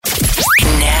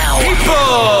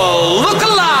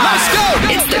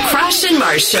Crash and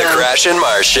Mars Show. The Crash and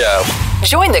Mars Show.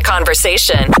 Join the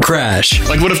conversation. Crash.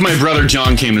 Like, what if my brother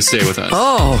John came to stay with us?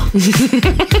 Oh.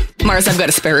 Mars, I've got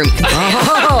a spare room.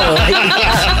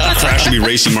 Crash would be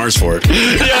racing Mars for it.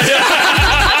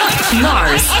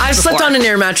 Mars. I've slept on an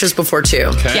air mattress before too.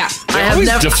 Okay. Yeah.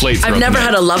 I've never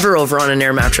had a lover over on an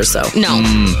air mattress though. No.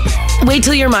 Wait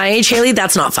till you're my age, Haley.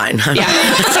 That's not fine. Yeah.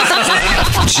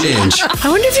 Ginge. I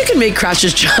wonder if you could make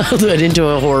Crash's childhood into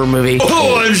a horror movie.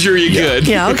 Oh, I'm sure you could.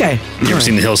 Yeah, okay. You ever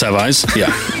seen The Hills Have Eyes? Yeah.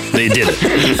 They did it.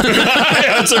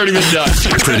 Yeah, it's already been done.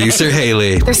 Producer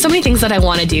Haley. There's so many things that I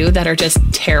want to do that are just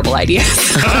terrible ideas.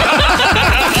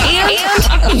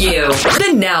 And you.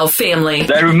 The Now family.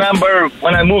 I remember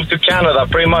when I moved to Canada,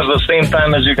 pretty much the same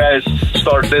time as you guys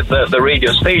started the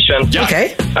radio station. Yeah.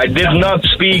 Okay. I did not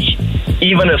speak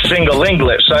even a single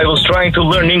English. I was trying to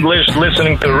learn English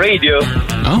listening to radio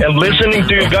and listening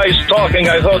to you guys talking.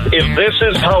 I thought, if this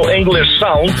is how English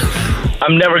sounds,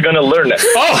 I'm never going to learn it.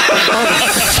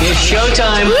 It's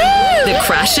showtime. The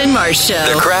Crash and Mars Show.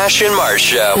 The Crash and Mars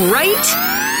Show. Right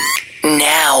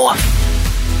now.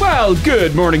 Well,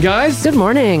 good morning, guys. Good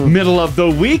morning. Middle of the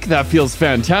week. That feels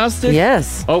fantastic.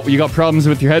 Yes. Oh, you got problems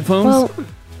with your headphones? Well,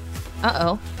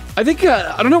 Uh-oh. I think,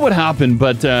 I don't know what happened,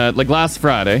 but like last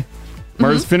Friday,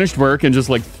 Mars finished work and just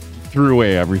like threw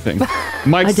away everything.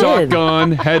 Mic's I sock did.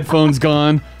 gone, headphones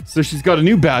gone. So she's got a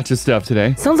new batch of stuff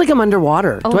today. sounds like I'm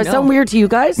underwater. Oh, Do I no. sound weird to you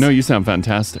guys? No, you sound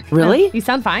fantastic. Really? You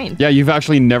sound fine. Yeah, you've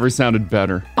actually never sounded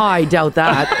better. I doubt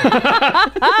that.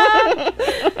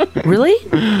 Really?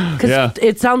 Because Yeah.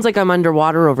 it sounds like I'm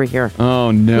underwater over here.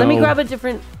 Oh, no. Let me grab a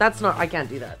different... That's not... I can't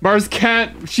do that. Mars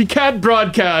she can't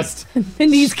broadcast. In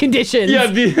these conditions. Yeah,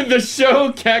 the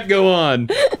show can't go on.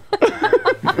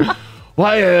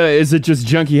 Why, is it just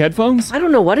junky headphones? I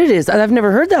don't know what it is. I've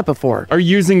never heard that before. Are you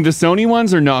using the Sony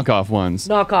ones or knockoff ones?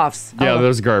 Knockoffs. Yeah,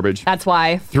 those are garbage. That's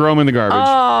why. Throw them in the garbage.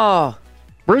 Oh.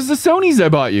 Where's the Sonys I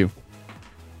bought you?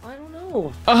 I don't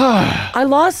know. I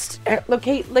lost...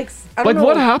 Okay, like... I don't Like, know.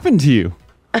 what happened to you?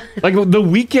 Like, the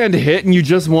weekend hit and you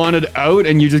just wanted out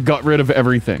and you just got rid of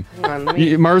everything. Hang on, let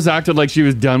me- Mars acted like she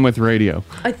was done with radio.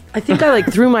 I think I like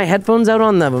threw my headphones out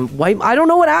on the wipe. I don't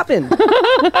know what happened.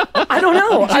 I don't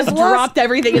know. I Just dropped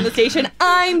everything in the station.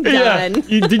 I'm done.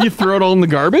 Yeah. Did you throw it all in the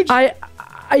garbage? I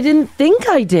didn't think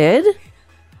I did.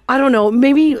 I don't know.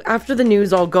 Maybe after the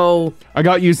news, I'll go. I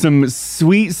got you some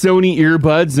sweet Sony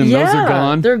earbuds and those are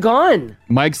gone. They're gone.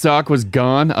 Mike sock was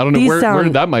gone. I don't know These where sound-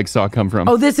 did that Mike sock come from?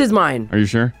 Oh, this is mine. Are you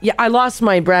sure? Yeah, I lost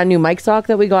my brand new mic sock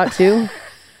that we got too.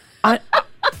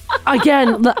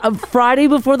 Again, Friday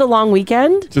before the long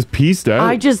weekend, Just pieced out.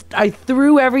 I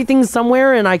threw everything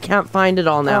somewhere and I can't find it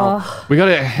all now. We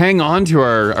gotta hang on to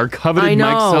our coveted I know.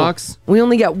 Mike socks. We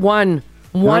only get one.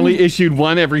 We only issued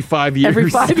one every 5 years. every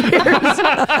 5 years.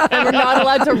 And we're not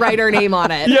allowed to write our name on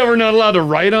it. Yeah, we're not allowed to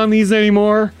write on these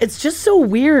anymore. It's just so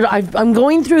weird. I'm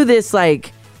going through this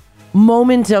like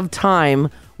moment of time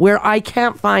where I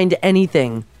can't find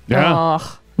anything. Yeah.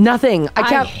 Ugh, Nothing.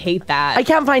 I hate that. I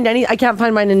can't find any. I can't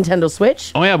find my Nintendo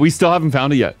Switch. Oh yeah, we still haven't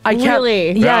found it yet. I can't.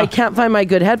 Really? Yeah, Yeah. I can't find my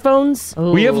good headphones.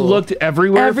 We have looked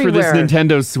everywhere for this Everywhere.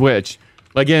 Nintendo Switch.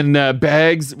 Like in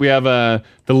bags, we have the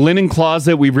linen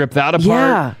closet. We ripped that apart.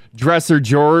 Yeah. Dresser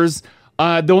drawers.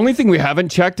 The only thing we haven't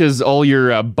checked is all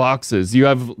your boxes. You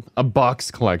have a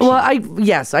box collection. Well,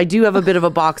 I do have a bit of a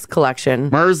box collection.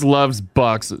 Mars loves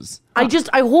boxes.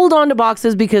 I hold on to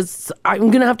boxes because I'm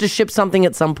gonna have to ship something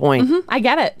at some point. I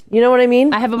get it. You know what I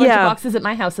mean? I have a bunch of boxes at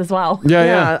my house as well.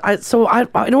 Yeah. I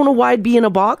don't know why I'd be in a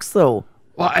box though.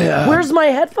 Well, Where's my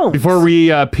headphones? Before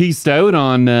we pieced out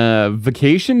on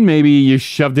vacation, maybe you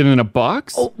shoved it in a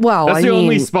box? Oh, well, That's I the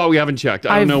only mean, spot we haven't checked.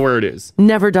 I don't know where it is.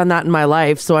 Never done that in my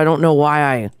life, so I don't know why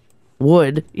I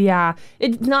would. Yeah.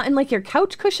 It's not in like your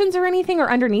couch cushions or anything or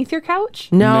underneath your couch?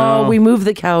 No, No. we moved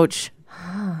the couch.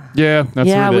 Yeah, that's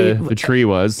Yeah, where the tree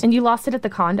was. And you lost it at the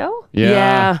condo?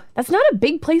 Yeah. That's not a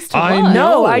big place to I look.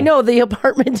 know. No, I know the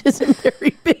apartment isn't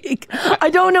very big. I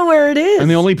don't know where it is. And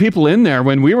the only people in there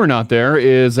when we were not there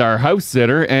is our house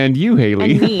sitter and you,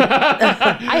 Haley. And me.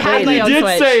 I had my You own did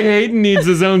Switch. say Hayden needs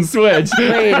his own Switch.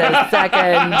 Wait a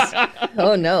second.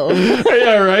 Oh no.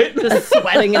 Yeah, right? Just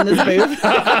sweating in this booth.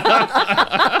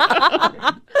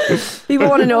 People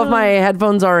want to know if my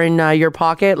headphones are in your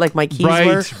pocket, like my keys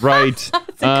were. Right.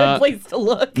 It's a good place to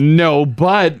look. No,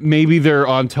 but maybe they're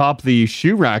on top the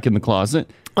shoe rack in the closet.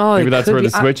 Oh, Maybe it that's could where be.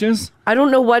 the Switch is. I don't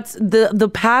know what's the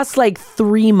past like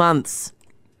 3 months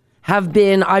have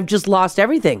been. I've just lost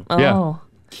everything. Yeah. Oh.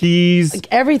 Keys.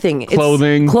 Everything.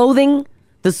 Clothing. Clothing.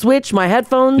 The Switch. My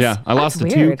headphones. Yeah, I lost a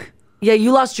weird. toque. Yeah,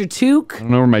 you lost your toque. I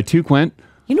don't know where my toque went.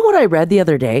 You know what I read the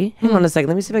other day? Hang on a second.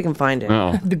 Let me see if I can find it.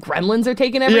 Oh. The gremlins are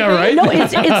taking everything. Yeah, right? No,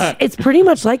 it's pretty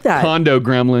much like that. Condo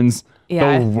gremlins.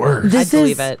 Yeah. The worst. I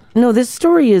believe it. No, this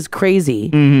story is crazy.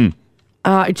 Mm-hmm.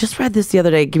 I just read this the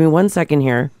other day. Give me 1 second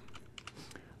here.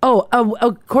 Oh,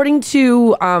 according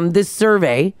to this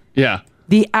survey, Yeah.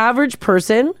 the average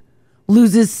person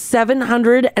loses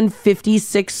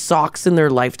 756 socks in their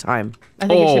lifetime. I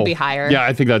think it should be higher. Yeah,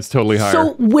 I think that's totally higher.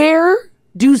 So where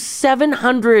do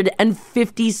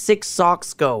 756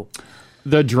 socks go?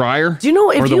 The dryer? Do you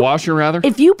know if Or the you- washer, rather?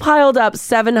 If you piled up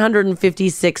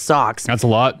 756 socks, That's a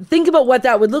lot. think about what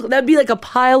that would look. That'd be like a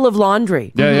pile of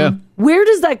laundry. Yeah, yeah. Where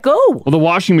does that go? Well, the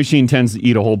washing machine tends to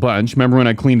eat a whole bunch. Remember when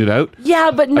I cleaned it out?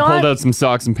 Yeah, but I pulled not. out some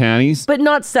socks and panties. But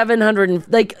not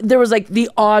 700. Like there was like the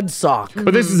odd sock.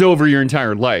 But this is over your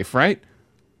entire life, right?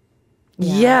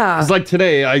 Yeah. It's like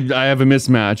today, I have a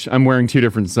mismatch. I'm wearing two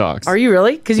different socks. Are you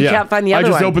really? Because you can't find the other I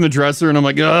just one. opened the dresser and I'm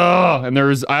like, oh, and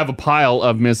I have a pile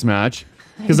of mismatch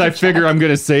because I figure I'm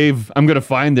gonna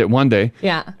find it one day.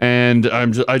 Yeah. And I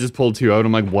just pulled two out.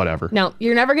 I'm like, whatever. No,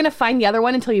 you're never going to find the other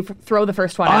one until you throw the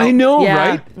first one out. I know, Yeah.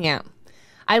 right? Yeah.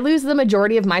 I lose the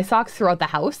majority of my socks throughout the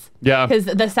house. Yeah. Because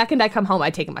the second I come home,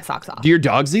 I take my socks off. Do your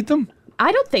dogs eat them?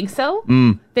 I don't think so.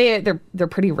 Mm. They're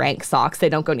pretty rank socks. They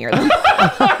don't go near them.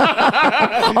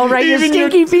 All right, your Even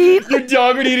stinky feet. Your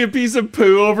dog would eat a piece of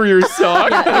poo over your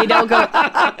sock. Yeah, they don't go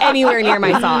anywhere near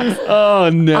my socks. Oh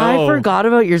no! I forgot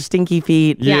about your stinky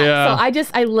feet. Yeah. So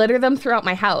I litter them throughout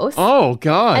my house. Oh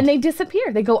god. And they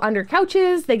disappear. They go under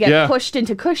couches. They get Yeah. pushed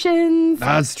into cushions.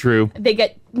 That's true. They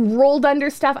get rolled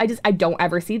under stuff. I don't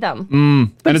ever see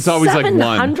them. And it's always like one.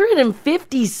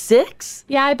 756?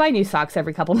 Yeah, I buy new socks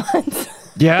every couple months.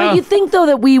 Yeah. But you think though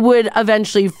that we would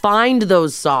eventually find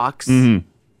those socks?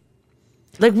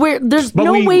 Like there's But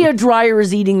no we- way a dryer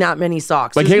is eating that many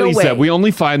socks. Like There's Haley no way. said, we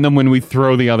only find them when we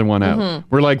throw the other one out.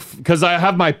 We're like, because I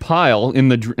have my pile in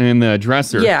the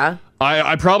dresser. Yeah.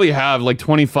 I probably have like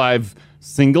 25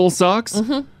 single socks,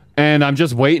 and I'm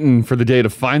just waiting for the day to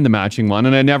find the matching one,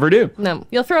 and I never do. No,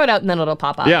 you'll throw it out and then it'll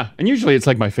pop up. Yeah, and usually it's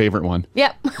like my favorite one,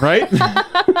 Yep. right?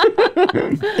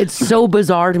 It's so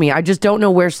bizarre to me. I just don't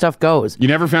know where stuff goes. You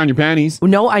never found your panties.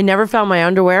 No, I never found my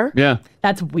underwear. Yeah,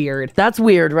 That's weird. That's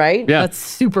weird, right? yeah. That's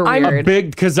super I'm a weird.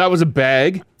 because that was a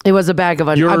bag. It was a bag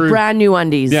of Your- brand new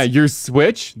undies. Yeah, your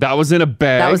Switch that was in a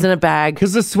bag. That was in a bag.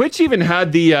 Because the Switch even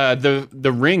had the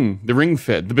ring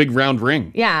fit, the big round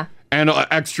ring. Yeah. And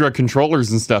extra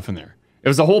controllers and stuff in there. It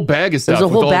was a whole bag of stuff a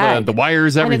with whole all bag. the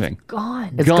wires, And everything. it's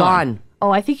gone. It's gone. Oh,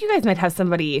 I think you guys might have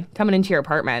somebody coming into your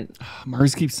apartment.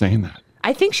 Mars keeps saying that.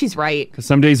 I think she's right. Because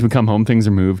some days we come home, things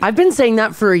are moved. I've been saying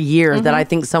that for a year that I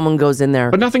think someone goes in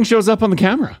there. But nothing shows up on the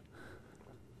camera.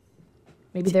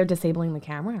 Maybe they're disabling the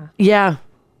camera. Yeah.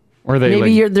 Or they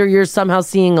Maybe like, you're somehow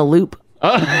seeing a loop.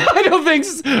 I don't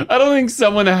think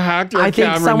someone hacked our I think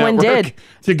camera someone network did.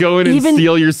 to go in and Even-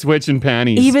 steal your Switch and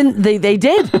panties. Even they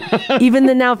did. Even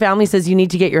the Now family says you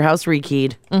need to get your house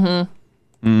rekeyed. I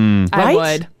Right?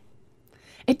 would.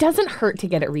 It doesn't hurt to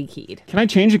get it rekeyed. Can I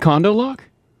change a condo lock?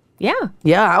 Yeah.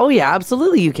 Yeah. Oh yeah.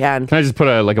 Absolutely, you can. Can I just put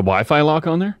a Wi-Fi lock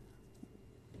on there?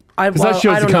 Because that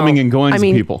shows the coming and goings I of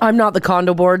mean, people. I'm not the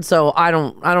condo board, so I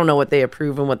don't know what they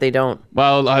approve and what they don't.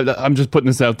 Well, I'm just putting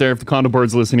this out there. If the condo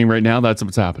board's listening right now, that's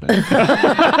what's happening. I'm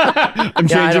Yeah, I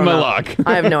changing don't my know. lock.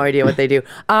 I have no idea what they do.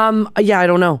 Yeah, I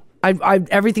don't know.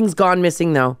 Everything's gone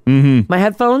missing though. Mm-hmm. My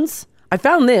headphones. I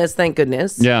found this. Thank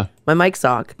goodness. Yeah, My mic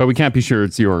sock. but we can't be sure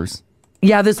it's yours.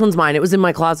 Yeah, this one's mine. It was in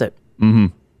my closet. Mm-hmm.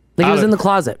 Like it was in the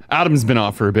closet. Adam's been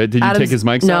off for a bit. Did you take his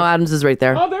mic? No, off? Adam's is right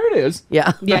there. Oh, there it is.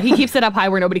 Yeah. Yeah, he keeps it up high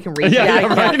where nobody can reach Yeah, it. yeah,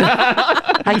 right.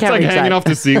 I It's can't like reach hanging that. off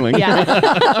the ceiling. Yeah.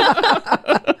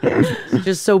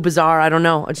 Just so bizarre. I don't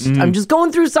know. I'm just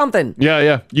going through something. Yeah,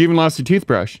 yeah. You even lost your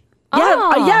toothbrush. Yeah,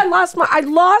 Oh. yeah. I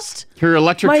lost Your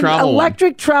electric my travel one.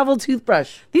 electric travel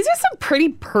toothbrush. These are some pretty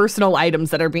personal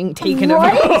items that are being taken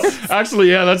Right? away.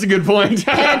 Actually, yeah, that's a good point.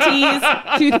 Panties,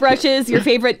 toothbrushes, your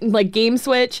favorite game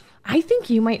Switch. I think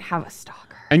you might have a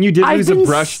stalker. And you did I've lose a been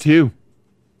brush too.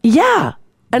 Yeah,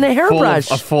 and a hairbrush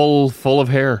Full of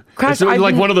hair. Crash, It's like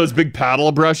I've been- one of those big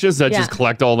paddle brushes that Yeah. just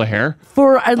collect all the hair.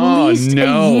 for at Oh, least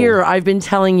no. a year. I've been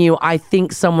telling you. I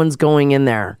think someone's going in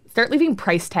there. Start leaving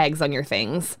price tags on your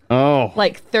things. Oh.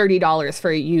 Like $30 for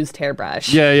a used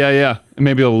hairbrush. Yeah, yeah, yeah. And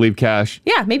maybe they'll leave cash.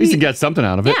 Yeah, At maybe. least you get something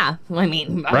out of it. Yeah. I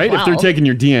mean, Right? If they're well, taking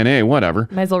your DNA, whatever.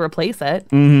 might as well replace it.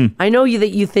 I know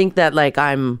that you think that like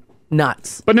I'm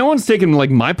nuts. But no one's taking like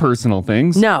my personal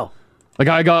things. No. Like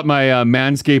I got my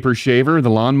Manscaper shaver, the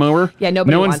lawnmower. Yeah,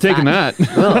 nobody No one's wants taking that.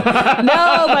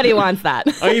 Nobody wants that.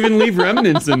 I even leave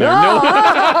remnants in there. No.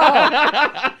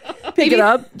 Pick it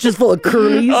up, just full of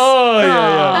curlies. Oh,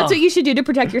 yeah. That's what you should do to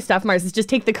protect your stuff, Mars, is just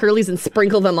take the curlies and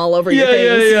sprinkle them all over your Yeah,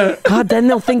 things. yeah. God, then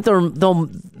they'll think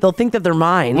they'll think that they're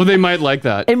mine. Well, they might like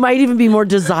that. It might even be more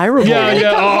desirable. You're gonna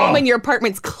Yeah, come oh. home and your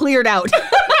apartment's cleared out.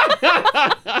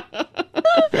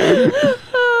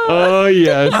 Oh,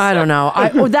 yes. I don't know.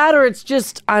 Or that, or it's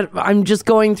just I'm just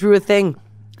going through a thing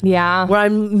Yeah. where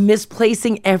I'm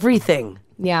misplacing everything.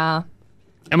 Yeah.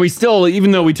 And we still,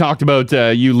 even though we talked about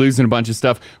you losing a bunch of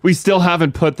stuff, we still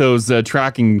haven't put those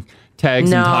tracking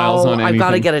tags and tiles on anything. I've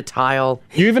got to get a tile.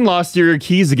 You even lost your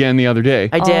keys again the other day.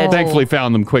 I did. Thankfully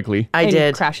found them quickly. I In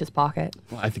did. Crash's pocket.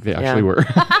 Well, I think they actually were.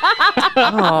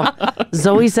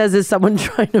 Zoe says, is someone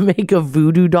trying to make a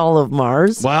voodoo doll of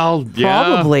Mars? Well, yeah.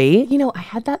 Probably. You know, I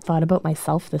had that thought about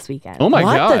myself this weekend. Oh my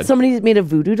What? God. That somebody made a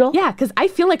voodoo doll? Yeah, because I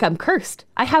feel like I'm cursed.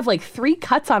 I have like 3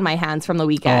 cuts on my hands from the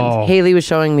weekend. Oh. Haley was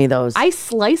showing me those. I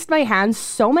sliced my hands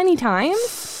so many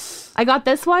times. I got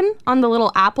this one on the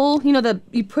little apple. You know,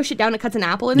 you push it down, it cuts an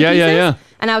apple into Yeah, pieces. yeah.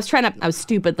 And I was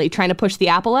stupidly trying to push the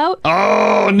apple out.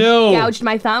 Oh, no. Gouged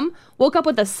my thumb. Woke up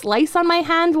with a slice on my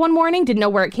hand one morning. Didn't know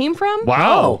where it came from.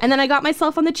 Wow. And then I got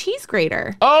myself on the cheese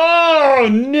grater. Oh,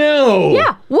 no.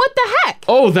 Yeah. What the heck?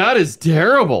 Oh, that is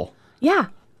terrible. Yeah.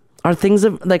 Are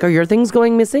your things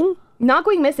going missing? Not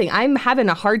going missing. I'm having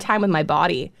a hard time with my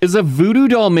body. Is a voodoo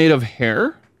doll made of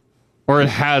hair? Or it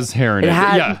has hair in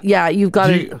it? Yeah, you've got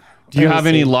Do you have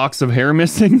any locks of hair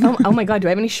missing? Oh my God. Do I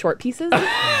have any short pieces?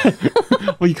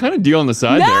 Well, you kind of do on the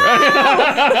side there.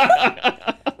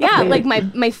 Yeah. Like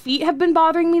my feet have been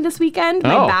bothering me this weekend.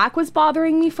 My Oh. back was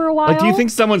bothering me for a while. Like, do you think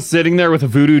someone's sitting there with a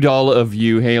voodoo doll of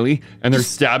you, Haley, and they're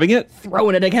stabbing it?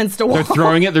 Throwing it against a wall. They're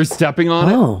throwing it, they're stepping on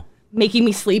it? Oh. Making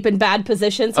me sleep in bad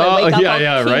positions. So I wake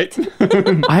up all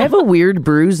peaked. I have a weird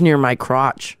bruise near my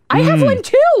crotch. I have one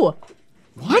too.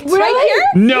 What? Right here?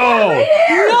 No.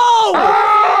 No.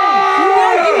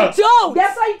 No, you don't.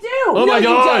 Yes, I do. Oh my you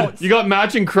God. don't. You got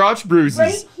matching crotch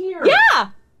bruises. here. Yeah.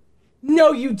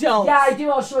 No, you don't. Yeah, I do.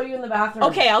 I'll show you in the bathroom.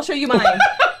 Okay, I'll show you mine.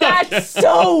 That's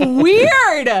so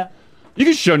weird. You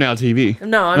can show Now TV.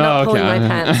 No, I'm not pulling my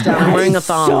pants down. I'm wearing a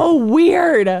thong. So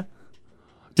weird.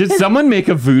 Did someone make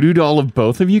a voodoo doll of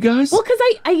both of you guys? Well, because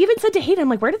I even said to Hayden, I'm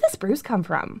like, where did this bruise come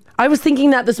from? I was thinking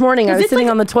that this morning. I was it's sitting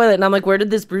like- on the toilet and I'm like, where did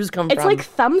this bruise come It's from? like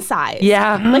thumb size.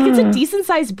 Yeah. Like it's a decent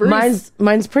sized bruise.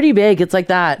 Mine's pretty big. It's like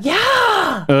that.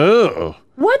 Yeah. Oh.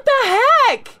 What the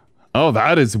heck? Oh,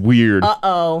 that is weird.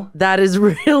 Uh-oh. That is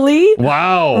really,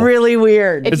 Wow. really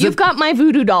weird. If you've got my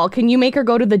voodoo doll, can you make her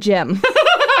go to the gym?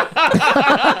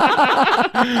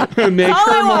 Make all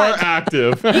her I more want.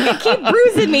 active. Keep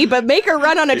bruising me, but make her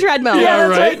run on a treadmill. Yeah,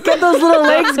 That's right. Get those little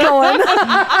legs going.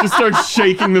 Just start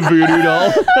shaking the voodoo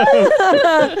doll.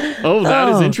 Oh, that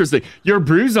is interesting. Your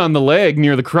bruise on the leg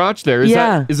near the crotch there,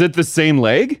 is it the same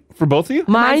leg for both of you?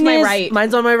 Mine's my right.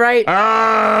 Mine's on my right.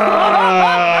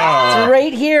 Ah! It's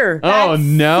right here. Oh,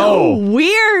 no.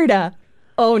 Weird.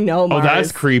 Oh, no, Oh, Mars.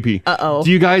 that's creepy. Uh-oh.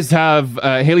 Do you guys have,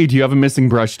 Haley, do you have a missing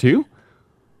brush too?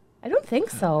 I don't think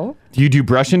so. Do you do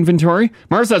brush inventory?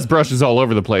 Mars has brushes all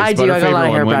over the place. I but do. her I got a lot favorite of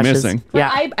one hair went brushes. missing. But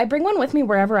Yeah. I bring one with me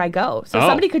wherever I go. So Oh.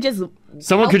 somebody could just...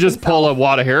 Someone help could just themselves. pull a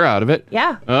wad of hair out of it.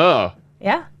 Yeah. Oh.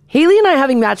 Yeah. Haley and I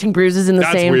having matching bruises in the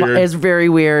That's same weird. is very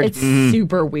weird. It's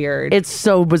super weird. It's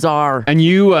so bizarre. And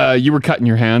you were cutting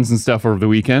your hands and stuff over the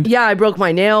weekend? Yeah, I broke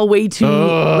my nail way too,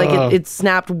 it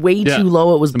snapped way Yeah. too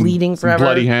low. It was bleeding Some forever.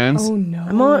 bloody hands. Oh,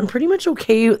 no. I'm pretty much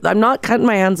okay. I'm not cutting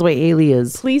my hands the way Haley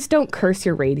is. Please don't curse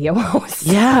your radio host.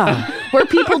 Yeah. We're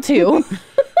people too.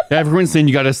 Yeah, everyone's saying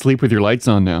you got to sleep with your lights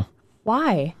on now.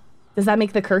 Why? Does that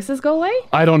make the curses go away?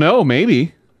 I don't know.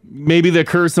 Maybe. Maybe the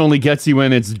curse only gets you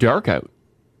when it's dark out.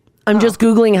 I'm just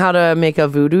Googling how to make a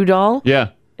voodoo doll. Yeah.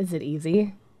 Is it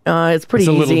easy? It's pretty It's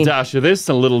a easy. little dash of this,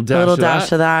 a little dash, A little of, dash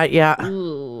that. of that, yeah.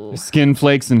 Skin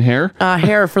flakes and hair.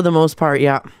 Hair for the most part,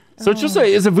 yeah. So it's just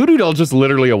is a voodoo doll just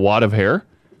literally a wad of hair?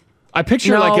 I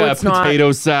picture No, like a it's not.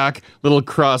 potato sack, little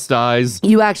crossed eyes.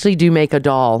 You actually do make a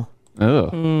doll.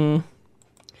 Oh.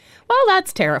 Well,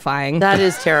 that's terrifying. That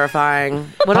is terrifying.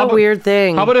 What How a about- weird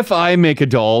thing. How about if I make a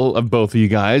doll of both of you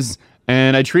guys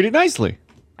and I treat it nicely?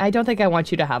 I don't think I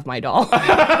want you to have my doll.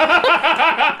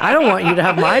 I don't want you to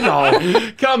have my doll.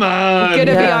 Come on. Gonna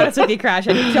be Yeah. honest with you, Crash.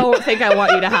 I don't think I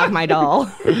want you to have my doll.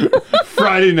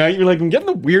 Friday night, you're like, I'm getting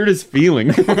the weirdest feeling.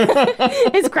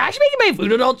 Is Crash making my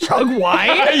voodoo doll chug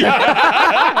wine?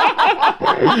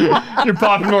 You're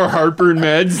popping more heartburn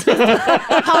meds.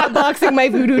 Hotboxing my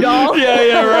voodoo doll?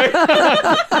 Yeah, right.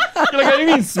 You're like, I didn't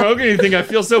even smoke anything. I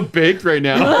feel so baked right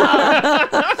now.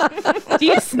 Do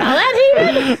you smell that,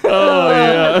 Hayden? Oh,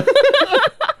 yeah.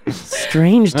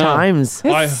 Strange times.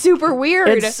 I- It's super weird.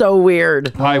 It's so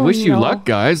weird. I wish you luck,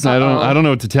 guys. I don't know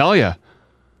what to tell you.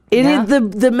 It is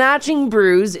the matching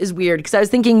bruise is weird because I was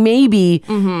thinking maybe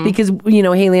because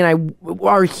Haley and I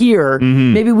are here,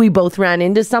 maybe we both ran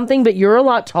into something, but you're a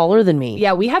lot taller than me.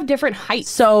 Yeah, we have different heights.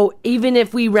 So even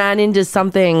if we ran into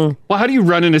something, well, how do you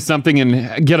run into something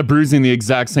and get a bruise in the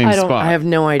exact same spot? I have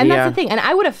no idea. And that's the thing. And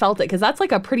I would have felt it because that's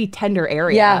like a pretty tender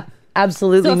area. Yeah,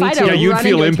 absolutely. So if me I'd too. have you'd run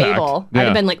feel into impact. a table, Yeah. I'd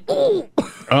have been like, oh.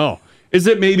 Oh, is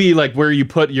it maybe like where you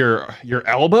put your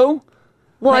elbow?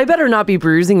 Well, I better not be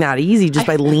bruising that easy just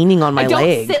by leaning on my I don't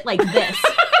leg. sit like this.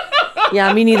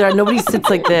 Yeah, me neither. Nobody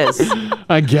sits like this.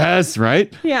 I guess,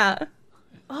 right? Yeah.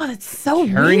 Oh, that's so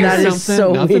Carrying weird. That is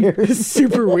so Nothing? weird.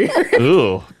 Super weird.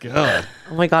 Oh, God.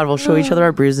 Oh my God, we'll show each other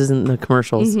our bruises in the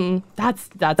commercials. That's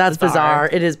bizarre.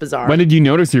 It is bizarre. When did you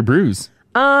notice your bruise?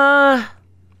 I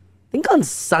think on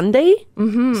Sunday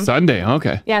Sunday.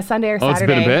 Okay. Yeah, Sunday or Oh, it's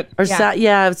Saturday. been a bit? or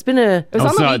yeah, it's been a. It was Oh, on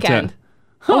it's the not, weekend.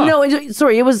 Oh no,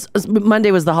 sorry, it was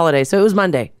Monday was the holiday, so it was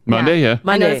Monday. Monday, yeah. I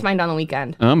Monday. noticed mine on the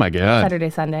weekend. Oh, my God.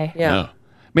 Saturday, Sunday. Yeah, Oh.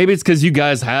 Maybe it's because you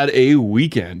guys had a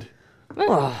weekend.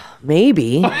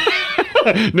 maybe.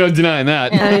 No denying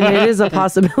that. I mean, it is a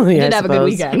possibility. Did I have a good suppose.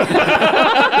 weekend.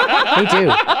 Me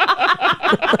too.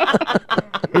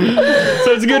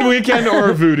 So it's a good weekend or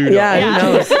a voodoo doll. Yeah,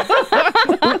 who knows?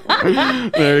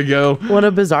 There you go. What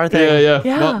a bizarre thing. Yeah.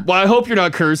 Yeah. Well, I hope you're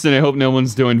not cursed, and I hope no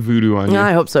one's doing voodoo on you.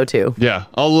 I hope so too. Yeah.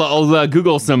 I'll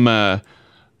Google some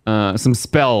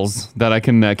spells that I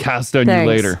can cast on Thanks. you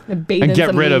later Bathe and in get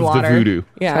some rid of mean the water. voodoo.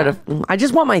 Yeah. I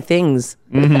just want my things.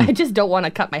 I just don't want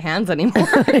to cut my hands anymore.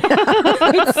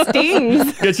 It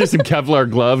stings. Get you some Kevlar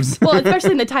gloves. Well,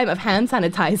 especially in the time of hand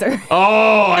sanitizer.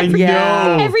 Oh, I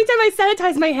Yeah. know. Every time I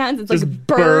sanitize my hands, it's Just like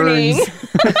burning.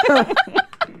 burns.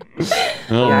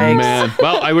 Oh, Yikes. man.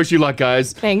 Well, I wish you luck,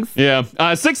 guys. Thanks. Yeah.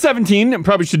 6:17.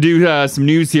 Probably should do some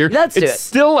news here. Let's do It's it.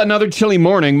 still another chilly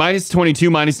morning, -22,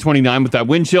 -29 with that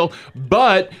wind chill.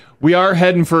 But we are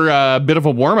heading for a bit of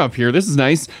a warm up here. This is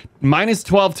nice.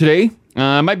 -12 today.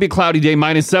 Might be a cloudy day.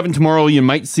 -7 tomorrow. You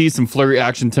might see some flurry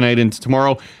action tonight into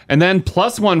tomorrow. And then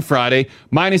 +1 Friday,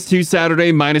 -2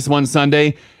 Saturday, -1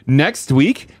 Sunday. Next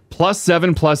week,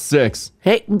 +7, +6.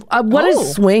 Hey, what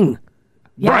is swing?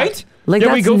 Right? Like,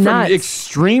 yeah, we that's go nuts. from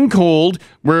extreme cold,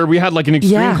 where we had like an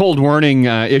extreme Yeah. cold warning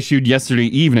issued yesterday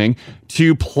evening,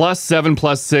 to +7,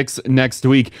 +6 next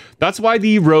week. That's why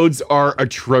the roads are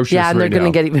atrocious. Yeah, and they're right gonna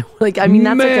now. get even that's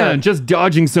Man, like just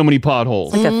dodging so many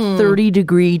potholes. a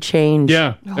 30-degree change.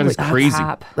 Yeah, that is Holy crazy.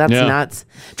 crap. That's Yeah. nuts.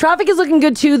 Traffic is looking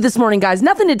good too this morning, guys.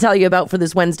 Nothing to tell you about for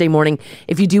this Wednesday morning.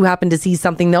 If you do happen to see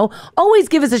something, though, always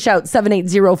give us a shout,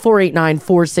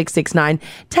 780-489-4669.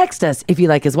 Text us if you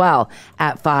like as well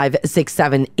at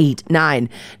 56789.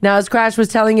 Now, as Crash was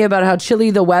telling you about how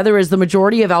chilly the weather is, the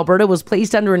majority of Alberta was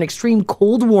placed under an extreme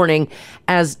cold warning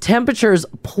as temperatures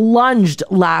plunged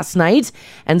last night.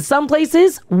 And some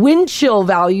places, wind chill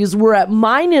values were at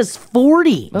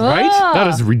 -40. Right? That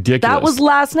is ridiculous. That was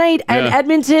last night, and Yeah.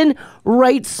 Edmonton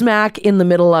right smack in the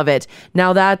middle of it.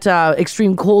 Now, that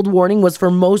extreme cold warning was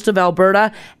for most of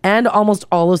Alberta and almost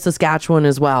all of Saskatchewan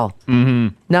as well.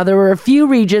 Now, there were a few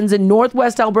regions in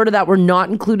northwest Alberta that were not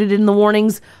included in the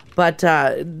warnings, but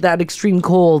that extreme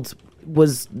cold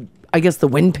was, I guess the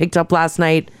wind picked up last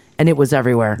night, and it was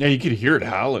everywhere. Yeah, you could hear it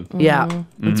howling. Yeah,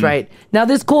 that's right. Now,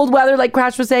 this cold weather, like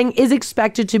Crash was saying, is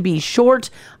expected to be short.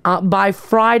 By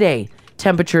Friday,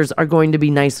 temperatures are going to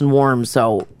be nice and warm.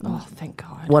 So, Oh, thank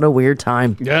God. what a weird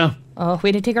time. Yeah. Oh, we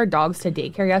had to take our dogs to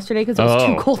daycare yesterday because it was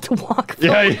too Oh. cold to walk.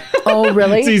 Yeah. Oh,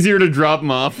 really? It's easier to drop them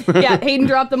off. Yeah, Hayden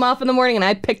dropped them off in the morning and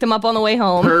I picked them up on the way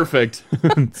home. Perfect.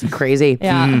 Crazy.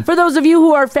 Yeah. For those of you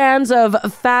who are fans of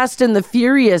Fast and the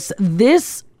Furious,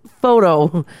 this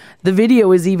photo, the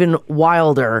video is even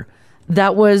wilder.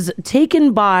 That was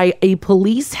taken by a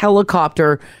police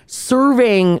helicopter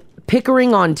surveying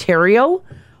Pickering, Ontario,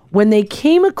 when they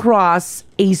came across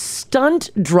a stunt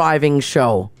driving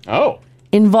show Oh.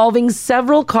 involving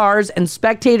several cars and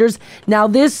spectators. Now,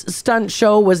 this stunt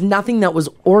show was nothing that was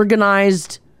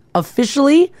organized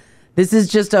officially. This is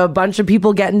just a bunch of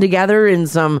people getting together in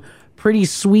some pretty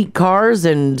sweet cars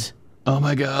and Oh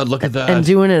my God, look at that.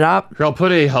 doing it up. Here, I'll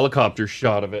put a helicopter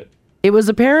shot of it. It was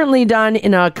apparently done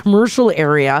in a commercial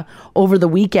area over the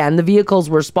weekend. The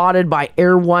vehicles were spotted by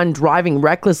Air One driving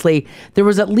recklessly. There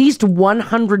was at least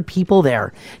 100 people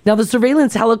there. Now, the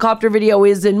surveillance helicopter video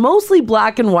is in mostly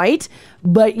black and white,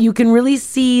 but you can really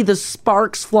see the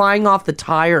sparks flying off the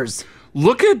tires.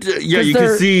 Look at, yeah, 'Cause you can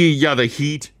they're- see, yeah, the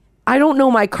heat. I don't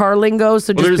know my car lingo,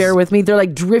 so just there's- bear with me. They're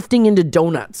like drifting into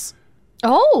donuts.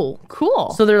 Oh,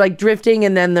 cool. So they're like drifting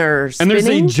and then they're And spinning. there's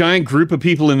a giant group of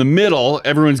people in the middle.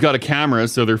 Everyone's got a camera,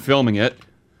 so they're filming it.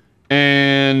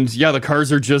 And yeah, the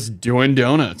cars are just doing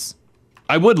donuts.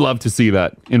 I would love to see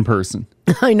that in person.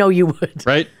 I know you would.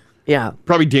 right? Yeah.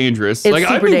 Probably dangerous. It's Like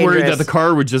I'd super be worried that dangerous. the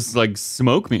car would just like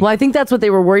smoke me. Well, I think that's what they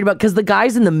were worried about because the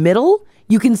guys in the middle,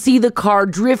 you can see the car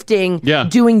drifting, Yeah.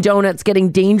 doing donuts,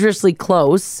 getting dangerously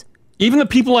close. Even the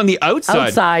people on the outside.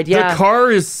 Outside, yeah.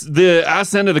 The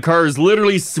ass end of the car is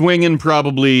literally swinging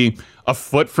probably a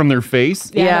foot from their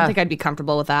face. Yeah, I Yeah. don't think I'd be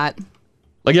comfortable with that.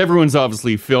 Like everyone's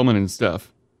obviously filming and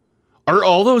stuff. Are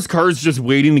all those cars just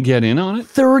waiting to get in on it?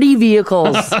 30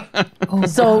 vehicles.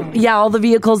 So yeah, all the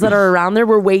vehicles that are around there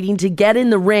were waiting to get in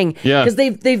the ring. Yeah. Because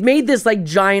they've made this like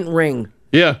giant ring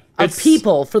Yeah. of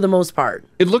people for the most part.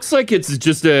 It looks like it's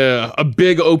just a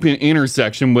big open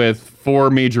intersection with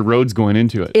 4 major roads going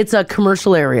into it. It's a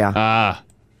commercial area. Ah.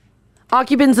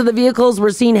 Occupants of the vehicles were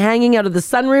seen hanging out of the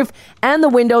sunroof and the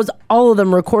windows, all of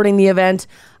them recording the event.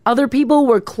 Other people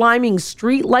were climbing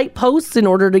street light posts in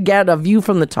order to get a view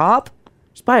from the top.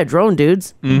 Just buy a drone,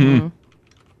 dudes. Mm-hmm.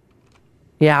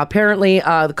 Yeah, apparently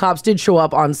the cops did show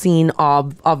up on scene,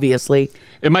 obviously.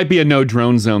 It might be a no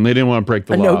drone zone. They didn't want to break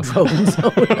the A law. no drone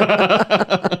zone.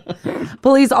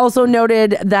 Police also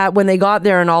noted that when they got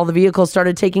there and all the vehicles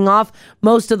started taking off,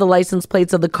 most of the license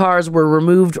plates of the cars were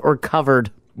removed or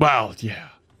covered. Wow, yeah.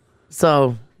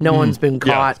 So no one's been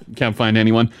caught. Yeah, can't find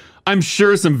anyone. I'm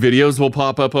sure some videos will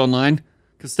pop up online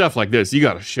because stuff like this, you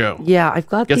got to show. Yeah, I've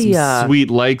got Get the some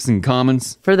sweet likes and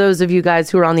comments. for those of you guys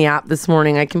who are on the app this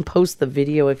morning, I can post the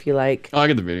video if you like. Oh, I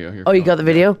got the video here. Oh, you got the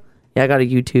video? Yeah, I got a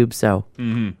YouTube, so.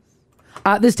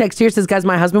 This text here says, guys,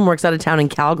 my husband works out of town in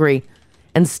Calgary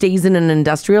and stays in an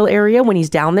industrial area when he's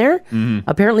down there.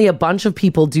 Apparently, a bunch of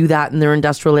people do that in their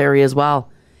industrial area as well.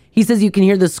 He says you can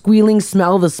hear the squealing,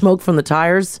 smell the smoke from the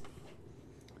tires.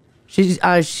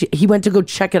 He went to go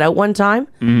check it out one time,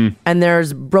 and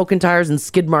there's broken tires and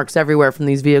skid marks everywhere from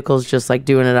these vehicles just like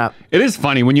doing it up. It is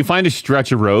funny when you find a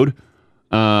stretch of road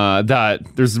that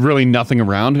there's really nothing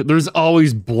around. There's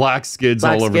always black skids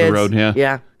Black all over skids. the road. Yeah.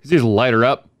 Yeah. You just light her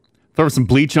up, throw some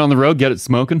bleach on the road, get it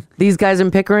smoking. These guys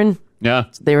in Pickering, Yeah.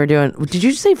 they were doing. Did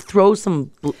you say throw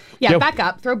some? Yeah, Yeah. back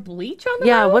up. Throw bleach on the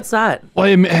Yeah, road? what's that? Well,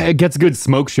 it gets a good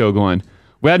smoke show going.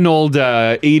 We had an old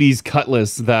 80s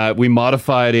Cutlass that we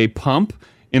modified a pump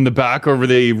in the back over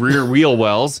the rear wheel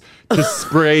wells to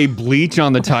spray bleach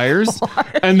on the tires.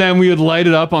 And then we would light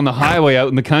it up on the highway out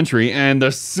in the country, and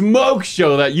the smoke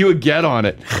show that you would get on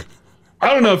it.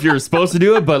 I don't know if you were supposed to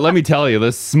do it, but let me tell you,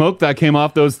 the smoke that came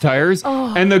off those tires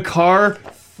and the car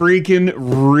freaking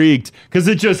reeked because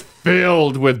it just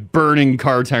filled with burning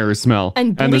car tire smell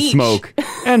And the bleach. smoke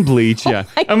and bleach. Yeah.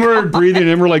 And we're breathing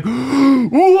in, we're like,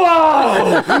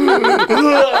 wow.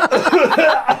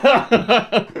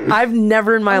 I've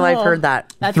never in my life heard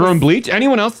that. That's Throwing a, bleach?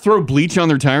 Anyone else throw bleach on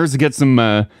their tires to get some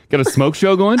get a smoke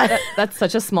show going? that's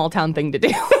such a small town thing to do.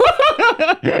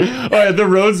 Oh, yeah, the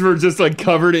roads were just like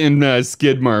covered in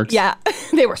skid marks. Yeah,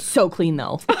 they were so clean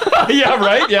though. Yeah,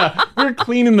 right? Yeah. We're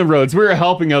cleaning the roads. We're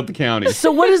helping out the county.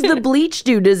 So what does the bleach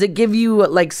do? Does it give you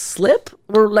like slip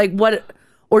or like what?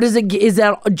 Or does it? Is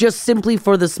that just simply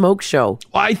for the smoke show?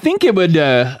 Well, I think it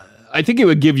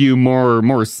would give you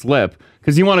more slip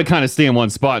because you want to kind of stay in one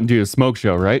spot and do a smoke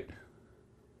show, right?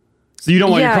 So you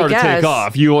don't want Yeah, your car I to take guess.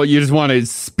 off. You just want it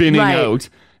spinning Right. out,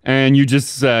 and you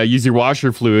just use your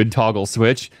washer fluid toggle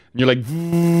switch. And you're like,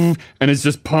 and it's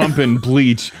just pumping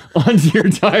bleach onto your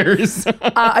tires.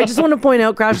 I just want to point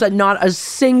out, Crash, that not a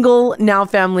single Now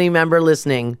family member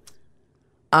listening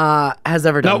has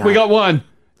ever done No, that. we got one.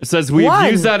 It says we've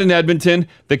One. used that in Edmonton.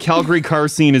 The Calgary car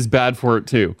scene is bad for it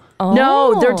too.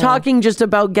 No, they're Oh. talking just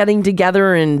about getting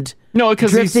together and No, because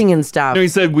drifting and stuff. No, he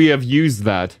said we have used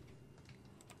that.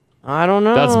 I don't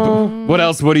know. That's what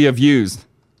else would he have used?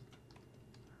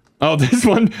 Oh, this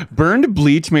one. Burned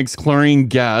bleach makes chlorine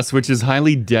gas, which is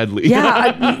highly deadly.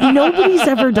 yeah, nobody's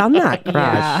ever done that,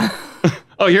 Crash.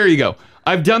 Oh, here you go.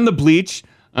 I've done the bleach.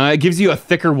 It gives you a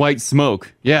thicker white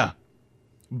smoke. Yeah.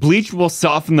 Bleach will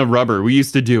soften the rubber. We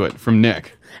used to do it from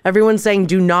Nick. Everyone's saying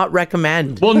do not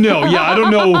recommend. Well, no, yeah, I don't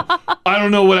know. I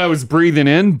don't know what I was breathing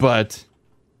in, but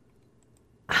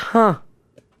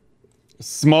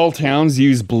small towns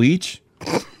use bleach.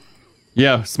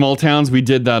 Yeah, small towns. We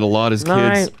did that a lot as kids. All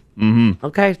right.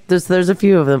 Okay, there's a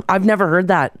few of them. I've never heard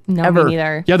that. No, ever. me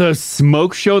neither. Yeah, the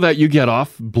smoke show that you get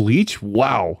off bleach.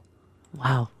 Wow.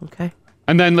 Wow. Okay.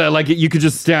 And then like you could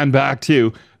just stand back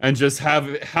too and just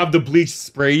have the bleach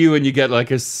spray you, and you get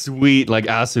like a sweet like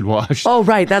acid wash. Oh,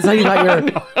 right. That's how you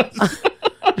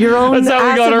got your own. That's how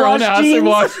we got our own wash acid jeans?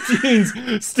 wash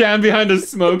jeans. Stand behind a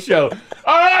smoke show.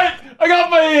 All right, I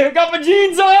got my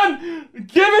jeans on.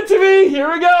 Give it to me.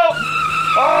 Here we go.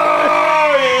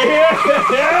 Oh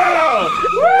yeah!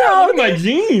 No, Look at my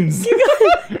jeans.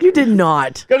 you did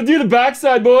not. Got to do the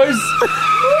backside, boys.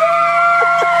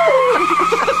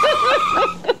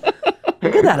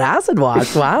 at that acid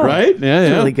wash. Wow. Right? Yeah, It's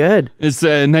yeah. really good. It's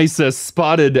a nice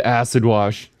spotted acid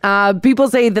wash. People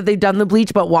say that they've done the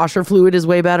bleach, but washer fluid is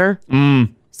way better.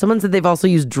 Someone said they've also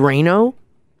used Drano.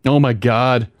 Oh my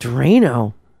God.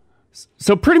 Drano.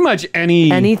 So pretty much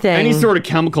Anything. any sort of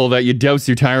chemical that you douse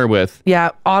your tire with. Yeah,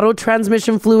 auto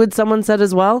transmission fluid. Someone said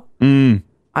as well.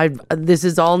 This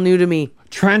is all new to me.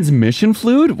 Transmission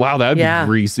fluid? Wow, that'd Yeah. be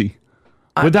greasy.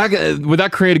 Would that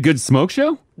create a good smoke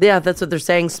show? Yeah, that's what they're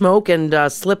saying. Smoke and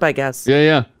slip, I guess.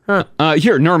 Yeah, yeah.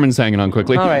 Here, Norman's hanging on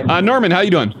quickly. All right. Norman, how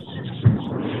you doing?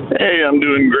 Hey, I'm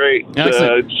doing great.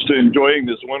 Excellent. Just enjoying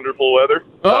this wonderful weather.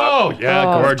 Oh, yeah,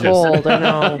 Oh, gorgeous. it's cold, I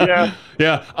know. Yeah.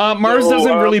 Yeah. Mars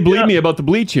doesn't really believe me about the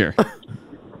bleach here.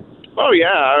 Oh, yeah.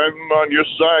 I'm on your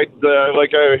side.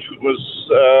 Like I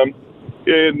was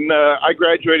I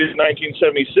graduated in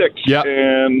 1976. Yeah.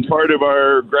 And part of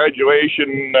our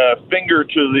graduation finger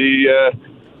to the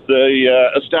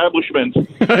establishment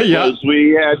Yeah. was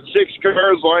we had 6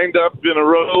 cars lined up in a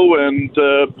row and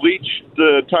bleached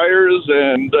tires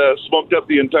and smoked up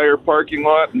the entire parking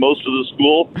lot and most of the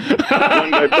school.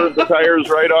 One guy burned the tires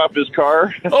right off his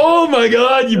car. Oh my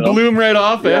God, you blew him right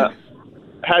off, Yeah. eh?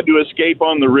 Had to escape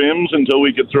on the rims until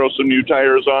we could throw some new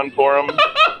tires on for him.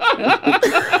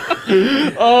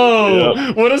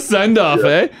 Oh, what a send-off,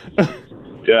 eh?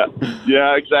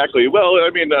 Yeah, exactly. Well, I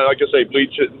mean, like I say,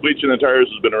 bleaching the tires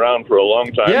has been around for a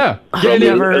long time. Yeah. I've Yeah,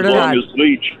 never heard as of long that. as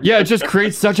bleach. Yeah, it just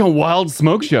creates such a wild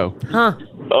smoke show. Huh.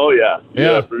 Oh, yeah.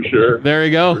 Yeah. For sure. There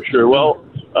you go. For sure. Well,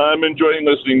 I'm enjoying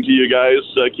listening to you guys.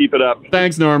 Keep it up.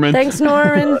 Thanks, Norman. Thanks,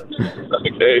 Norman.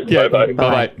 Okay. Yeah, Bye-bye.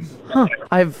 Bye-bye. Huh.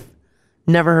 I've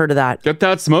never heard of that. Get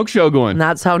that smoke show going. And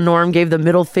that's how Norm gave the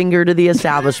middle finger to the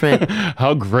establishment.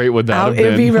 How great would that have been?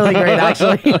 It'd be really great,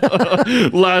 actually.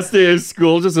 Last day of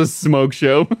school, just a smoke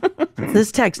show.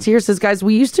 This text here says, guys,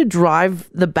 we used to drive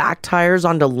the back tires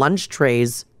onto lunch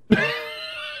trays.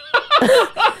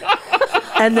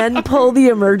 And then pull the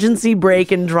emergency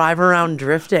brake and drive around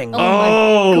drifting.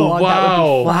 Oh,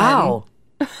 wow. Wow.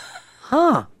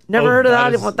 Huh. Never heard of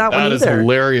that one That is either.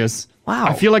 hilarious. Wow.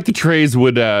 I feel like the trays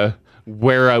would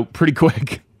wear out pretty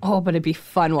quick. Oh, but it'd be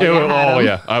fun while you Oh, had 'em.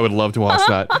 yeah. I would love to watch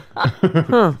that.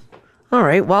 All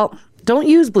right. Well, don't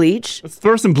use bleach. Let's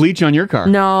throw some bleach on your car.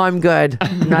 No, I'm good.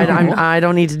 I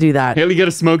don't need to do that. Haley, get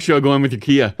a smoke show going with your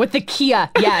Kia. With the Kia,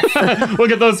 yes. Look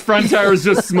at those front tires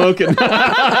just smoking.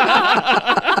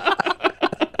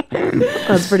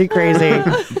 That's pretty crazy.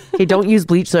 Hey, don't use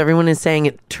bleach. So everyone is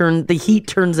saying the heat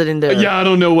turns it into Yeah, I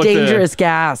don't know what dangerous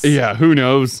gas. Yeah, who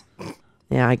knows?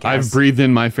 Yeah, I guess. I've breathed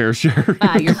in my fair share.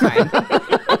 You're fine.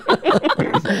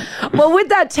 Well, with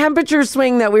that temperature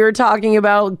swing that we were talking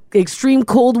about, extreme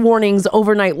cold warnings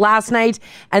overnight last night,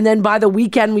 and then by the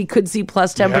weekend we could see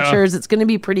plus temperatures. It's going to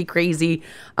be pretty crazy.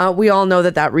 We all know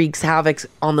that wreaks havoc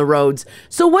on the roads.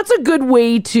 So what's a good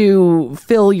way to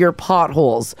fill your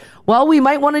potholes? Well, we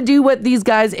might want to do what these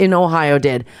guys in Ohio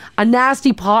did. A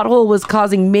nasty pothole was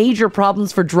causing major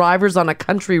problems for drivers on a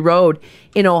country road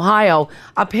in Ohio.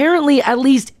 Apparently, at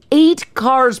least 8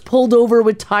 cars pulled over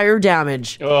with tire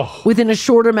damage within a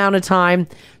short amount of time.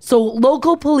 So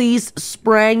local police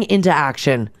sprang into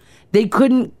action. They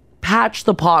couldn't patch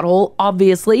the pothole,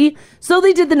 obviously, so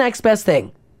they did the next best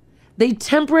thing. They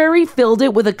temporarily filled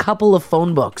it with a couple of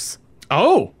phone books.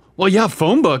 Oh, well, yeah,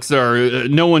 phone books are,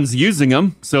 no one's using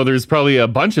them, so there's probably a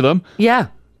bunch of them. Yeah.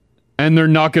 And they're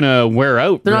not going to wear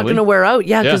out. They're not going to wear out,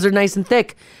 because they're nice and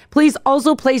thick. Police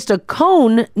also placed a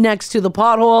cone next to the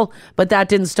pothole, but that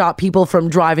didn't stop people from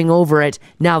driving over it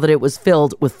now that it was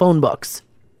filled with phone books.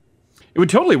 It would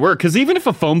totally work, because even if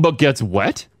a phone book gets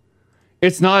wet,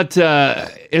 it's not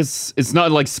it's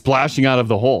not like splashing out of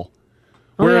the hole.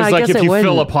 Whereas, I like, guess if it you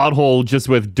fill a wouldn't. pothole just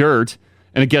with dirt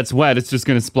and it gets wet, it's just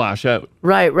going to splash out.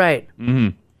 Right. Mm-hmm.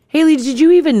 Haley, did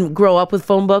you even grow up with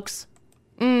phone books?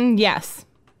 Yes.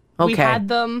 Okay. We had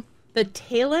them the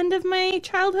tail end of my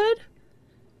childhood,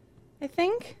 I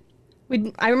think.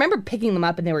 I remember picking them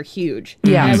up and they were huge.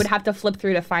 Yeah. And I would have to flip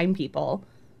through to find people.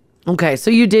 Okay, so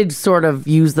you did sort of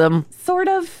use them. Sort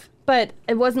of, but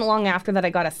it wasn't long after that I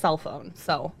got a cell phone,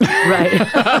 so. Right.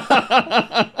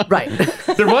 Right.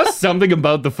 There was something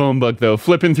about the phone book, though,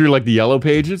 flipping through like the yellow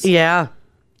pages. Yeah.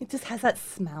 It just has that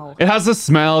smell. It has a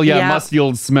smell, Yeah. musty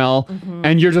old smell,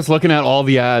 and you're just looking at all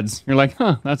the ads. You're like,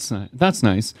 huh, that's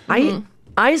nice.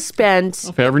 I spent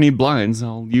If I ever need blinds,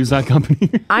 I'll use that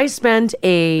company. I spent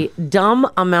a dumb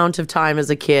amount of time as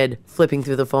a kid flipping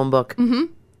through the phone book.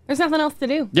 There's nothing else to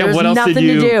do. Yeah, There's what else nothing did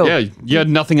you to do. Yeah, you had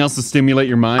nothing else to stimulate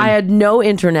your mind. I had no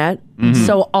internet,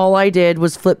 so all I did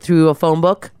was flip through a phone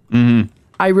book.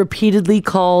 I repeatedly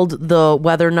called the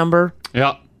weather number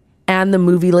Yeah. and the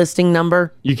movie listing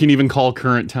number. You can even call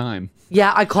current time.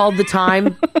 Yeah, I called the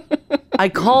time. I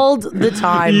called the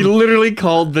time. You literally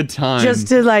called the time. Just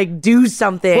to like do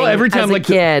something. Well, every time as a like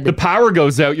kid. the power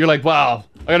goes out, you're like, wow,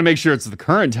 I got to make sure it's the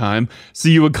current time. So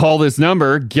you would call this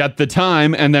number, get the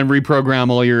time, and then reprogram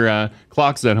all your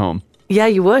clocks at home. Yeah,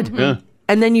 you would. Yeah.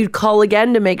 And then you'd call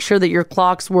again to make sure that your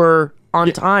clocks were on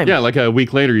time. Yeah, like a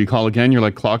week later, you call again, you're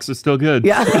like, clocks are still good.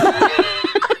 Yeah.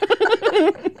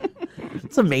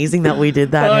 It's amazing that we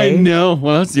did that. I Hey? know.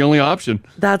 Well, that's the only option.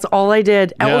 That's all I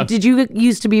did. Yeah. Oh, did you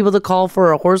used to be able to call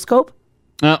for a horoscope?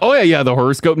 Yeah, the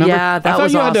horoscope number. Yeah, that I thought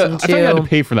was you had awesome, to, I thought you had to too.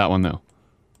 pay for that one though.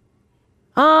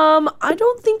 I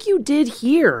don't think you did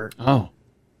here. Oh,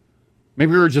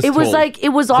 maybe we were just. It was told. like it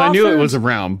was 'Cause I knew it offered- was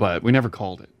around, but we never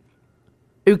called it.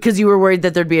 Because you were worried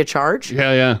that there'd be a charge.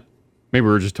 Yeah. Maybe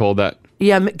we were just told that.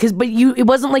 Yeah, it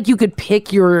wasn't like you could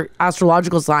pick your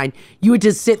astrological sign. You would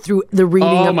just sit through the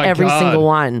reading of every single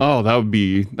one. Oh, that'd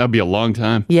be a long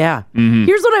time. Yeah. Mhm.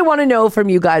 Here's what I want to know from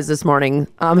you guys this morning.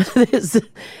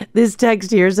 This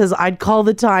text here says, I'd call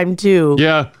the time too.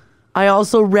 Yeah. I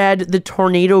also read the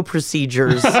tornado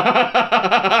procedures.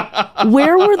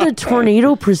 Where were the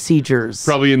tornado procedures?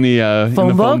 Probably in the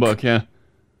Phone phone book? book. Yeah.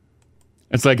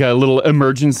 It's like a little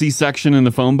emergency section in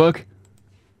the phone book.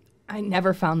 I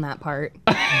never found that part.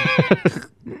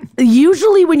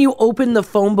 Usually when you open the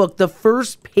phone book, the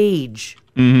first page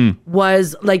Mm-hmm.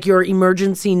 was like your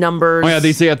emergency numbers. Oh yeah,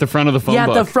 they say at the front of the phone yeah,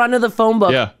 book. at the front of the phone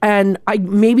book. Yeah. And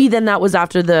maybe then that was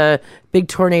after the big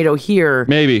tornado here.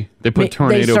 Maybe they put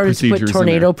tornado They started procedures to put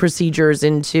tornado procedures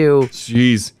into.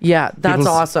 Jeez. Yeah, that's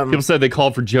People awesome. People said they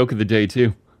called for joke of the day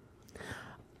too.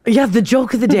 Yeah, the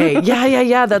joke of the day.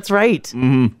 Yeah, that's right.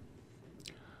 Mm-hmm.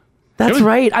 That's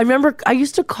right. I remember I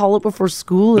used to call it before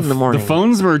school in the morning. The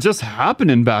phones were just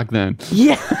happening back then.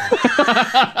 Yeah.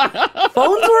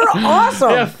 Phones were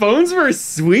awesome. Yeah, phones were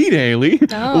sweet, Haley.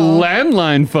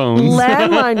 Landline phones.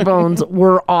 Landline phones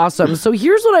were awesome. So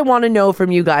here's what I want to know from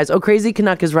you guys. Oh, Crazy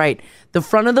Canuck is right. The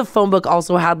front of the phone book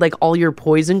also had like all your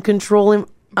poison control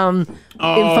info.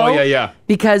 Yeah.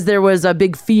 Because there was a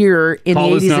big fear in Call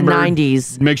the this 80s number, and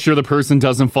 90s. Make sure the person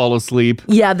doesn't fall asleep.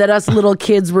 Yeah, that us little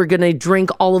kids were going to drink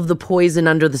all of the poison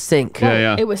under the sink.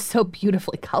 Yeah. It was so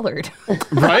beautifully colored.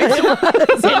 Right?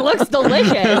 It looks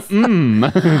delicious.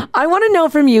 I want to know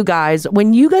from you guys,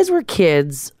 when you guys were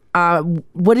kids,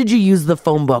 what did you use the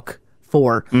phone book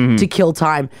for to kill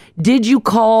time? Did you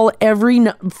call every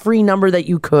free number that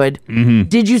you could?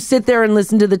 Did you sit there and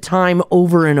listen to the time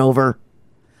over and over?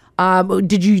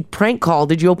 Did you prank call?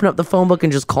 Did you open up the phone book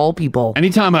and just call people?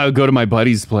 Anytime I would go to my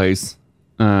buddy's place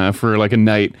for like a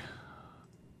night,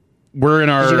 we're in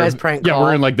our Did you guys prank call?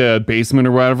 we're in like the basement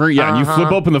or whatever. Yeah, and you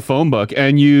flip open the phone book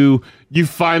and you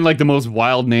find like the most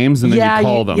wild names and then you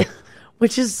call them. yeah,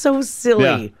 which is so silly.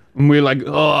 Yeah. And we're like,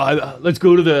 let's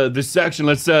go to the section.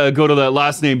 Let's go to the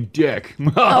last name Dick.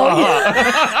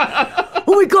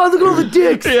 Oh my God, look at all the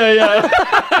dicks. Yeah.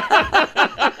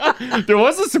 There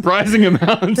was a surprising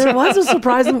amount. There was a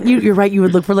surprising. You're right. You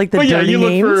would look for like the But dirty you look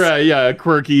names. for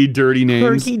quirky, dirty names.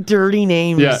 Quirky, dirty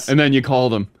names. Yeah, and then you call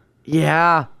them.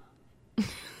 Yeah.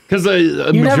 Because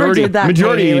You never did that,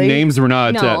 majority Haley. names were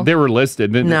not. No. They were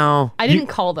listed. No. I didn't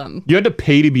call them. You had to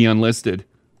pay to be unlisted.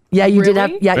 Yeah, you did have.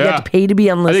 Really? Yeah, you had to pay to be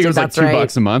I unlisted. think it was like That's right.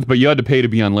 $2 a month, but you had to pay to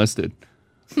be unlisted.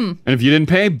 And if you didn't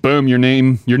pay, boom, your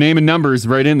name and number is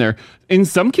right in there. In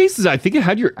some cases, I think it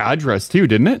had your address too,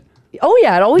 didn't it? Oh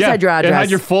yeah, it always had your address. It had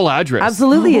your full address.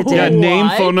 Absolutely, it did. Yeah, name,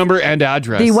 What? phone number, and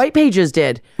address. The white pages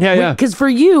did. Yeah. Because for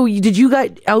you, did you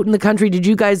guys out in the country? Did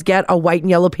you guys get a white and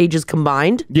yellow pages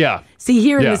combined? Yeah. See,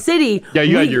 here in Yeah. the city, Yeah,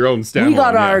 you had your own standalone, We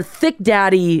got our yeah. thick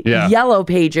daddy Yeah. yellow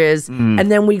pages,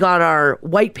 and then we got our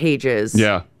white pages.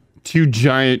 Yeah. 2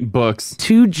 giant books.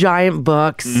 2 giant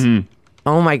books. Mm-hmm.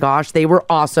 Oh my gosh, they were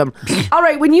awesome. All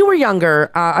right, when you were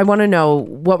younger, I want to know,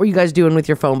 what were you guys doing with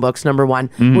your phone books? Number 1,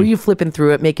 were you flipping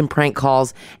through it, making prank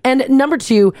calls? And number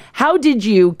 2, how did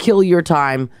you kill your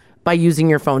time by using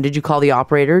your phone? Did you call the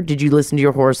operator? Did you listen to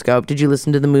your horoscope? Did you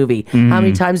listen to the movie? How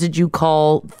many times did you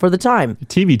call for the time?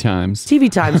 TV times. TV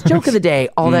times, joke of the day,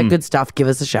 all that good stuff. Give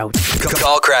us a shout.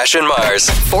 Call Crash and Mars.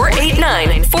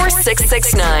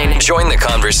 489-4669. Join the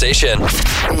conversation.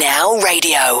 Now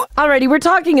radio. Alrighty, we're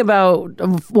talking about,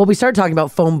 we started talking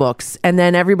about phone books, and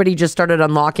then everybody just started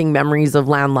unlocking memories of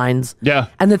landlines. Yeah.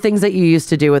 And the things that you used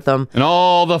to do with them. And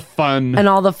all the fun. And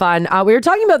all the fun. We were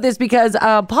talking about this because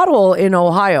a pothole in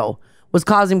Ohio was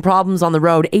causing problems on the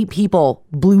road. 8 people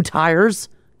blew tires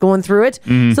going through it.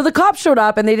 So the cops showed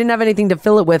up and they didn't have anything to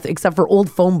fill it with except for old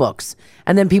phone books.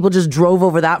 And then people just drove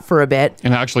over that for a bit.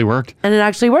 And it actually worked. And it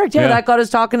actually worked. Yeah, Yeah. that got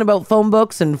us talking about phone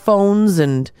books and phones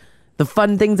and the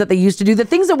fun things that they used to do, the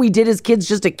things that we did as kids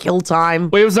just to kill time.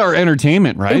 Well, it was our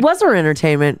entertainment, right? It was our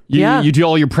entertainment. You do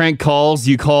all your prank calls.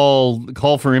 You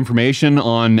call for information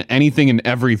on anything and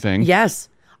everything. Yes.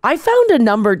 I found a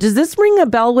number. Does this ring a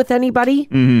bell with anybody?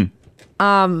 Mm-hmm.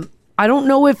 I don't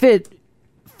know if it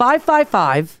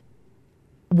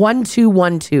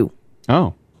 555-1212.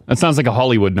 Oh, that sounds like a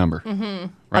Hollywood number. Mm-hmm.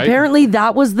 Right? Apparently,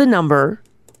 that was the number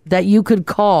that you could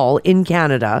call in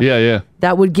Canada. Yeah.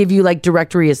 That would give you like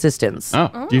directory assistance.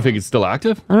 Oh, do you think it's still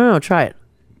active? I don't know. Try it.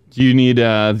 Do you need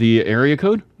the area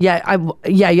code? Yeah,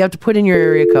 you have to put in your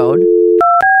area code. And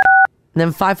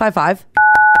then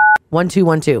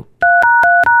 555-1212.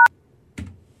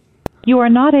 You are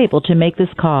not able to make this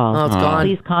call. Oh, it's gone.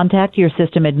 Please contact your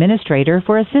system administrator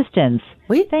for assistance.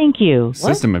 Wait. Thank you.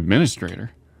 System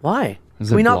administrator. Why? Is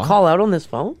Can it we not blocked? call out on this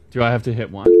phone? Do I have to hit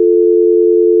one?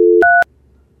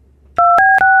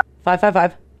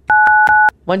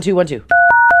 555-1212.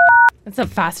 That's the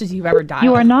fastest you've ever dialed.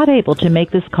 You are not able to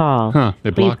make this call. Huh, they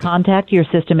Please blocked it. contact your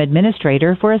system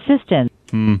administrator for assistance.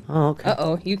 Hmm. Oh, okay.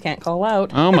 Uh-oh, you can't call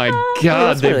out. Oh my God,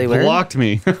 that's they really weird. blocked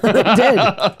me. It did.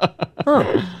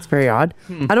 Huh. It's very odd.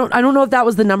 I don't know if that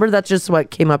was the number. That's just what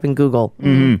came up in Google.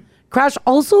 Mm-hmm. Crash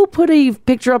also put a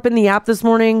picture up in the app this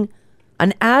morning,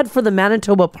 an ad for the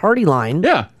Manitoba Party Line.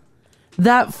 Yeah.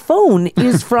 That phone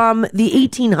is from the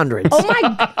 1800s. Oh my,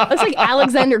 that's like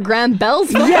Alexander Graham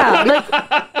Bell's phone. Yeah, like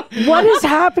what is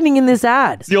happening in this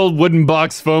ad? It's the old wooden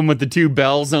box phone with the two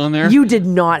bells on there. You did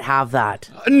not have that.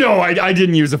 No, I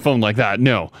didn't use a phone like that.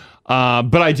 No.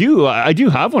 But I do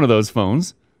have one of those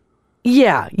phones.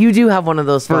 Yeah, you do have one of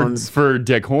those phones. For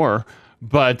decor.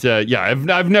 But yeah,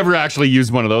 I've never actually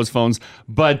used one of those phones.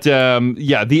 But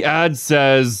yeah, the ad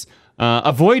says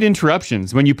avoid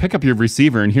interruptions. When you pick up your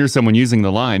receiver and hear someone using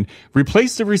the line,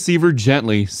 replace the receiver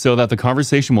gently so that the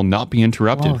conversation will not be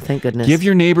interrupted. Oh, thank goodness. Give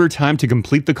your neighbor time to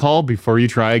complete the call before you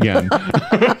try again.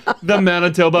 The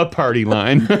Manitoba Party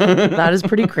Line. That is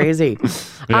pretty crazy.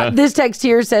 Yeah. This text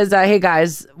here says, hey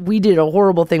guys, we did a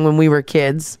horrible thing when we were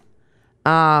kids.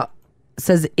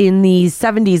 Says in the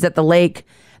 70s at the lake,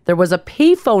 there was a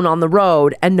payphone on the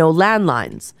road and no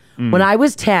landlines. When I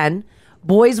was 10,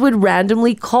 boys would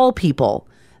randomly call people.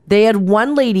 They had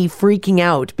one lady freaking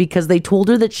out because they told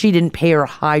her that she didn't pay her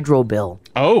hydro bill.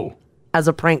 Oh. As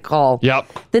a prank call.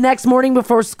 Yep. The next morning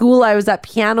before school, I was at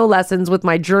piano lessons with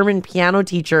my German piano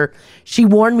teacher. She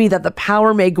warned me that the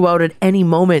power may go out at any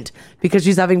moment because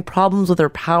she's having problems with her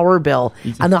power bill,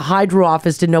 and the hydro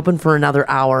office didn't open for another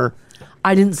hour.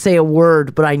 I didn't say a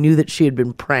word, but I knew that she had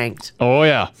been pranked. Oh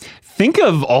yeah. Think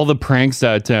of all the pranks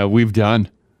that we've done,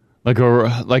 like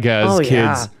as kids.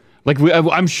 Yeah. Like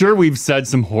I'm sure we've said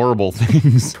some horrible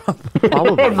things.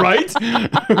 Probably. Right?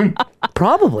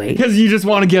 Probably. Because you just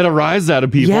want to get a rise out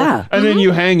of people. Yeah. And then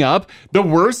you hang up. The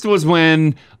worst was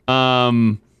when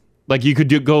like you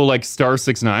could go like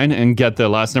 *69 and get the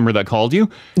last number that called you.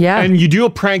 Yeah. And you do a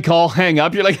prank call, hang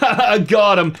up, you're like, I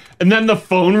got him. And then the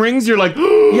phone rings, you're like,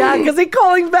 yeah, because they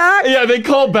calling back. Yeah, they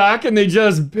call back and they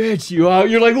just bitch you out.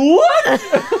 You're like, what?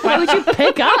 Why would you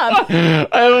pick up? I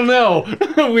don't know.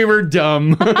 We were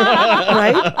dumb.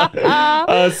 Right?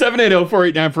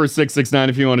 780-489-4669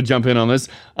 if you want to jump in on this.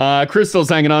 Crystal's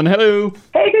hanging on. Hello.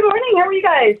 Hey, good morning. How are you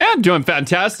guys? Yeah, I'm doing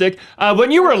fantastic. When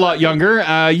you were a lot younger,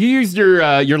 you used your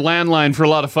landline for a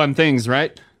lot of fun things,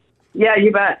 right? Yeah,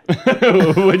 you bet.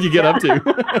 What'd you get up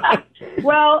to?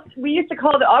 Well, we used to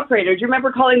call the operator. Do you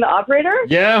remember calling the operator?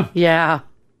 Yeah. Yeah.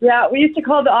 Yeah, we used to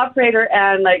call the operator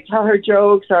and like tell her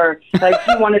jokes or like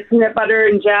you want a peanut butter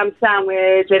and jam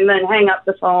sandwich and then hang up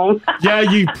the phone. Yeah,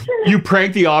 you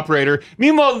prank the operator.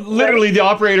 Meanwhile, literally the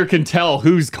operator can tell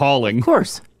who's calling. Of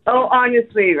course. Oh,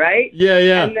 honestly, right?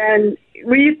 Yeah. And then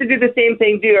we used to do the same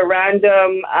thing, do a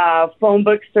random phone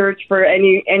book search for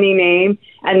any name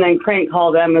and then crank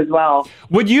call them as well.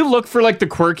 Would you look for like the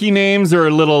quirky names or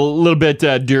a little bit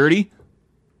dirty?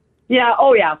 Yeah,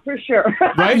 oh yeah, for sure.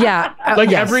 Right? Yeah. Like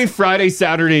yes. every Friday,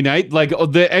 Saturday night, like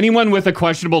anyone with a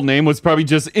questionable name was probably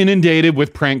just inundated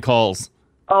with prank calls.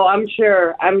 Oh, I'm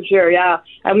sure, yeah.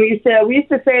 And we used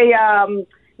to say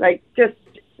like just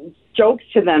jokes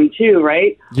to them too,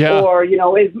 right? Yeah. Or, you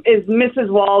know, is Mrs.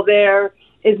 Wall there?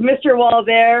 Is Mr. Wall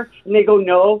there? And they go,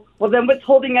 no. Well, then what's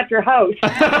holding up your house?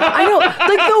 I know, like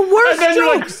the worst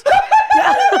jokes.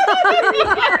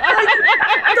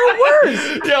 The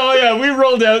worst. Yeah, we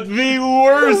rolled out the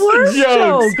worst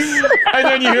jokes. And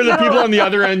then you hear the people on the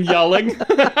other end yelling.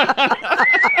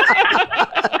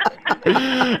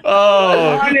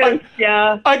 Oh,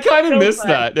 yeah. I kind of So miss fun.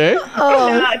 that, eh?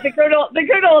 Yeah, the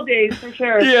good old days, for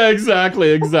sure. Yeah,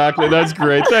 exactly. That's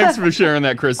great. Thanks for sharing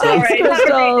that, Crystal. All right, have a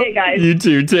great day, guys. You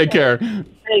too. Take care.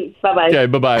 Thanks. Bye-bye. Okay,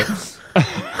 bye-bye.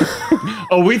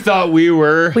 Oh, we thought we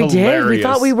were We did. hilarious. We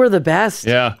thought we were the best.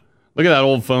 Yeah. Look at that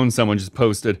old phone someone just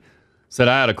posted. Said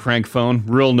I had a crank phone,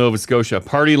 rural Nova Scotia.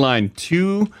 Party line,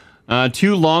 two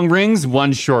long rings,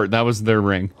 one short. That was their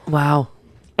ring. Wow.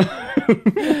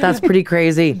 That's pretty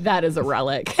crazy. That is a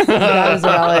relic. That is a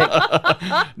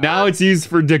relic. Now it's used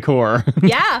for decor.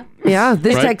 Yeah. Yeah.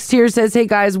 This Right? text here says, hey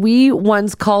guys, we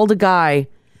once called a guy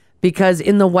because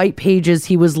in the white pages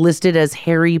he was listed as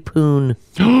Harry Poon.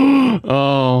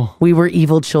 Oh. We were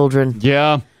evil children.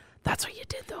 Yeah. That's what you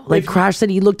did though. Like Crash said,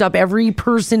 he looked up every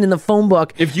person in the phone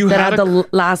book If you that had had the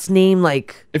last name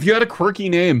like. If you had a quirky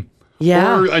name,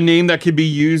 Yeah. or a name that could be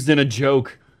used in a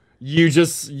joke, you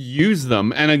just use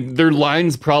them, and their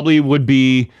lines probably would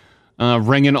be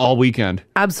ringing all weekend.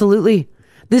 Absolutely.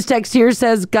 This text here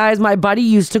says, guys, my buddy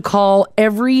used to call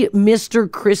every Mr.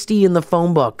 Christie in the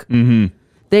phone book. Mm-hmm.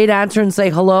 They'd answer and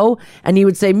say hello, and he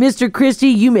would say, Mr. Christie,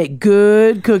 you make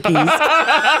good cookies.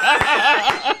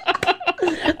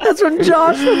 That's from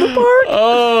Josh from the park.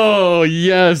 Oh,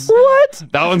 yes. What?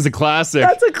 That one's a classic.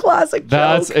 That's a classic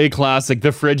That's joke. a classic.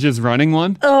 The fridge is running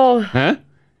one. Oh. Huh?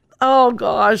 Oh,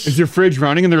 gosh. Is your fridge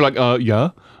running? And they're like, yeah.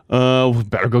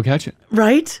 Better go catch it.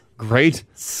 Right? Great.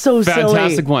 So silly.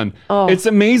 Fantastic one. Oh. It's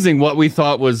amazing what we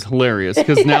thought was hilarious,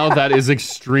 because now that is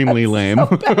extremely lame.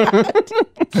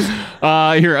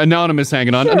 Here, Anonymous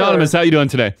hanging on. Sure. Anonymous, how you doing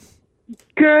today?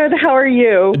 Good. How are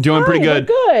you? Doing pretty good.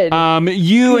 Good.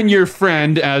 You and your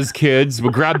friend as kids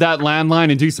would grab that landline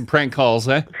and do some prank calls,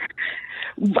 eh?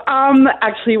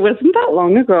 Actually, it wasn't that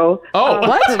long ago. Oh,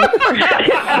 what?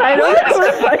 I don't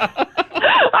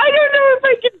know if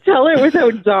I can tell it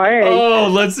without dying. Oh,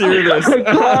 let's hear this. Oh my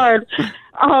God.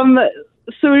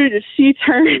 So she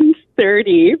turned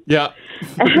 30. Yeah.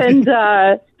 And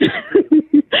I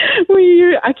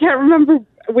can't remember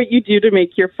what you do to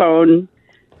make your phone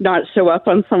not show up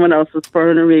on someone else's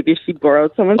phone, or maybe she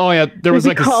borrowed someone's. Oh, yeah. There was We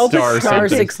like a called star. the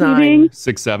Something. 6'9".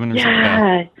 6'7" or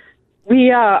Yeah.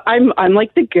 We I'm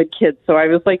like the good kid, so I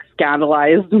was like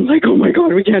scandalized and like, oh my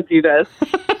God, we can't do this.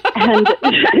 And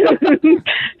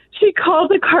she called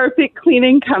the carpet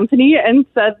cleaning company and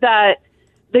said that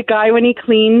the guy, when he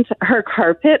cleaned her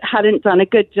carpet, hadn't done a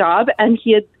good job, and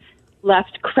he had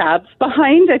left crabs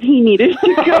behind, and he needed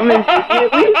to come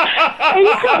immediately and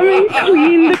come and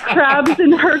clean the crabs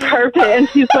in her carpet. And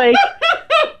she's like,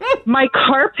 my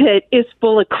carpet is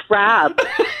full of crabs.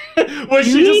 Was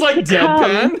she just like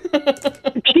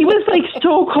deadpan? She was like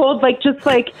so cold, like just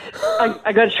like,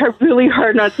 I got to try really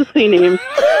hard not to say names.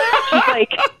 She's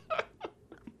like,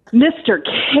 Mr.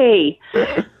 K,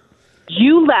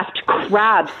 you left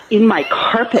crabs in my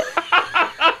carpet,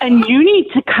 and you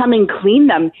need to come and clean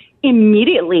them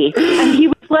immediately. And he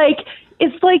was like,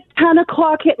 it's like 10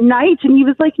 o'clock at night. And he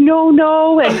was like, no.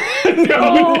 And he's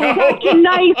such a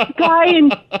nice guy.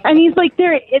 And he's like,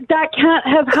 that can't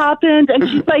have happened. And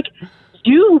she's like,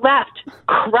 you left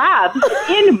crabs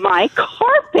in my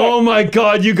carpet. Oh my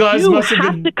God, you guys must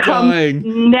have been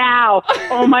dying. Now.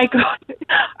 Oh my God.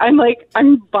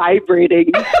 I'm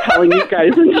vibrating telling you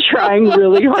guys and trying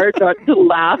really hard not to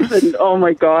laugh. And oh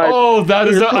my God. Oh, I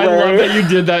love that you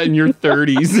did that in your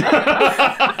 30s.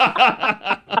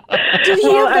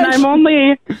 And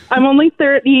I'm only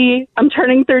 30. I'm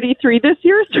turning 33 this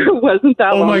year, so it wasn't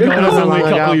that long Oh my ago. God, that was only a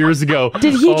couple years ago.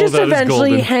 Did he Oh, just that is eventually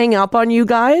golden. hang up on you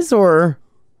guys, or?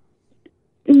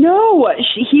 No,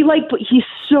 he's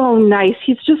so nice.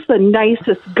 He's just the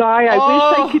nicest guy. I wish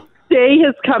I could stay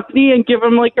his company and give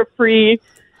him like a free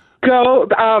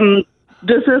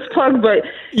business plug, but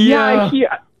yeah, he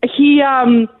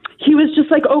was just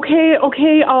like, okay,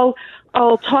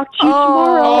 I'll talk to you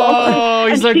tomorrow. Oh,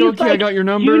 he's And like, she's okay, I got your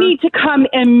number. You need to come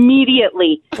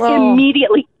immediately. Oh.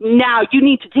 Immediately now. You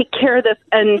need to take care of this.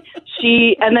 And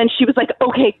then she was like,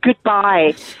 okay,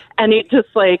 goodbye. And it just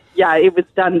like, yeah, it was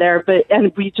done there.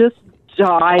 And we just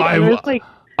died. And it was like,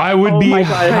 I would oh be my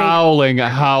God.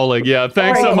 howling. Yeah,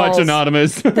 thanks so much,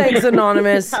 Anonymous. Thanks,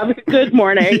 Anonymous. Have a good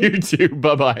morning. You too.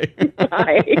 Bye-bye.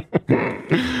 Bye.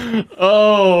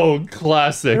 Oh, I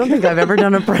classic. don't think I've ever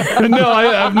done a prank. No,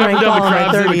 I've never Prank done the call in my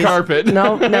crabs in the 30s. carpet.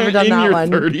 No, never done in that your one.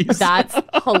 30s. That's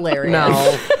hilarious.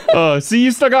 No. See,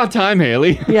 you still got time,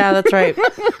 Haley. Yeah, that's right.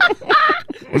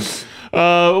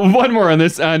 One more on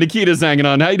this. Nikita's hanging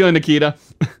on. How you doing, Nikita?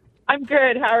 I'm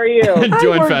good. How are you?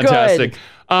 Doing we're fantastic.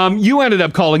 You ended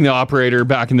up calling the operator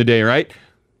back in the day, right?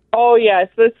 Oh, yes.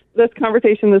 This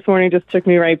conversation this morning just took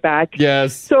me right back.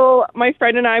 Yes. So my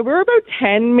friend and I, we were about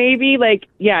 10, maybe,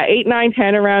 8, 9,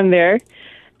 10, around there.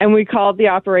 And we called the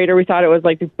operator. We thought it was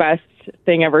like the best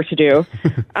thing ever to do.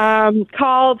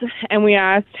 Called and we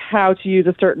asked how to use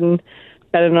a certain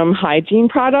Benham hygiene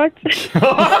product.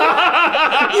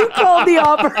 You called the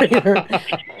operator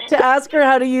to ask her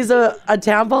how to use a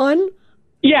tampon?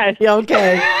 Yes. Yeah,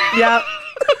 okay. Yeah.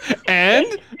 And?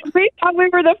 We thought we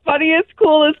were the funniest,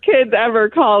 coolest kids ever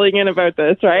calling in about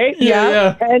this, right?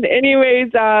 Yeah. And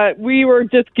anyways, we were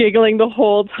just giggling the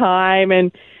whole time,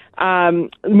 and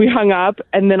we hung up,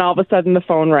 and then all of a sudden the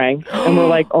phone rang, and we're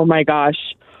like, oh my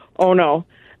gosh, oh no.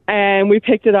 And we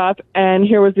picked it up, and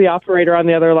here was the operator on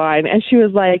the other line, and she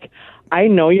was like, I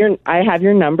have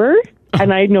your number,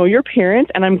 and I know your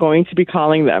parents, and I'm going to be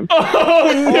calling them.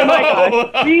 Oh, no. Oh my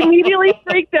gosh. We immediately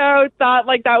freaked out, thought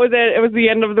like that was it. It was the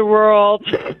end of the world.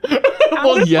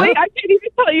 Honestly, I can't even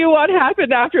tell you what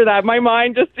happened after that. My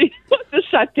mind just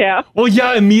shut down. Well,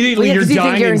 yeah, immediately you're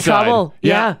dying you're in inside. trouble.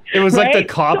 Yeah. It was like the Right?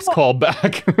 cops called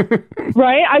back.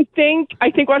 Right? I think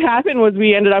what happened was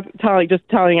we ended up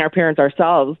telling our parents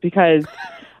ourselves, because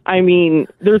I mean,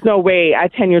 there's no way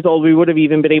at 10 years old we would have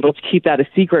even been able to keep that a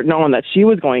secret, knowing that she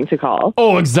was going to call.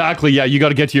 Oh, exactly. Yeah, you got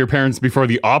to get to your parents before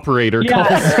the operator calls.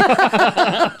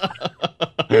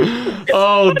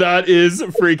 Oh, that is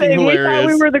freaking We thought hilarious.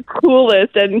 we were the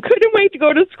coolest and couldn't wait to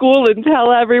go to school and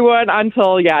tell everyone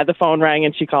until, the phone rang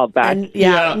and she called back.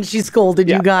 And she scolded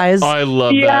you guys. I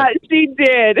love Yeah, that. she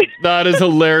did. That is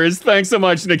hilarious. Thanks so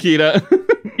much, Nikita.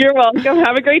 You're welcome.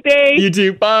 Have a great day. You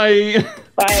too. Bye.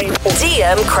 Bye.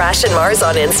 DM Crash and Mars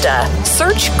on Insta.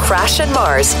 Search Crash and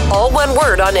Mars, all one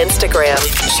word on Instagram.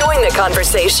 Join the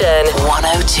conversation.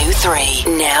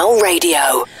 102.3 Now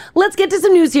Radio. Let's get to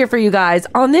some news here for you guys.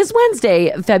 On this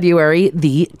Wednesday, February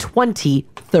the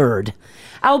 23rd,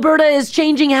 Alberta is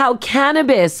changing how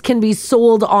cannabis can be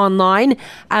sold online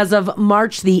as of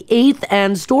March the 8th,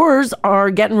 and stores are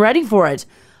getting ready for it.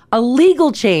 A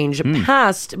legal change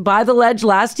passed by the Ledge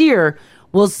last year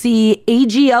will see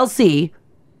AGLC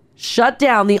shut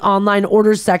down the online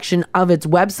orders section of its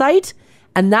website,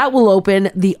 and that will open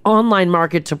the online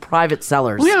market to private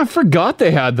sellers. Oh, yeah, I forgot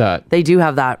they had that. They do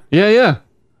have that. Yeah.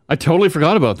 I totally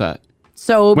forgot about that.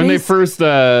 So when they first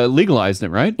legalized it,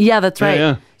 right? Yeah, that's right.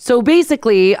 Yeah. So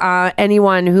basically,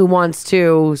 anyone who wants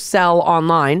to sell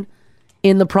online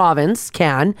in the province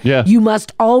can. Yeah. You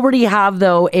must already have,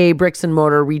 though, a bricks and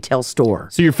mortar retail store.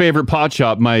 So your favorite pot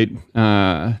shop might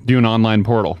do an online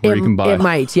portal where you can buy. It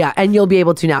might, yeah. And you'll be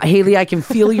able to now. Haley, I can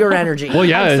feel your energy. Well,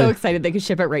 yeah. I'm so excited they could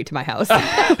ship it right to my house.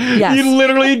 Yes. You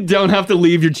literally don't have to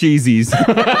leave your cheesies.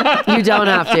 You don't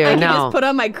have to, I can no. just put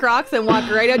on my Crocs and walk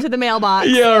right out to the mailbox.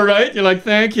 Yeah, right? You're like,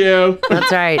 thank you.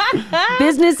 That's right.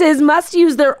 Businesses must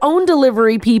use their own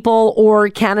delivery people or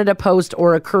Canada Post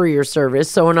or a courier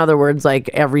service. So in other words, like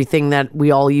everything that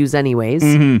we all use anyways.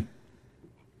 Mm-hmm.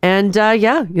 And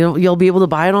you'll be able to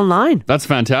buy it online. That's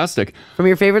fantastic. From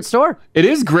your favorite store. It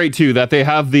is great too that they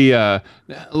have the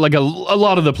like a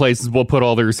lot of the places will put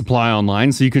all their supply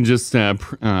online, so you can just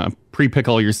pre-pick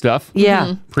all your stuff. Yeah.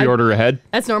 Mhm. Pre-order ahead.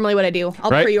 That's normally what I do. I'll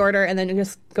Right? pre-order and then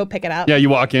just go pick it up. Yeah, you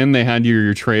walk in, they hand you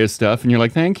your tray of stuff, and you're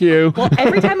like, thank you. Well,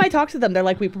 every time I talk to them, they're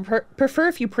like, we prefer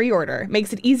if you pre-order.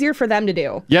 Makes it easier for them to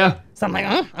do. Yeah. So I'm like,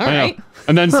 all I know. right.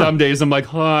 And then some days I'm like,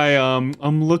 hi, I'm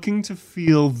looking to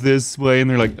feel this way. And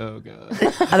they're like, oh, God.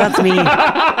 That's me.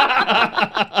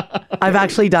 I've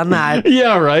actually done that.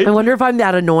 Yeah, right. I wonder if I'm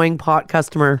that annoying pot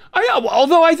customer.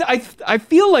 Although I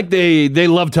feel like they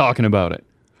love talking about it.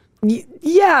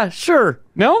 Yeah, sure.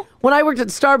 No? When I worked at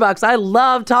Starbucks, I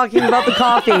loved talking about the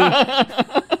coffee.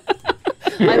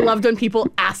 I loved when people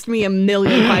asked me a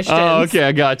million questions. Oh, okay,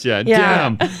 I gotcha. Yeah.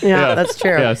 Damn. Yeah, that's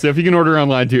true. Yeah, so if you can order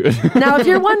online, do it. Now, if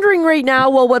you're wondering right now,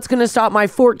 well, what's going to stop my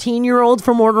 14-year-old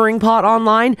from ordering pot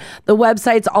online? The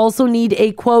websites also need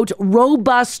a, quote,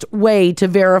 robust way to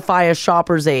verify a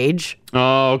shopper's age,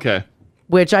 Oh, okay.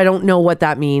 which I don't know what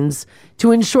that means,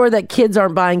 to ensure that kids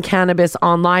aren't buying cannabis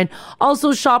online.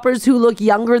 Also, shoppers who look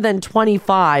younger than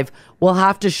 25 will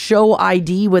have to show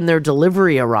ID when their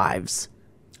delivery arrives.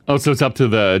 Oh, so it's up to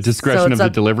the discretion of the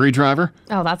delivery driver?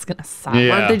 Oh, that's going to suck. Yeah.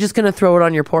 Aren't they just going to throw it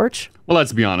on your porch? Well,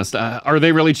 let's be honest. Are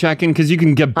they really checking? Because you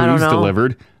can get I don't booze know.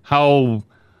 delivered. How?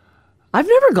 I've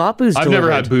never got booze I've delivered.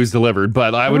 never had booze delivered,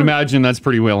 but I would imagine that's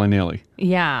pretty willy-nilly,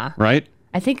 Yeah. right?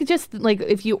 I think just like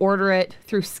if you order it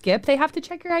through Skip, they have to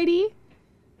check your ID.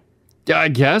 Yeah, I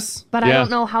guess. But yeah. I don't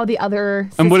know how the other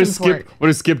systems And what does work.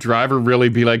 Skip driver really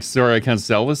be like? Sorry, I can't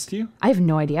sell this to you. I have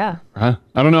no idea. Huh?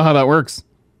 I don't know how that works.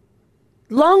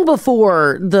 Long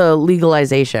before the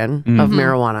legalization of Mhm.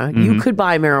 marijuana, you could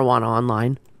buy marijuana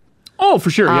online. Oh, for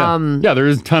sure. Yeah, yeah.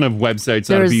 There's a ton of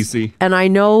websites out of There's- BC. And I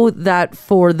know that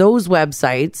for those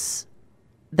websites,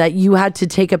 that you had to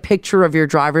take a picture of your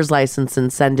driver's license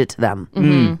and send it to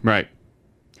them. Right.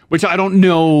 Which I don't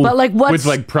know. But, like, what's- with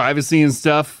like privacy and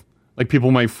stuff. Like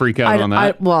people might freak out on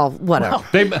that. Well, whatever.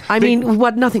 They- I mean,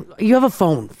 what? Nothing. You have a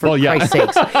phone, for Well, yeah. Christ's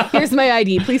sakes. Here's my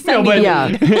ID. Please send No, me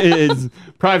but the weed. it's,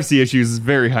 privacy issues is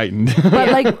very heightened. But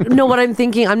like, no, what I'm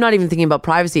thinking, I'm not even thinking about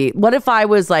privacy. What if I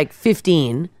was like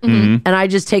 15 Mhm. and I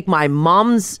just take my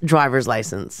mom's driver's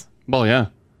license Well, yeah.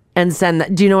 and send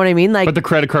that? Do you know what I mean? Like, But the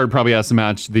credit card probably has to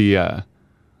match the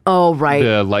oh, right.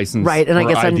 the license, Right. And I or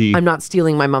guess ID. I'm not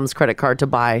stealing my mom's credit card to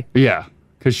buy. Yeah,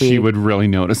 because she would really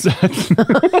notice that.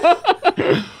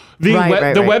 The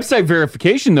Right. website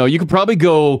verification, though, you could probably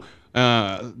go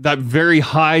that very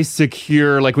high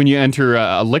secure, like when you enter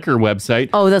a liquor website.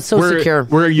 Oh, that's so where, secure.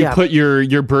 Where you Yeah. put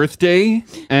your birthday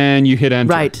and you hit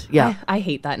enter. Right. Yeah. I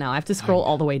hate that now. I have to scroll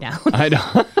all the way down. I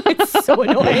know. It's so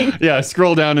annoying. Yeah,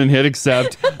 scroll down and hit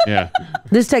accept. Yeah.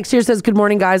 This text here says, "Good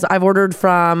morning, guys. I've ordered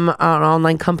from an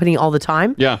online company all the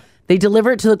time. Yeah. They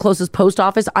deliver it to the closest post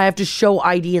office. I have to show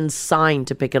ID and sign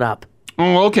to pick it up."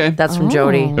 Oh, okay. That's from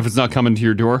Jody. If it's not coming to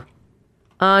your door.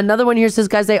 Another one here says,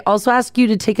 "Guys, they also ask you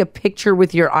to take a picture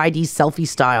with your ID selfie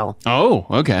style." Oh,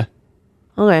 okay.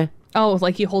 Okay. Oh,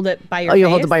 like you hold it by your Oh, face? you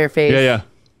hold it by your face. Yeah, yeah.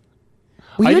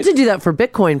 Well, you I had to do that for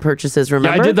Bitcoin purchases,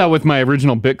 remember? Yeah, I did that with my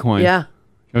original Bitcoin. Yeah.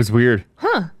 It was weird.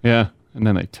 Huh. Yeah. And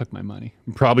then they took my money.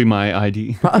 Probably my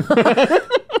ID.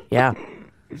 Yeah.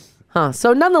 Huh.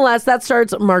 So nonetheless, that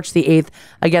starts March the 8th.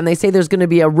 Again, they say there's going to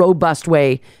be a robust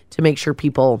way to make sure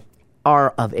people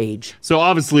are of age. So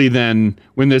obviously then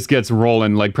when this gets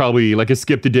rolling, like probably like a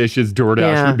Skip the Dishes, DoorDash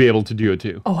Yeah. would be able to do it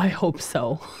too. Oh, I hope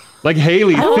so. Like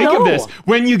Haley, I don't think of know. this.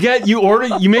 When you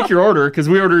make your order, because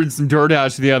we ordered some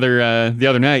DoorDash the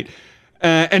other night.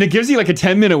 And it gives you like a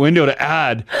 10-minute window to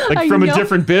add, like I from a know.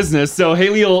 different business. So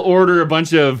Haley will order a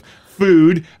bunch of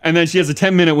food, and then she has a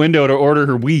 10-minute window to order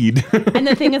her weed. And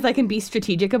the thing is, I can be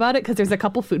strategic about it because there's a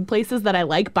couple food places that I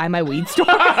like by my weed store.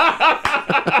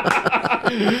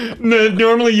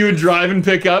 Normally you would drive and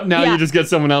pick up. Now Yeah. you just get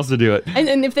someone else to do it.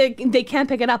 And if they can't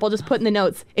pick it up, I'll just put in the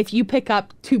notes, if you pick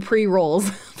up 2 pre-rolls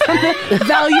from the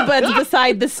Value Buds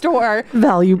beside the store,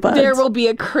 Value Buds, there will be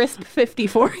a crisp 50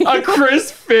 for you. A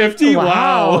crisp 50?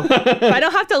 Wow. If I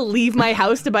don't have to leave my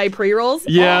house to buy pre-rolls,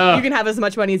 Yeah. you can have as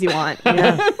much money as you want.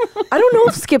 I don't know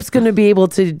if Skip's going to be able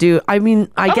to do. I mean,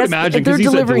 I would guess imagine, they're 'cause you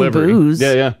said delivering delivery. booze.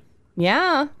 Yeah, yeah.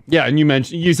 Yeah. Yeah,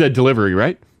 and you said delivery,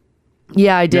 right?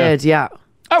 Yeah, I did. Yeah.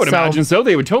 I would So- imagine so.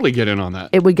 They would totally get in on that.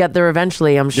 It would get there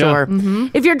eventually, I'm sure.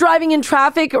 If you're driving in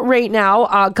traffic right now,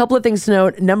 a couple of things to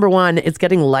note. Number one, it's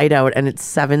getting light out and it's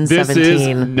 7:17. This is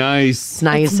nice. It's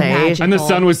nice, eh? And the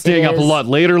sun was staying It up a is. lot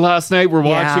later last night. We're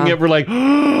watching Yeah. it. We're like,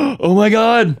 oh my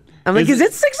God. I'm like, is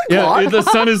it 6 o'clock? Yeah, the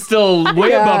sun is still way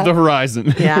Yeah. above the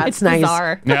horizon. Yeah, it's nice.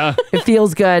 Yeah. It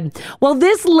feels good. Well,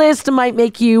 this list might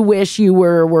make you wish you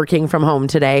were working from home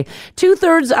today.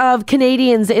 2/3 of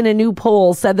Canadians in a new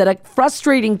poll said that a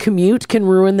frustrating commute can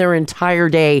ruin their entire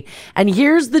day. And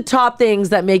here's the top things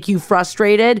that make you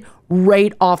frustrated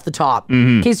right off the top. Mhm.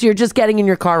 In case you're just getting in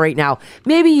your car right now.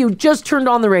 Maybe you just turned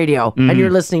on the radio Mhm. and you're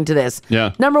listening to this. Yeah.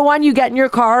 Number one, you get in your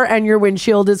car and your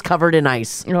windshield is covered in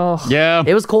ice. Yeah.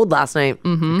 It was cold last night.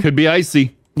 Could be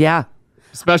icy. Yeah.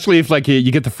 Especially if like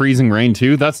you get the freezing rain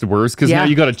too. That's the worst because now Yeah.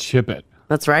 you got to chip it.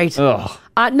 That's right. Ugh.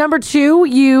 Number two,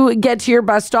 you get to your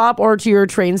bus stop or to your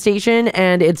train station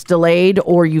and it's delayed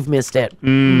or you've missed it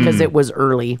because it was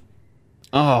early.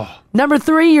 Oh. Number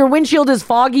three, your windshield is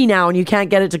foggy now and you can't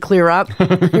get it to clear up.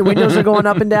 Your windows are going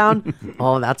up and down.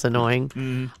 Oh, that's annoying.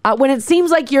 When it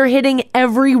seems like you're hitting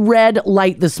every red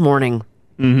light this morning.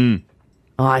 Mm-hmm.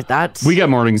 Oh, that's We get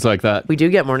mornings like that. we do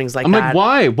get mornings like I'm that. like,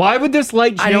 why? Why would this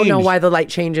light change? I don't know why the light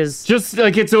changes. Just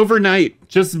like it's overnight.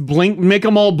 Just blink, make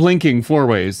them all blinking 4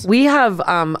 ways. We have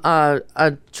a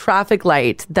traffic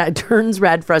light that turns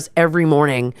red for us every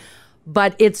morning,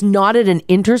 but it's not at an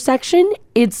intersection.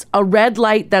 It's a red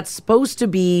light that's supposed to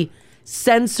be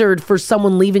censored for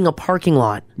someone leaving a parking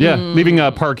lot. Yeah, leaving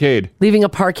a parkade. Leaving a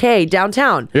parkade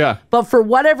downtown. Yeah. But for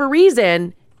whatever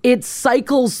reason, it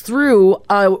cycles through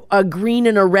a green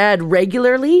and a red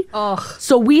regularly.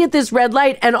 So we at this red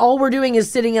light, and all we're doing is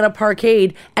sitting at a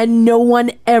parkade, and no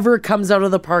one ever comes out of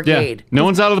the parkade. Yeah. No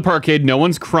one's out of the parkade. No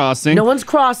one's crossing. No one's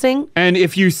crossing. And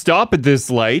if you stop at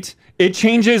this light, it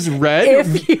changes red.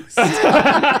 If you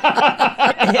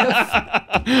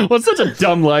Well, it's such a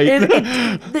dumb light.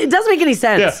 it doesn't make any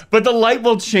sense. Yeah, but the light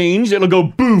will change. It'll go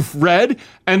boof red,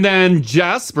 and then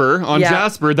Jasper on Yeah.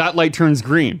 Jasper, that light turns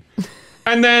green.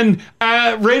 And then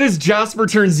right as Jasper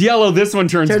turns yellow, this one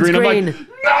turns green. I'm like,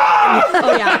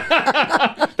 Oh,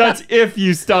 yeah. that's if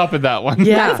you stop at that one.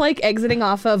 That's like exiting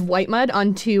off of White Mud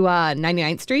onto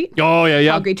 99th Street. Oh, yeah,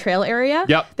 yeah. Calgary Trail area.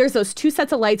 Yep. There's those 2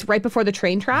 sets of lights right before the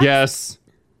train tracks. Yes.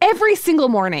 every single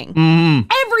morning.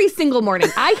 Every single morning.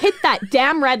 I hit that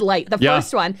damn red light, the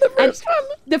first one.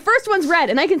 The first one's red,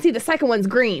 and I can see the second one's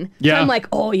green. Yeah. So I'm like,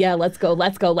 oh yeah, let's go.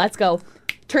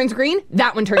 Turns green,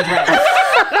 that one turns red.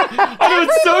 Oh,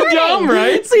 it's so dumb,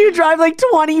 right? So you drive like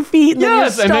 20 feet and then you're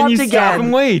stopped and then you again. stop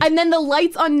and wait. And then the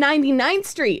lights on 99th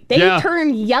Street, they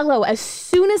turn yellow as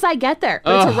soon as I get there.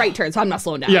 But it's a right turn, so I'm not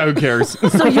slowing down. Yeah, who cares?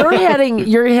 So you're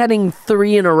heading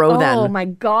 3 in a row then. Oh my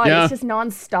God, Yeah. it's just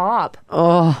nonstop.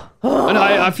 Oh. And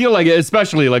I feel like,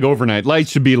 especially like overnight, lights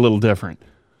should be a little different.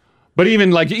 But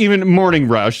even morning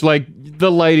rush, like the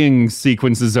lighting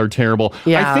sequences are terrible.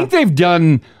 Yeah. I think they've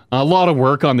done a lot of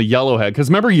work on the Yellowhead, because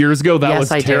remember years ago that was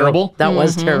terrible. That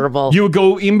was terrible. You would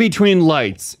go in between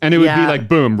lights, and it would be like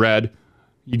boom, red,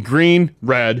 green,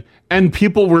 red, and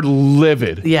people were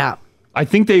livid. Yeah. I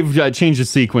think they've changed the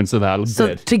sequence of that a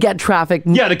bit. To get traffic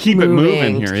to keep it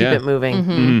moving here. To yeah. keep it moving.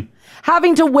 Mhm.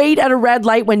 Having to wait at a red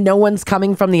light when no one's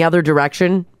coming from the other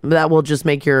direction, that will just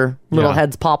make your little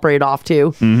heads pop right off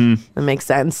too. That makes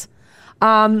sense.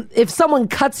 If someone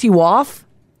cuts you off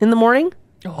in the morning,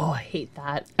 Oh, I hate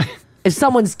that. if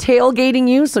someone's tailgating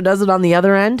you, so does it on the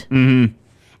other end,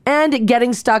 and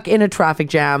getting stuck in a traffic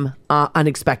jam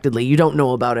unexpectedly. You don't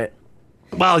know about it.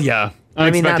 Well, yeah.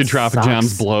 Unexpected traffic sucks.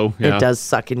 jams blow. Yeah. It does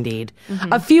suck indeed.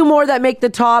 A few more that make the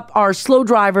top are slow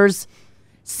drivers,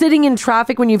 sitting in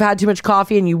traffic when you've had too much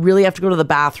coffee and you really have to go to the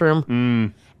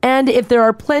bathroom. And if there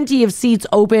are plenty of seats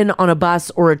open on a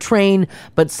bus or a train,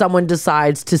 but someone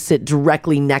decides to sit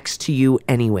directly next to you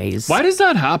anyways. Why does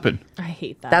that happen? I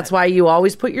hate that. That's why you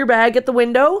always put your bag at the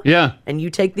window. Yeah. And you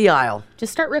take the aisle.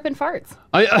 Just start ripping farts.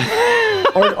 Or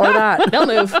that. They'll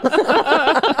move.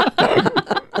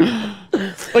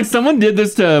 Like someone did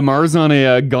this to Mars on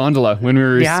a gondola when we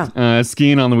were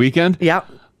skiing on the weekend. Yeah.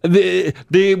 We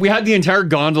had the entire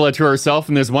gondola to ourselves,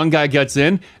 and this one guy gets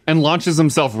in and launches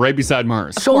himself right beside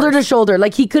Mars. Shoulder to shoulder.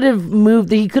 Like he could have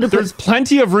moved. He could have There's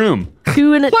plenty of room.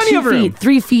 2 and Plenty 2 of room. feet,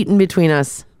 3 feet in between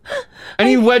us. And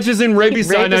he wedges in right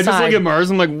beside. And I just beside. look at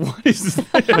Mars. I'm like, what is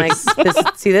this? Like, this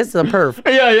is a perf.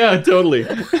 Yeah, totally.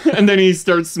 And then he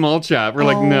starts small chat. We're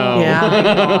like, no.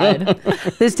 Yeah.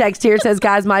 This text here says,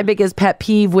 guys, my biggest pet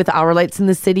peeve with our lights in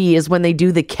the city is when they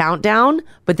do the countdown,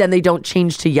 but then they don't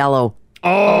change to yellow.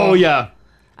 Oh, yeah.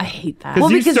 I hate that.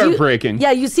 Because you start braking.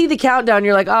 Yeah, you see the countdown.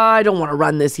 You're like, oh, I don't want to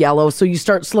run this yellow. So you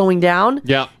start slowing down.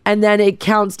 Yeah. And then it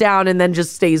counts down and then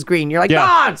just stays green. You're like,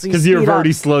 Yeah. so Because you've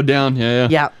already slowed down.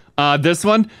 Yeah. This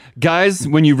one, guys,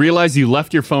 when you realize you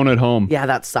left your phone at home. Yeah,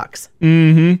 that sucks.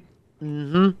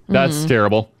 That's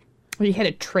terrible. Or you hit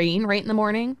a train right in the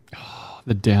morning.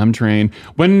 The damn train.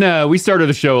 When we started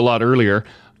the show a lot earlier,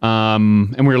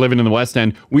 and we were living in the West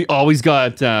End, we always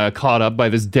got caught up by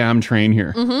this damn train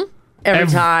here. Every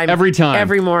time. Every time.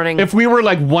 Every morning. If we were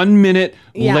like 1 minute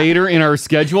Yeah. later in our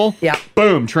schedule,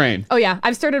 boom, train. Oh yeah,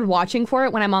 I've started watching for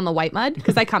it when I'm on the white mud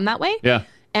because I come that way. Yeah.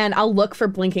 And I'll look for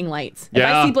blinking lights. If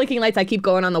Yeah. I see blinking lights, I keep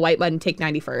going on the white mud and take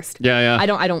 91st. Yeah. I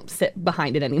don't sit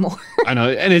behind it anymore. I know,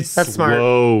 and it's That's smart.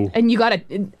 slow. And you gotta.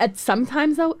 At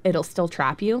sometimes though, it'll still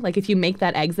trap you. Like if you make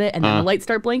that exit and then the lights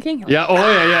start blinking. You're like,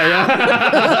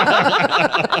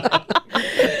 Yeah.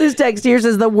 This text here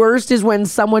says the worst is when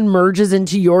someone merges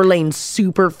into your lane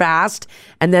super fast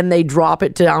and then they drop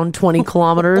it down 20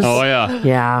 kilometers. Oh, yeah.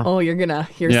 Yeah. oh, you're gonna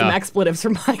hear Yeah. some expletives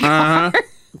from my car.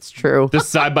 It's true. The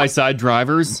side-by-side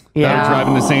drivers that Yeah. are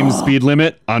driving the same speed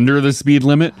limit, under the speed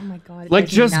limit. Oh my god. it Like,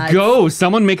 drives me just nuts. go.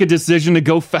 Someone make a decision to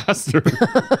go faster.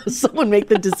 Someone make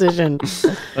the decision.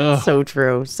 So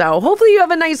true. So hopefully you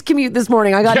have a nice commute this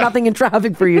morning. I got nothing in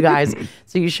traffic for you guys,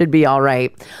 so you should be all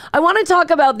right. I want to talk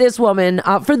about this woman.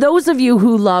 For those of you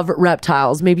who love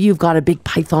reptiles, maybe you've got a big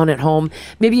python at home.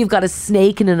 Maybe you've got a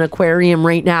snake in an aquarium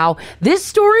right now. This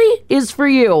story is for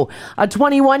you. A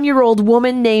 21-year-old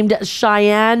woman named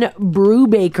Cheyenne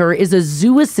Brubaker is a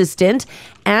zoo assistant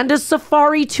and a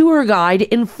safari tour guide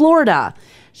in Florida.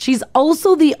 She's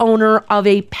also the owner of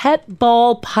a pet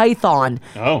ball python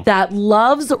that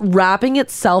loves wrapping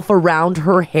itself around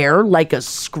her hair like a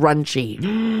scrunchie.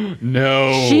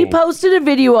 No. She posted a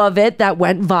video of it that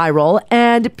went viral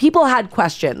and people had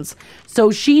questions. So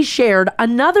she shared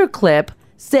another clip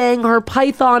saying her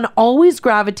python always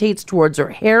gravitates towards her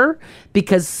hair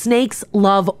because snakes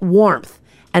love warmth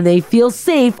and they feel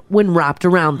safe when wrapped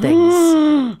around things.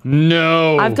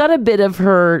 No. I've got a bit of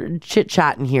her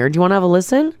chit-chat in here. Do you want to have a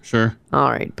listen? Sure. All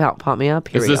right, pop me up.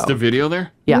 Here Is we this go. the video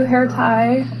there? Yeah. Hair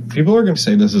tie. People are going to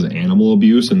say this is animal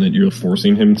abuse and that you're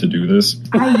forcing him to do this.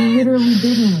 I literally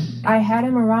didn't. I had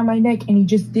him around my neck and he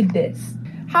just did this.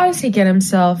 How does he get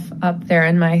himself up there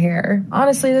in my hair?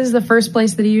 Honestly, this is the first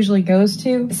place that he usually goes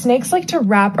to. Snakes like to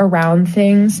wrap around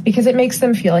things because it makes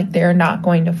them feel like they're not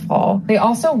going to fall. They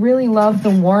also really love the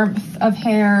warmth of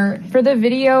hair. For the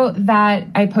video that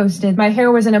I posted, my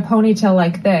hair was in a ponytail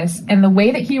like this, and the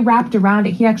way that he wrapped around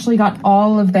it, he actually got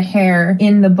all of the hair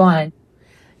in the bun.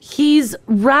 He's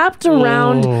wrapped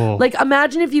around, like,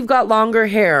 imagine if you've got longer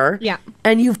hair. Yeah.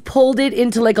 And you've pulled it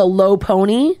into like a low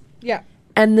pony. Yeah.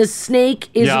 And the snake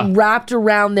is wrapped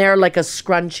around there like a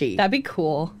scrunchie. That'd be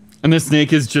cool. And the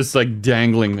snake is just like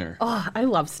dangling there. Oh, I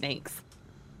love snakes.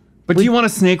 But do you want a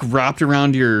snake wrapped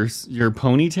around your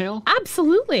ponytail?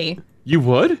 Absolutely. You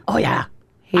would? Oh yeah.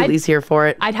 Haley's here for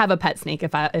it. I'd have a pet snake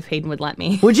if Hayden would let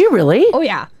me. Would you really? Oh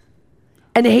yeah.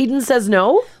 And Hayden says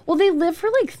no? Well, they live for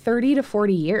like 30 to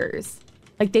 40 years.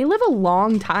 Like they live a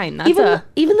long time. That's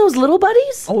even those little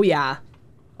buddies? Oh yeah.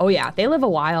 Oh yeah, they live a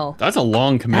while. That's a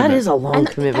long commitment. That is a long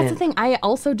commitment. That's the thing. I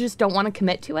also just don't want to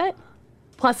commit to it.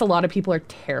 Plus, a lot of people are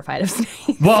terrified of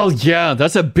snakes. Well, yeah,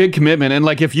 that's a big commitment. And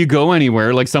like, if you go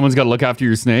anywhere, like someone's got to look after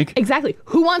your snake. Exactly.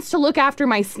 Who wants to look after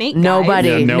my snake? Guys? Nobody.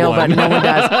 Yeah, no one. No one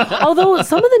does. Although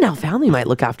some of the Now family might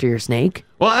look after your snake.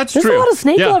 Well, that's There's true. a lot of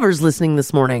snake Yeah. lovers listening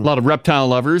this morning. A lot of reptile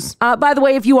lovers. By the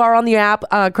way, if you are on the app,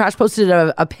 Crash posted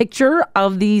a picture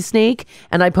of the snake,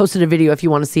 and I posted a video if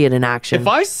you want to see it in action. If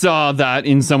I saw that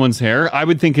in someone's hair, I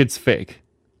would think it's fake.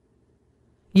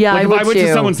 Yeah, like I if would I went too.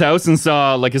 to someone's house and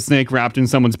saw like a snake wrapped in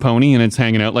someone's pony and it's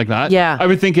hanging out like that, Yeah. I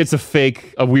would think it's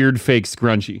a weird fake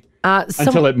scrunchie.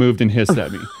 Until it moved and hissed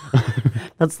at me.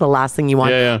 That's the last thing you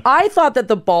want. Yeah. I thought that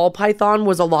the ball python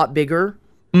was a lot bigger.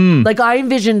 Like I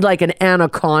envisioned like an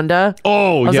anaconda.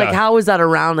 Oh, I was yeah. like, how is that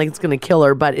around? Like it's gonna kill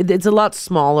her, but it's a lot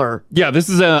smaller. Yeah, this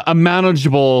is a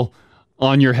manageable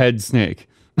on your head snake.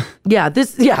 Yeah,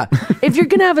 if you're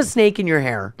gonna have a snake in your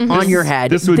hair on your head,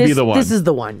 this would be the one. This is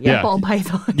the one. Yeah, Yeah. Ball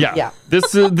python. Yeah. Yeah.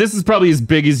 This is probably as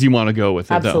big as you want to go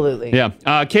with it. Absolutely. Though.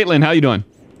 Yeah. Caitlin, how you doing?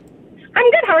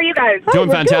 I'm good. How are you guys?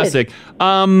 Doing fantastic.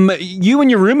 You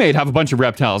and your roommate have a bunch of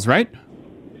reptiles, right?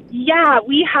 Yeah,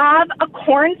 we have a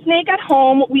corn snake at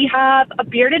home. We have a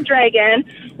bearded dragon.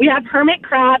 We have hermit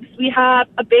crabs. We have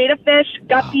a betta fish,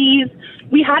 guppies.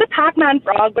 We had a Pac-Man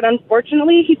frog, but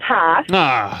unfortunately he passed.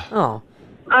 Oh.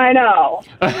 I know.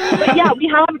 But yeah, we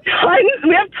have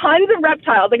tons of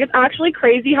reptiles. Like it's actually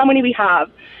crazy how many we have.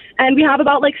 And we have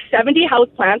about like 70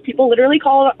 houseplants. People literally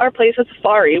call our place a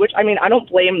safari, which I mean, I don't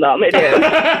blame them. It is.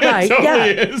 Right,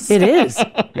 totally is. It is.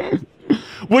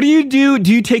 What do you do?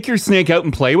 Do you take your snake out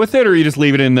and play with it, or you just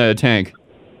leave it in the tank?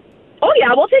 Oh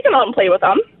yeah, we'll take them out and play with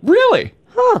them. Really?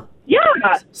 Huh. Yeah.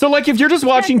 So like if you're just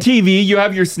watching TV, you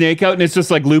have your snake out and it's just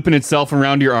like looping itself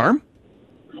around your arm?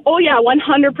 Oh yeah,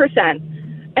 100%.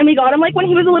 And we got him like when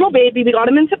he was a little baby. We got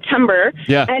him in September.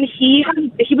 Yeah. And he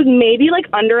was maybe like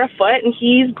under a foot, and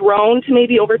he's grown to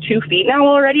maybe over 2 feet now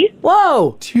already.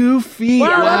 Whoa. 2 feet.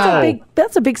 Wow,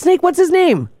 that's a big snake. What's his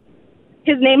name?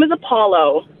 His name is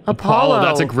Apollo. Apollo.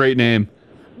 That's a great name.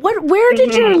 Where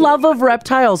did your love of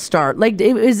reptiles start? Like,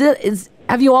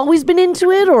 have you always been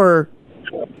into it, or?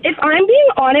 If I'm being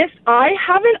honest, I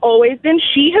haven't always been.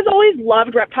 She has always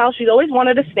loved reptiles. She's always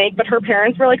wanted a snake, but her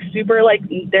parents were like super like,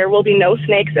 there will be no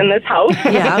snakes in this house.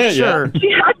 Yeah, sure.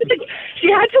 She had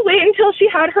to wait until she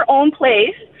had her own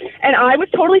place, and I was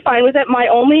totally fine with it. My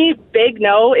only big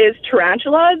no is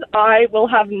tarantulas. I will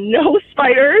have no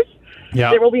spiders. Yeah.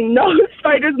 There will be no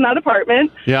spiders in that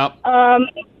apartment. Yeah.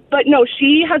 But no,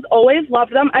 she has always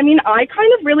loved them. I mean, I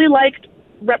kind of really liked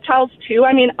reptiles too.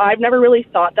 I mean, I've never really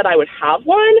thought that I would have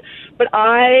one, but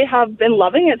I have been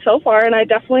loving it so far, and I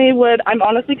definitely would. I'm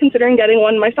honestly considering getting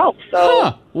one myself.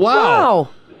 So, Wow.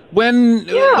 When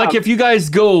like if you guys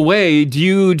go away, do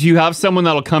you have someone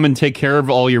that'll come and take care of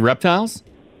all your reptiles?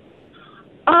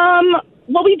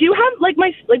 Well, we do have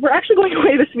we're actually going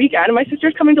away this weekend, and my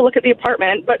sister's coming to look at the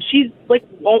apartment, but she's like,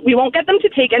 we won't get them to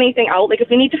take anything out. Like if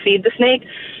we need to feed the snake,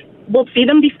 we'll feed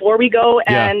them before we go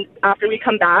and after we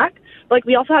come back. Like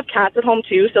we also have cats at home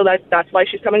too, so that's why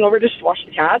she's coming over to just wash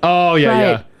the cats. Oh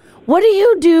yeah. What do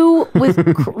you do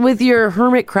with your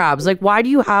hermit crabs? Like, why do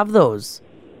you have those?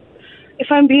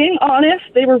 If I'm being honest,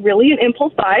 they were really an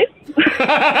impulse buy.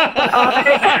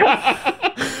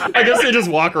 I guess they just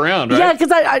walk around, right? Yeah,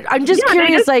 because I'm just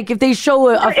curious, like if they show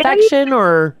affection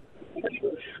or.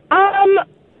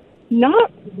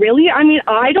 Not really. I mean,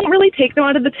 I don't really take them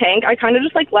out of the tank. I kind of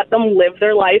just like let them live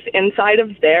their life inside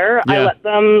of there. I let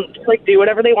them just like do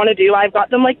whatever they want to do. I've got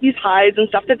them like these hides and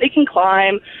stuff that they can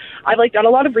climb. I've like done a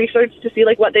lot of research to see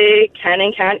like what they can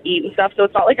and can't eat and stuff. So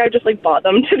it's not like I just like bought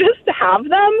them to just have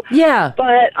them. Yeah.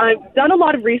 But I've done a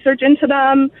lot of research into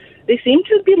them. They seem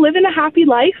to be living a happy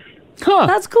life. Huh.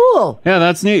 That's cool. Yeah,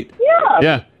 that's neat. Yeah.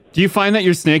 Yeah. Do you find that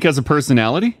your snake has a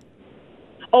personality?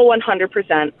 Oh,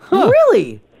 100%.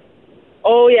 Really?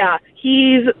 Oh, yeah.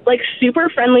 He's, like, super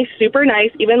friendly, super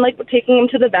nice. Even, like, taking him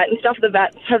to the vet and stuff, the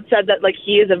vets have said that, like,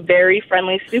 he is a very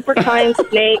friendly, super kind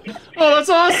snake. Oh, that's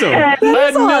awesome. And- I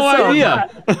had no idea.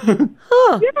 Yeah,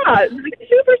 like,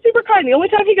 super, super kind. The only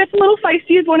time he gets a little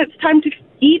feisty is when it's time to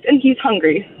eat and he's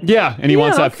hungry. Yeah, and he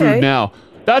wants that okay. food now.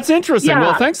 That's interesting. Yeah.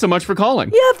 Well, thanks so much for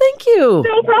calling. Yeah, thank you.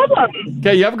 No problem.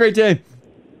 Okay, you have a great day.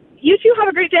 You too. Have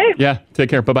a great day. Yeah, take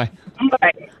care. Bye-bye.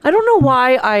 Bye. I don't know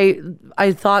why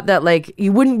I thought that, like,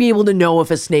 you wouldn't be able to know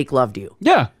if a snake loved you.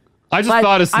 Yeah. I just But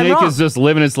thought a I'm snake wrong. is just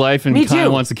living its life and Me kind of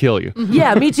too. wants to kill you.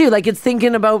 Yeah, me too. Like, it's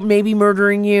thinking about maybe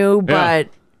murdering you, but,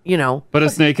 you know. But a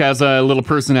snake has a little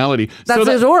personality. That's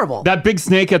adorable. That big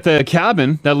snake at the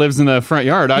cabin that lives in the front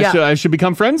yard, Yeah. I should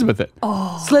become friends with it.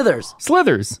 Oh. Slithers.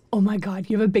 Slithers. Oh my God,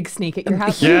 you have a big snake at your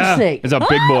house. Yeah. It's a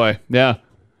big boy. Yeah.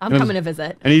 I'm And- coming to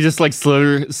visit. And he just like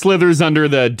slithers under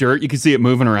the dirt. You can see it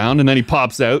moving around, and then he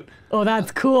pops out. Oh,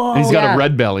 that's cool. And he's got a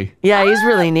red belly. Yeah, he's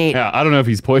really neat. Yeah, I don't know if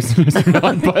he's poisonous or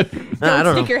not, but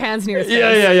Don't stick your hands near his face.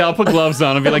 yeah. I'll put gloves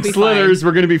on and be like, be Slithers,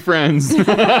 we're gonna be friends. Here's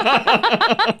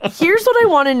what I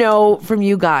want to know from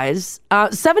you guys.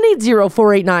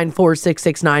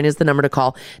 780-489-4669 is the number to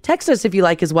call. Text us if you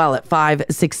like as well at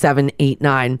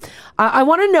 56789. I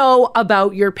want to know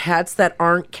about your pets that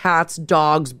aren't cats,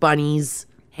 dogs, bunnies,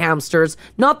 hamsters,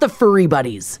 not the furry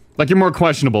buddies. Like your more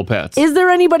questionable pets. Is there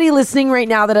anybody listening right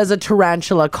now that has a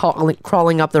tarantula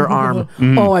crawling up their arm?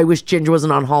 Mm. Oh, I wish Ginge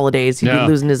wasn't on holidays. He'd Yeah.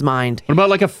 be losing his mind. What about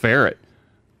like a ferret?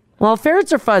 Well,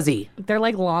 ferrets are fuzzy. They're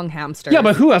like long hamsters. Yeah,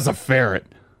 but who has a ferret?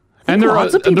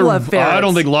 Lots of people have ferrets. I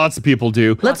don't think lots of people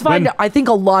do. Let's find out. I think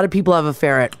a lot of people have a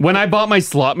ferret. When I bought my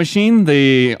slot machine,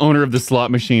 the owner of the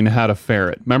slot machine had a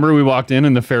ferret. Remember we walked in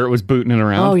and the ferret was booting it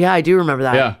around? Oh, yeah, I do remember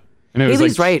that. Yeah. And it was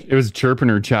Haley's like, right. It was chirping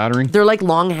or chattering. They're like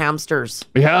long hamsters.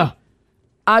 Yeah.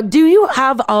 Do you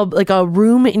have a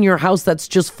room in your house that's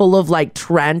just full of like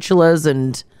tarantulas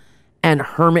and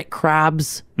hermit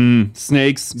crabs?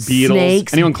 Snakes, beetles.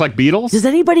 Snakes. Anyone collect beetles? Does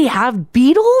anybody have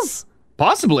beetles?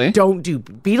 Possibly. Don't do.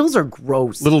 Beetles are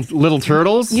gross. Little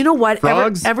turtles? You know what?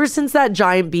 Frogs? Ever since that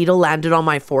giant beetle landed on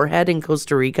my forehead in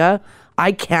Costa Rica,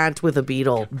 I can't with a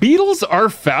beetle. Beetles are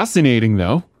fascinating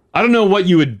though. I don't know what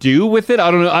you would do with it.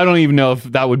 I don't even know if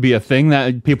that would be a thing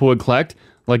that people would collect,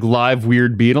 like live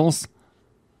weird beetles.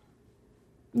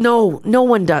 No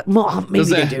one does. Well, maybe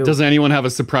they do. Does anyone have a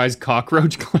surprise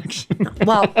cockroach collection?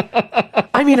 Well,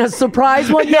 I mean, a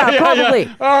surprise one? Yeah, probably.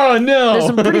 Yeah. Oh, no. There's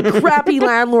some pretty crappy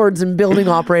landlords and building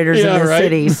operators Yeah, in this right?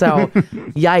 city. So,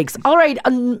 yikes. All right.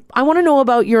 I want to know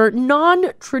about your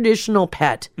non-traditional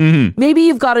pet. Mm-hmm. Maybe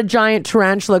you've got a giant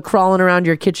tarantula crawling around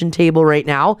your kitchen table right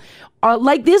now.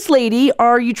 Like this lady,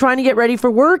 are you trying to get ready for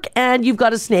work and you've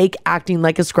got a snake acting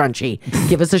like a scrunchie?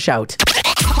 Give us a shout.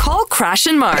 Call Crash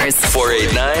and Mars.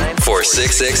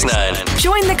 489-4669.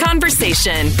 Join the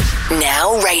conversation.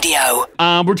 Now radio.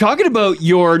 We're talking about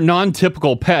your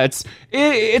non-typical pets.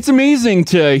 It's amazing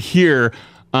to hear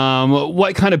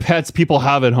what kind of pets people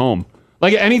have at home.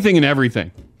 Like anything and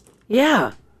everything.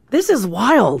 Yeah, this is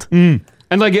wild. And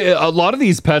like a lot of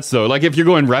these pets though, like if you're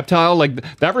going reptile,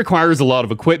 like that requires a lot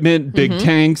of equipment, big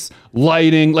tanks,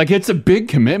 lighting. Like it's a big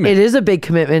commitment. It is a big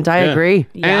commitment. I agree.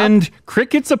 And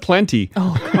crickets aplenty.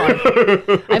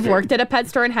 I've worked at a pet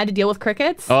store and had to deal with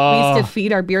crickets. We Oh. used to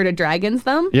feed our bearded dragons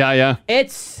them. Yeah.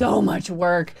 It's so much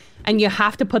work. And you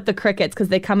have to put the crickets because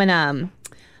they come in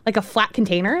like a flat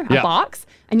container, a Yeah. box,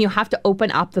 and you have to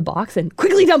open up the box and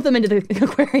quickly dump them into the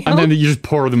aquarium. And then you just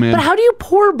pour them in. But how do you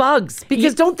pour bugs?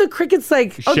 Because don't the crickets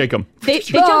like Shake them. They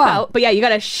jump out, but yeah, you got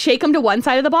to shake them to one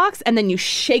side of the box and then you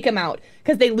shake them out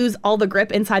because they lose all the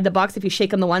grip inside the box if you shake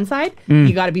them to one side.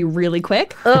 You got to be really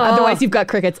quick. Otherwise, you've got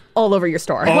crickets all over your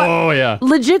store. Oh, yeah.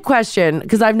 Legit question,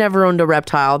 because I've never owned a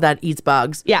reptile that eats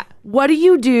bugs. Yeah. What do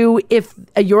you do if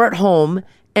you're at home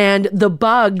and the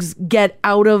bugs get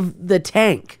out of the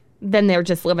tank? Then they're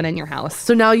just living in your house.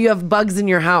 So now you have bugs in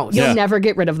your house. You'll never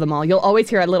get rid of them all. You'll always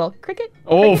hear a little cricket.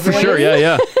 Oh, for sure.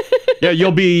 Yeah. Yeah,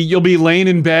 you'll be laying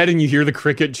in bed and you hear the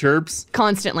cricket chirps.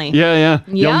 Constantly. Yeah.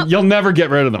 Yep. You'll never get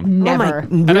rid of them. Never.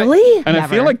 Really? And I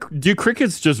feel like, do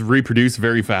crickets just reproduce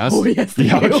very fast? Oh, yes, they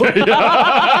Yeah, do. okay,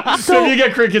 yeah. So if you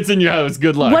get crickets in your house,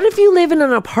 good luck. What if you live in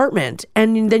an apartment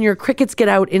and then your crickets get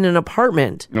out in an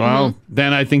apartment? Well,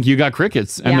 then I think you got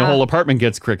crickets and the Yeah. whole apartment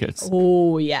gets crickets.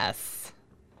 Oh, yes.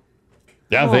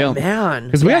 Yeah, Oh, they'll. man.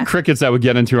 Because we had crickets that would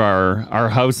get into our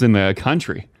house in the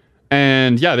country.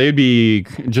 And yeah, they'd be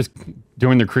just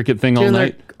doing their cricket thing all Doing their-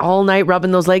 night. all night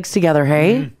rubbing those legs together,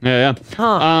 hey? Yeah.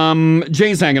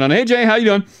 Jay's hanging on. Hey, Jay, how you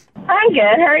doing? I'm good.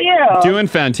 How are you? Doing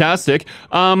fantastic.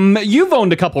 You've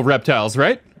owned a couple reptiles,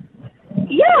 right?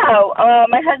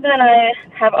 My husband and I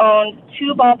have owned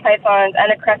 2 ball pythons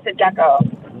and a crested gecko.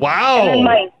 Wow. And then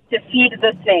mice to feed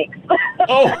the snakes.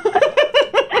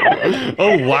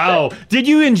 Oh, wow. Did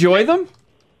you enjoy them?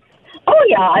 Oh,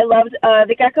 yeah. I loved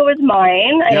the gecko was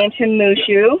mine. I named him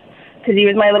Mushu because he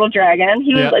was my little dragon.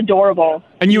 He was adorable.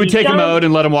 And you would He take him jumped- out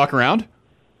and let him walk around?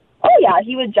 Oh, yeah.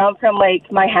 He would jump from,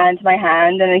 my hand to my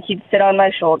hand, and then he'd sit on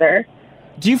my shoulder.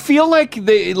 Do you feel like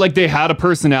they had a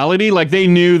personality? Like they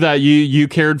knew that you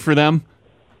cared for them?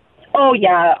 Oh,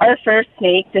 yeah. Our first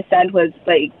snake, Descent, was,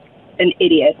 an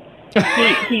idiot.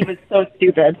 He was so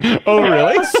stupid. Oh,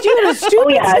 really? Oh,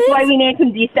 yeah. That's why we named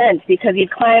him Descent, because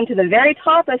he'd climb to the very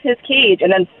top of his cage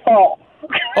and then fall.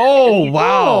 Oh,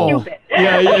 wow. Stupid.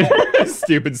 Yeah.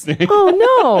 Stupid snake. Oh,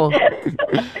 no.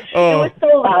 It was so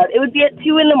loud. It would be at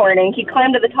 2 a.m. He'd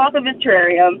climb to the top of his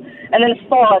terrarium and then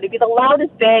fall. It'd be the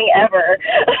loudest bang ever.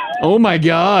 Oh, my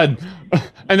God.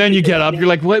 And then you get up. You're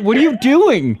like, what are you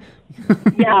doing?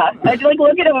 Yeah. I'd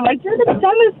look at him. I'm like, you're the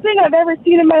dumbest thing I've ever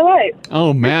seen in my life.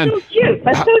 Oh, man. So cute.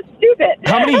 That's so stupid.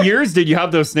 How many years did you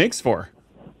have those snakes for?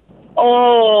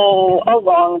 Oh, a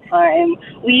long time.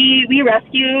 We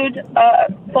rescued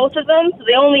both of them, so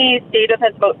they only stayed with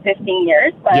us about 15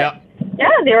 years. But yeah,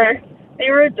 they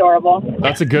were adorable.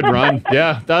 That's a good run.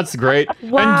 Yeah, that's great.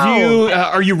 Wow. And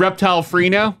are you reptile free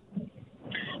now?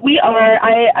 We are.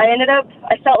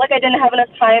 I felt like I didn't have enough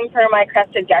time for my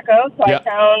crested gecko, so I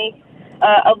found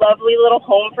a lovely little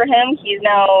home for him. He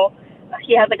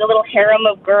has a little harem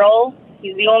of girls.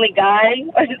 He's the only guy.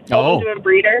 I just sold him to a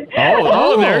breeder.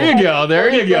 Oh, there you go. There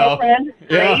you go.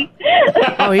 Yeah.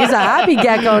 Oh, he's a happy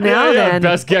gecko now then.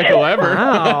 Best gecko ever.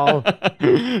 Wow.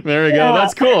 There you go.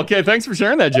 That's cool. Okay, thanks for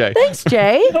sharing that, Jay. Thanks,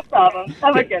 Jay. No problem.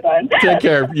 Have a good one. Take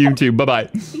care. You too. Bye-bye.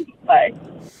 Bye.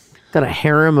 Got a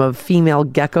harem of female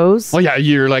geckos. Oh, yeah.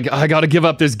 You're like, I got to give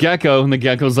up this gecko. And the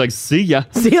gecko's like, see ya.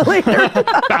 See you later.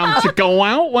 Bound to go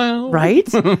out well. Right?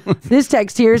 This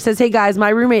text here says, hey guys, my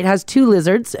roommate has 2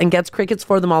 lizards and gets crickets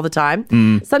for them all the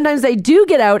time. Sometimes they do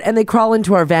get out and they crawl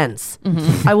into our vents.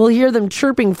 I will hear them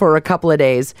chirping for a couple of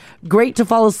days. Great to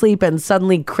fall asleep and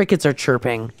suddenly crickets are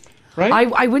chirping.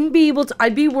 Right? I wouldn't be able to,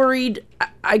 I'd be worried.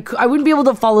 I wouldn't be able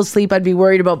to fall asleep. I'd be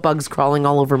worried about bugs crawling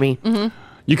all over me.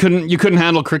 You couldn't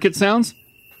handle cricket sounds?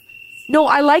 No,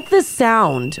 I like the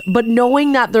sound, but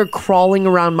knowing that they're crawling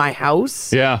around my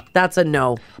house, Yeah. that's a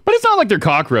no. But it's not like they're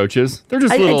cockroaches. They're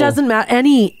just little It doesn't matter.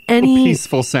 Any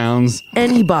peaceful sounds.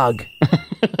 Any bug.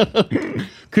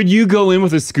 Could you go in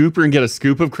with a scooper and get a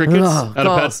scoop of crickets at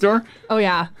a pet store? Oh,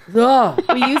 yeah.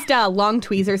 We used long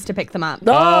tweezers to pick them up.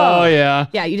 Oh, yeah.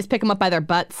 Yeah, you just pick them up by their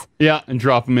butts. Yeah, and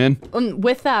drop them in.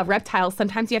 With reptiles,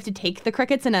 sometimes you have to take the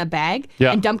crickets in a bag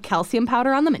Yeah. and dump calcium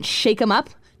powder on them and shake them up.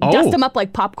 Oh. Dust them up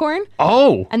like popcorn.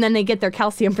 Oh. And then they get their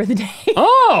calcium for the day.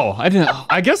 Oh,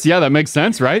 I guess, yeah, that makes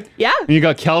sense, right? Yeah. And you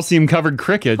got calcium-covered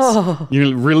crickets. Oh.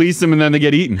 You release them and then they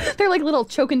get eaten. They're like little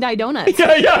choke and die donuts.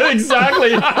 Yeah,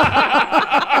 exactly.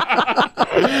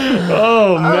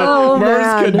 Oh, man.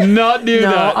 Mars could not do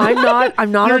that. I'm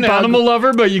not You're a an bug. animal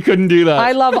lover, but you couldn't do that.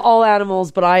 I love all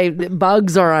animals, but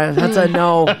bugs are that's a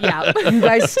no. Yeah. You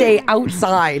guys stay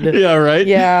outside. Yeah, right?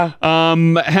 Yeah.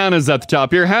 Hannah's at the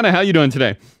top here. Hannah, how you doing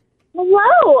today?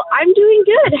 Hello, I'm doing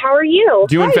good. How are you?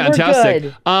 Doing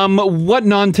fantastic. What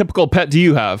non-typical pet do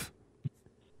you have?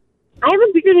 I have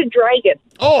a bearded dragon.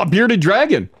 Oh, a bearded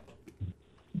dragon.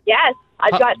 Yes,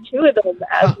 I've got 2 of them,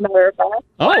 as a matter of fact.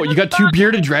 Oh, you got 2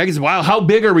 bearded dragons. Wow, how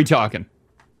big are we talking?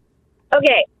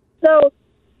 Okay, so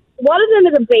one of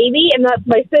them is a baby, and that's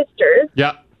my sister's,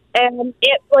 Yeah. and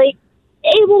it's,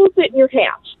 able to fit in your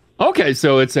hand. Okay,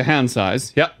 so it's a hand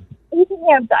size. Yep. It's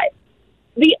a hand size.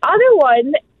 The other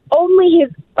one, only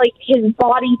his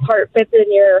body part fits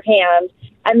in your hand,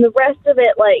 and the rest of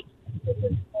it,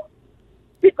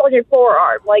 fits on your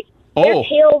forearm. Their Oh.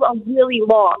 tails are really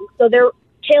long, so their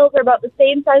tails are about the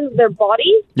same size as their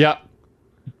bodies. Yeah.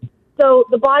 So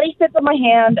the body fits on my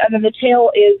hand, and then the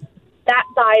tail is that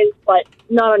size, but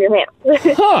not on your hand.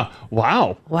 Huh.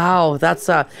 Wow. Wow, that's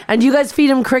and you guys feed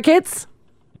them crickets?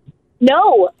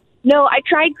 No, I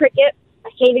tried crickets. I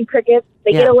hated crickets.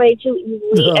 They Yeah. get away too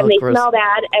easily, Ugh, and they gross. smell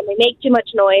bad, and they make too much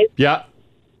noise. Yeah.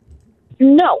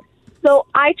 No. So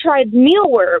I tried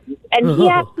mealworms, and he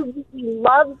Ugh. absolutely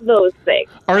loves those things.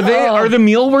 Are the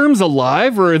mealworms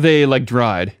alive or are they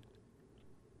dried?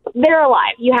 They're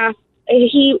alive.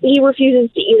 He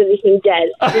refuses to eat anything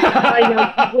dead.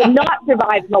 He would not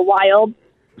survive in the wild.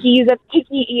 He's a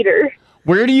picky eater.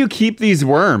 Where do you keep these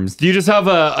worms? Do you just have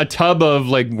a tub of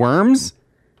worms?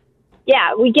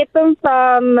 Yeah, we get them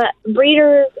from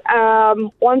breeders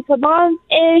once a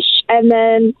month-ish, and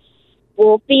then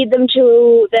we'll feed them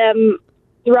to them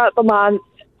throughout the month.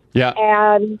 Yeah.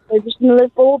 And they're just in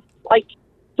this little like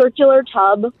circular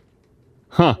tub.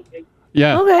 Huh.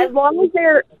 Yeah. Okay. As long as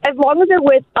they're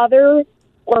with other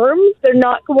worms, they're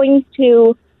not going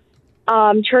to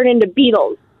turn into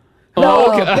beetles. Oh,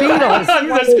 So,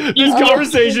 okay. this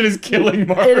conversation is killing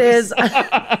Mars. It is.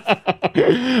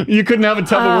 You couldn't have a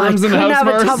tub of worms in the house, I couldn't have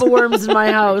Mars? a tub of worms in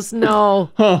my house. No.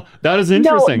 Huh. That is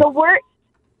interesting. No,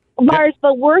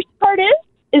 the worst part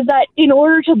is that in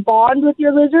order to bond with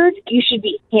your lizard, you should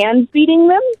be hand feeding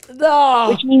them,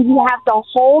 which means you have to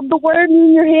hold the worm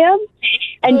in your hand.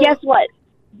 And guess what?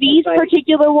 These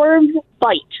particular worms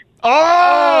bite.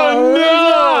 Oh,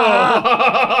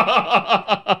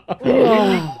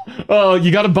 no! Oh,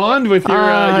 you got to bond with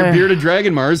your bearded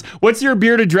dragon, Mars. What's your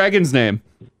bearded dragon's name?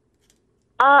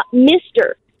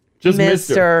 Mister. Just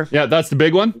Mister. Yeah, that's the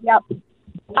big one? Yep.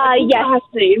 Yes,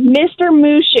 Mr.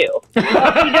 Mushu. We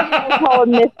just call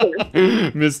him Mister.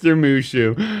 Mr.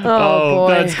 Mushu. Oh,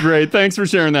 boy. That's great. Thanks for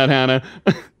sharing that, Hannah.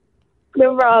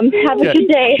 No problem. Have a good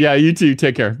day. Yeah, you too.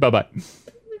 Take care. Bye-bye.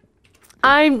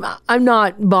 I'm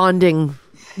not bonding.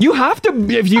 You have to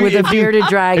with a bearded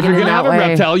dragon. If you're in gonna that have a way.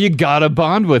 reptile, you gotta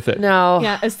bond with it. No.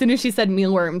 Yeah, as soon as she said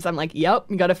mealworms, I'm like, yep,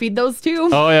 you gotta feed those too.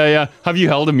 Oh yeah. Have you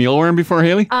held a mealworm before,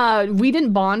 Haley? We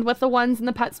didn't bond with the ones in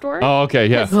the pet store. Oh, okay,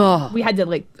 yeah. 'Cause we had to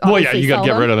like. Well, yeah, obviously you gotta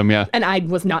sell get rid of them, yeah. And I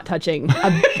was not touching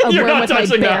a You're worm not with my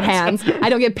touching bare that. hands. I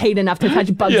don't get paid enough to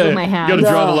touch bugs with my hands. You gotta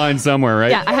draw the line somewhere,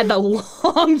 right? Yeah, I had the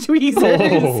long tweezers.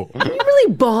 Oh. Can you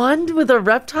really bond with a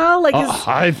reptile? Like,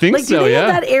 I think like, so, do they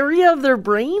yeah. have that area of their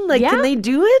brain? Like, can they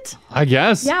do it? I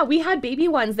guess. Yeah, we had baby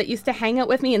ones that used to hang out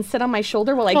with me and sit on my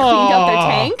shoulder while I cleaned out their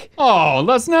tank. Oh,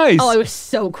 that's nice. Oh, it was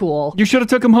so cool. You should have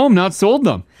took them home, not sold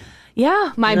them.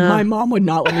 Yeah, my mom would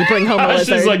not let me bring home a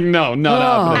lizard. She's like, no,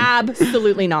 not happening.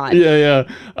 Absolutely not. Yeah.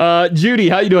 Judy,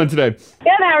 how you doing today? Good,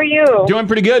 how are you? Doing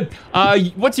pretty good.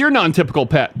 What's your non-typical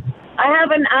pet? I have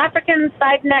an African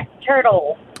side-neck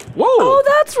turtle. Whoa. Oh,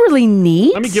 that's really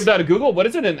neat. Let me give that a Google. What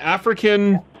is it? An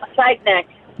African Side-neck.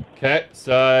 Okay,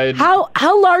 side.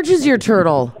 How large is your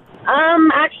turtle?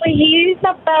 Actually, he's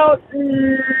about 9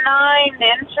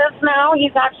 inches now.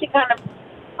 He's actually kind of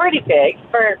pretty big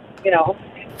for,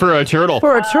 For a turtle.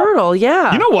 For a turtle,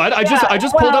 yeah. You know what? I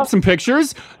just pulled up some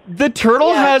pictures. The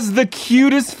turtle has the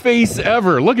cutest face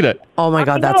ever. Look at it. Oh my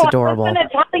God, that's adorable. I was going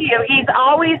to tell you, he's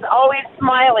always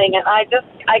smiling, and I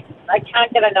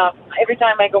can't get enough. Every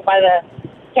time I go by the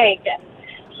tank, and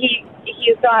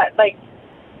he's got like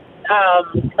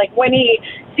when he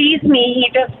sees me,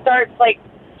 he just starts like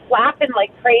flapping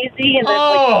like crazy, and there's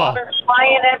like water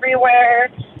flying everywhere.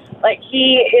 Like,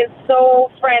 he is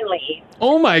so friendly.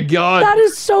 Oh my God. That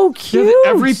is so cute.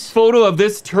 Every photo of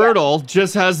this turtle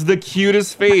just has the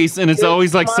cutest face, and it's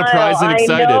always like surprised and I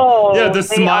excited. know. Yeah, the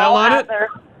They smile all on have it. their-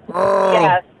 Oh.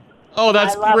 Yes. Oh,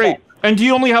 that's I love great. it. And do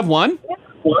you only have one?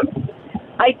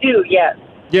 I do, yes.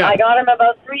 Yeah. I got him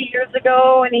about 3 years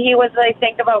ago, and he was, I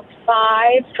think, about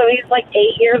 5. So he's like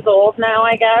 8 years old now,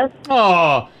 I guess.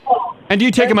 Oh. And do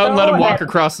you take him out and let him walk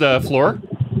across the floor?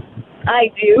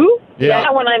 I do. Yeah.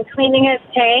 When I'm cleaning his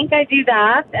tank, I do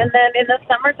that. And then in the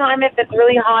summertime, if it's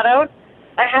really hot out,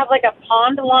 I have like a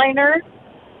pond liner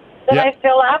that I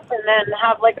fill up, and then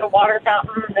have like a water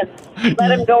fountain and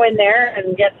let him go in there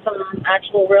and get some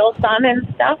actual real sun and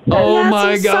stuff. Oh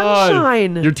my God.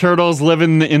 sunshine. Your turtle's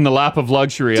living in the lap of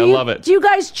luxury. I love it. Do you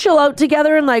guys chill out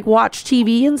together and like watch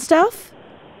TV and stuff?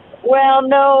 Well,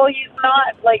 no, he's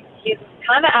not. Like, he's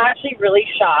kind of actually really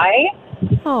shy.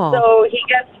 Oh. So he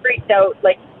gets freaked out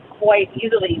like quite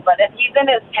easily. But if he's in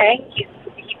his tank, he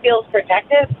feels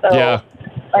protected. So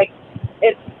like,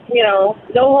 it's, no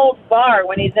holds bar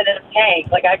when he's in his tank.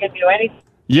 Like, I can do anything.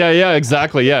 Yeah,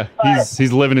 exactly. Yeah,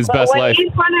 he's living his best when life.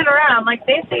 he's running around, like,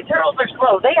 they say turtles are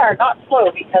slow. They are not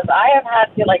slow, because I have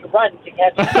had to like run to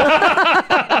catch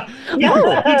him.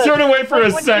 You turn away for a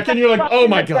when second, he's you're like, oh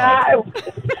my God.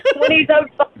 When he's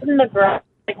outside in the grass,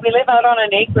 like, we live out on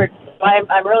an acreage, so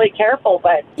I'm really careful.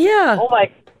 But yeah, oh my.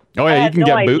 Oh yeah, I you had can no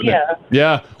get booting it. idea.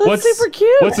 Yeah. That's super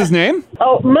cute. What's his name?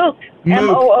 Oh, Mook.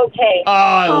 M-O-O-K. Oh,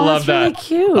 I love that's that. really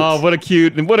cute. Oh, what a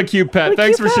cute pet.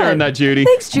 Thanks for sharing that, Judy.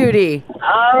 Thanks, Judy.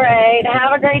 All right.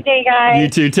 Have a great day, guys. You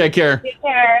too. Take care. Take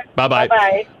care. Bye-bye.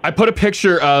 Bye-bye. I put a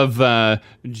picture of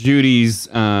Judy's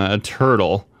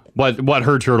turtle, what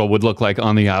her turtle would look like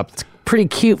on the app. Pretty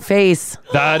cute face.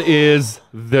 That is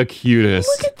the cutest.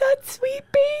 Look at that sweet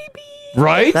baby.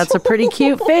 Right? That's a pretty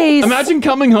cute face. Imagine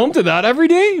coming home to that every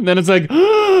day. And then it's like,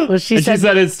 well, she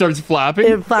said it starts flapping.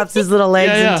 It flaps his little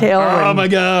legs and tail. Oh my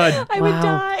God. I would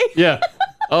die. Yeah.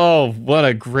 Oh, what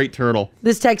a great turtle.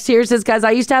 This text here says, guys,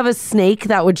 I used to have a snake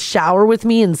that would shower with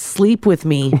me and sleep with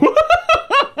me.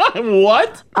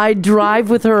 What? I drive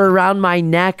with her around my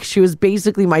neck. She was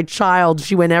basically my child.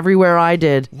 She went everywhere I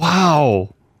did.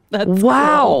 Wow.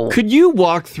 Wow. Could you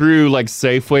walk through like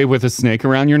Safeway with a snake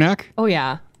around your neck? Oh,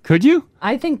 yeah. Could you?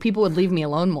 I think people would leave me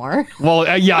alone more. Well,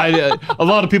 yeah, a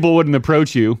lot of people wouldn't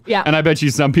approach you. Yeah. And I bet you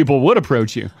some people would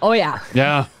approach you. Oh, yeah.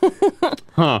 Yeah.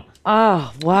 Huh.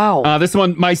 Oh, wow. This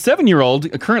one, my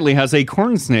 7-year-old currently has a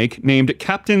corn snake named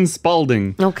Captain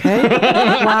Spaulding. Okay.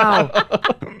 Wow.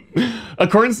 A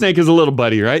corn snake is a little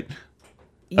buddy, right?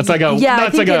 That's like a Yeah, I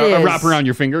that's like think it a is. wrap around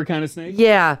your finger kind of snake.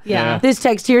 Yeah. Yeah. This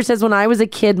text here says, when I was a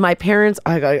kid, my parents...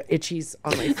 I got itchies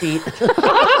on my feet.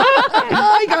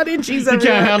 I got itchies You everywhere.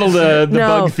 can't handle the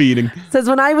No. bug feeding. Says,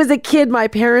 when I was a kid, my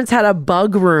parents had a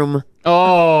bug room.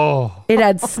 Oh. It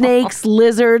had snakes,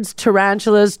 lizards,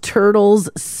 tarantulas, turtles,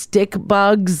 stick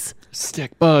bugs.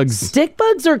 Stick bugs. Stick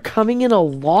bugs are coming in a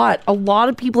lot. A lot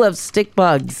of people have stick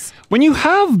bugs. When you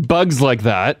have bugs like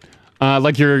that,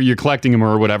 like you're collecting them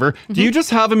or whatever, do you just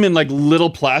have them in like little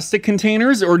plastic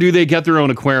containers, or do they get their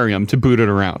own aquarium to boot it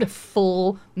around?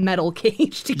 Full metal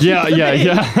cage to keep Yeah, them yeah, in.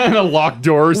 yeah. And a locked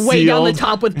door Way sealed. down the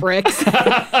top with bricks.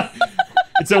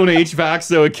 Its own HVAC,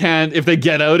 so it can't. If they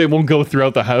get out, it won't go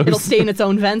throughout the house. It'll stay in its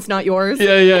own vents, not yours.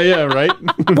 Yeah, right.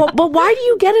 But why do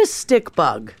you get a stick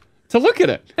bug? To look at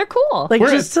it. They're cool. Like,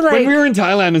 just to like... When we were in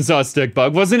Thailand and saw a stick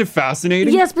bug, wasn't it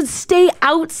fascinating? Yes, but stay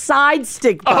outside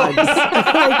stick bugs. Like,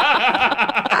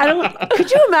 I don't... Could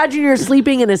you imagine you're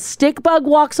sleeping and a stick bug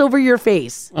walks over your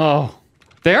face? Oh,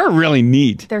 they are really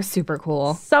neat. They're super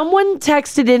cool. Someone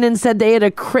texted in and said they had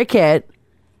a cricket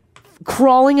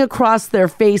crawling across their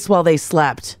face while they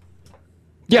slept.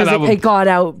 Yeah, that it got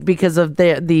out because of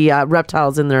the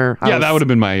reptiles in their house. Yeah, that would have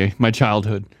been my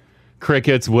childhood.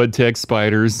 Crickets, wood ticks,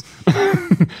 spiders.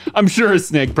 I'm sure a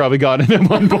snake probably got in at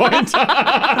one point.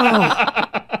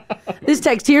 This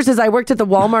text here says, I worked at the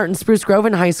Walmart in Spruce Grove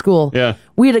in high school. Yeah.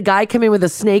 We had a guy come in with a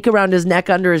snake around his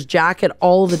neck under his jacket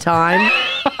all the time.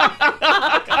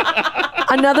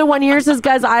 Another one here says,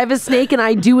 guys, I have a snake and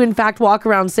I do in fact walk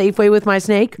around Safeway with my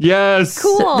snake. Yes.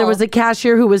 Cool. There was a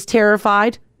cashier who was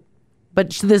terrified, but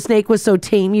the snake was so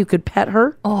tame you could pet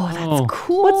her. Oh, that's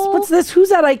cool. What's this?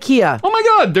 Who's at IKEA? Oh my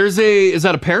God, is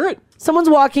that a parrot? Someone's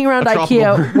walking around A tropical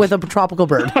IKEA bird. with a tropical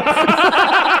bird.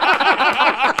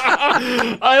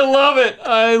 I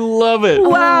love it.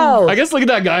 Wow. I guess look at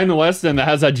that guy in the West End that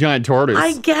has that giant tortoise.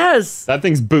 I guess. That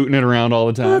thing's booting it around all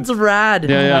the time. That's rad.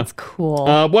 Yeah, yeah. That's cool.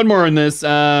 One more on this.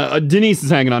 Denise is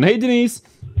hanging on. Hey, Denise.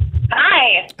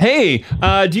 Hi. Hey,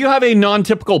 do you have a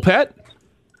non-typical pet?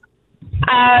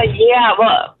 Yeah,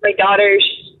 well, my daughter,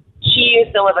 she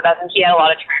used to live with us and she had a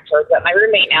lot of tarantulas, but my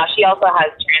roommate now, she also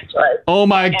has tarantulas. Oh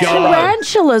my And- God.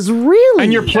 Tarantulas, really?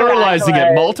 And you're pluralizing it.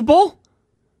 Tarantulas. Multiple?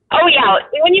 Oh, yeah.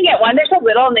 When you get one, they're so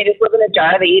little and they just live in a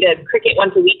jar. They eat a cricket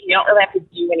once a week. You don't really have to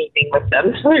do anything with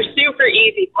them. So they're super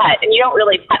easy pet. And you don't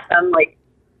really pet them like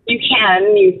you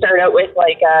can. You start out with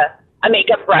like a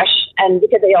makeup brush, and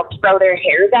because they'll throw their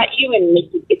hairs at you and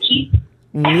make you itchy.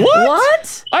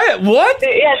 What? What?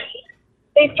 Yes.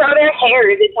 They throw their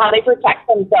hairs. It's how they protect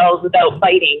themselves without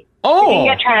biting. Oh. You can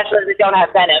get tarantulas that don't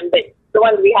have venom, but the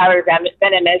ones we have are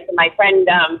venomous. And my friend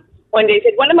one day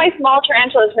said, one of my small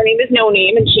tarantulas, her name is No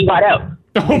Name, and she got out.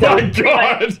 Oh my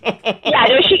God. Yeah,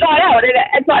 no, she got out.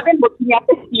 And so I've been looking at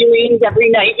the ceilings every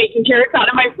night, making sure it's out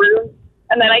of my room.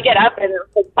 And then I get up, and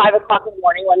it's like 5 o'clock in the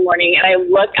morning one morning, and I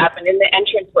look up, and in the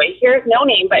entranceway, here's No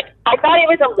Name. But I thought it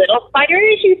was a little spider.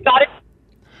 She's got it.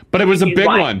 But it was a big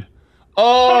one.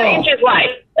 Oh. 4 inches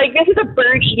wide. Like, this is a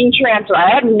bird-eating tarantula.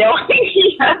 I had no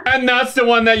idea. And that's the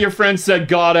one that your friend said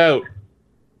got out.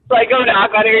 So I go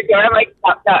knock on her door. I'm like,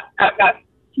 knock.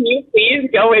 Can you please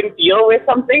go and deal with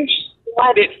something?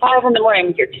 What? It's 5 in the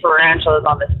morning. Your tarantula's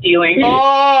on the ceiling.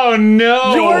 Oh,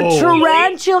 no.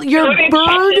 Your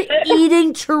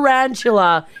bird-eating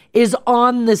tarantula is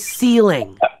on the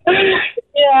ceiling.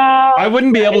 Yeah. I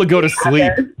wouldn't be able to go to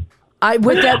sleep. I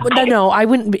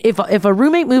wouldn't. If a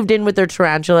roommate moved in with their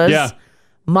tarantulas, Yeah.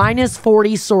 minus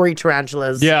 40 sorry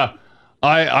tarantulas. Yeah.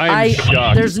 I'm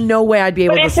shocked. There's no way I'd be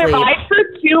able But to it sleep. survived for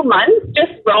 2 months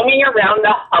just roaming around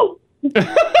the house.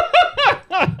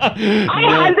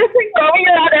 I had this thing roaming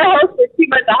around our house for 2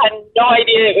 months. I had no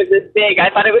idea it was this big. I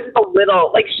thought it was just a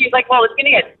little. Like, she's like, well, it's going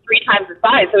to get 3 times the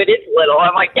size, so it is little.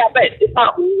 I'm like, yeah, but it's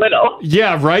not little.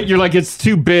 Yeah, right? You're like, it's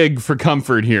too big for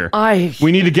comfort here.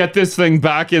 We need to get this thing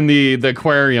back in the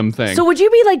aquarium thing. So would you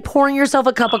be like pouring yourself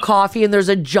a cup of coffee and there's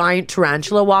a giant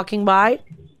tarantula walking by?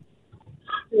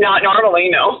 Not normally,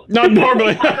 no. Not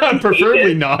normally.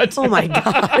 Preferably not. Oh my gosh.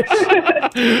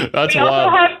 That's we wild. also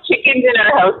have chickens in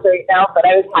our house right now, but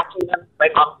I was hatching them. My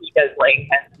mom, she does laying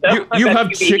hens. So You I'm have gonna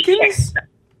be chickens?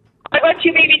 I got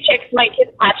 2 baby chicks. My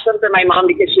kids hatched them for my mom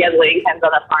because she has laying hens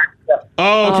on a farm. So.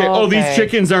 Oh, okay. Oh, These okay.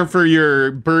 chickens aren't for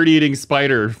your bird-eating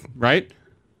spider, right?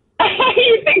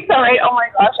 You think so, right? Oh my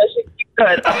gosh, I should keep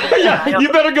good. Yeah,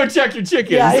 you better go check your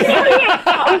chickens.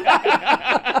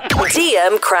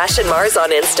 DM Crash and Mars on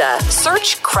Insta.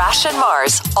 Search Crash and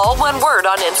Mars, all one word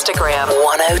on Instagram.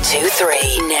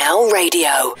 1023 Now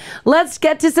Radio. Let's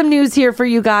get to some news here for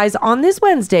you guys on this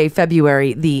Wednesday,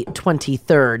 February the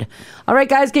 23rd. All right,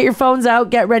 guys, get your phones out.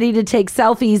 Get ready to take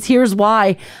selfies. Here's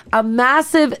why. A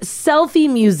massive selfie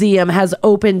museum has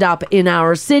opened up in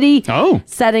our city,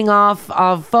 setting off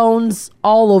phones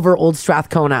all over Old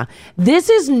Strathcona. This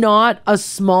is not a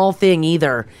small thing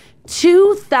either.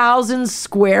 2,000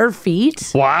 square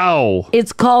feet. Wow.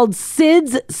 It's called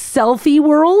Sid's Selfie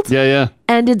World. Yeah.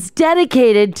 And it's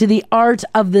dedicated to the art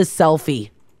of the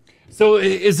selfie. So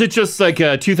is it just like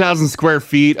 2,000 square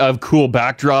feet of cool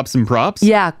backdrops and props?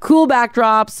 Yeah, cool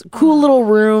backdrops, cool little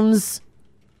rooms,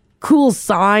 cool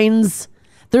signs.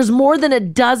 There's more than a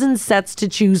dozen sets to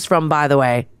choose from, by the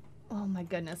way. Oh my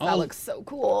goodness, that looks so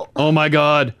cool. Oh my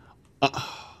God.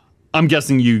 I'm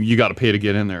guessing you got to pay to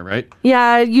get in there, right?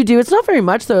 Yeah, you do. It's not very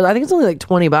much, though. I think it's only like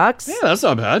 $20. Yeah, that's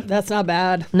not bad. That's not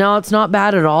bad. No, it's not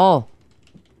bad at all.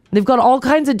 They've got all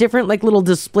kinds of different like little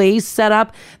displays set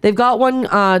up. They've got one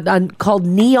called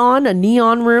Neon, a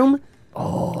neon room.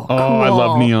 Oh, I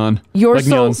love neon. You're like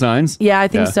so- neon signs? Yeah, I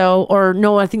think so. Or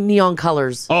no, I think neon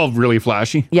colors. Oh, really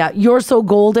flashy? Yeah, You're So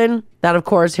Golden. That, of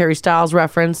course, Harry Styles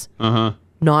reference. Uh-huh.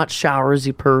 Not showers,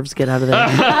 you pervs. Get out of there.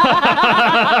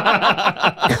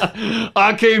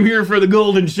 I came here for the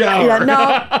golden shower. Yeah,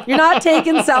 no, you're not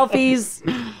taking selfies.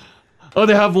 Oh,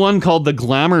 they have one called the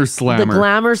Glamour Slammer. The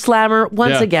Glamour Slammer.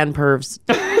 Once Yeah. again, pervs.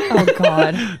 Oh,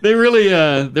 God. They really,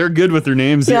 they're good with their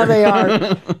names Yeah, here. they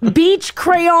are. Beach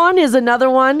Crayon is another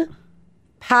one.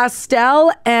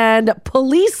 Pastel and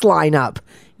Police Lineup.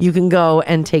 You can go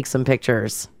and take some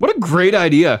pictures. What a great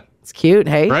idea. It's cute,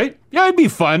 hey? Right? Yeah, it'd be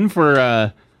fun for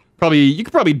you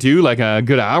could probably do like a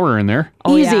good hour in there.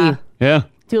 Oh, Easy. yeah. Yeah.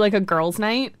 Do like a girls'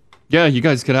 night. Yeah, you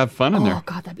guys could have fun in Oh, there.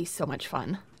 God, that'd be so much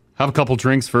fun. Have a couple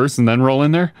drinks first and then roll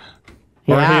in there.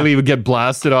 Or Yeah. Haley would get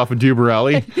blasted off of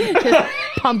Duberelli.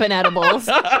 Pumping edibles.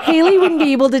 Haley wouldn't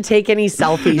be able to take any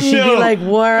selfies. She'd be like,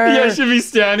 what? Yeah, she'd be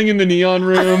standing in the neon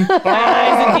room.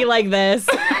 It'd be like this.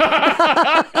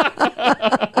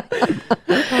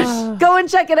 Go and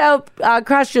check it out.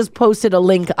 Crash just posted a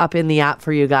link up in the app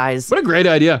for you guys. What a great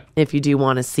idea. If you do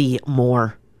want to see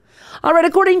more. All right,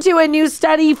 according to a new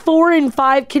study, 4 in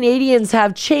 5 Canadians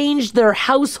have changed their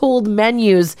household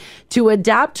menus to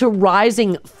adapt to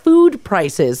rising food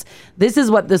prices. This is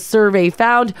what the survey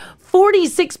found.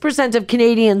 46% of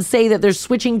Canadians say that they're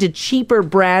switching to cheaper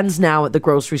brands now at the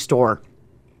grocery store.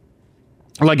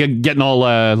 Like getting all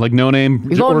like no name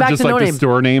You're going or back just to like no the name.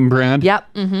 store name brand.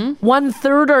 Yep.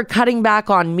 1/3 are cutting back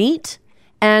on meat,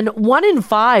 and 1 in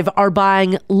 5 are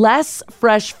buying less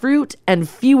fresh fruit and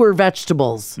fewer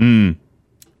vegetables.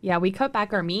 Yeah, we cut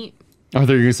back our meat. Oh,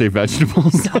 they're going to say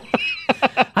vegetables.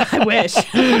 I wish.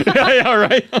 yeah,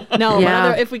 right. No,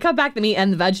 Yeah. if we cut back the meat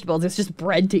and the vegetables, it's just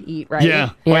bread to eat, right?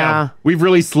 Yeah. Wow. We've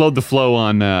really slowed the flow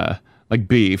on like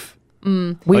beef.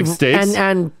 Like steaks.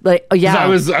 And like, 'Cause yeah. I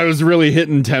was really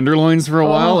hitting tenderloins for a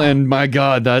while, and my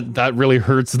God, that really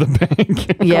hurts the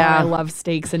bank. Yeah. God, I love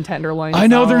steaks and tenderloins. I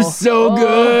know they're Oh. so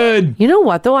good. You know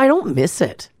what, though? I don't miss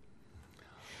it.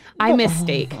 I miss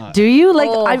steak. Do you?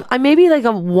 Like, I maybe like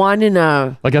a 1 in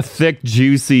a... Like a thick,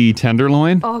 juicy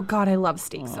tenderloin. Oh, God, I love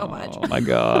steak so much. Oh my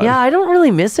God. Yeah, I don't really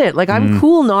miss it. Like, I'm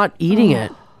cool not eating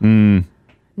it.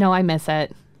 No, I miss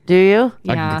it. Do you?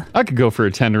 Yeah. I could go for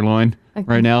a tenderloin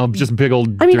right now. Just big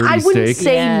old I mean, dirty I wouldn't steak.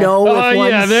 say no if Oh one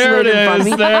yeah, there it slid in front of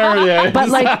is. me. There it is. But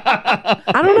like,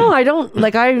 I don't know. I don't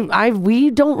like. We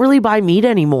don't really buy meat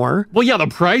anymore. Well, yeah, the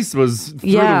price was through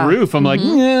Yeah. the roof. I'm like,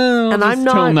 yeah, And I'm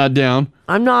not- tone that down.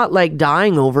 I'm not like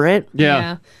dying over it.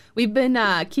 Yeah. We've been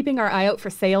keeping our eye out for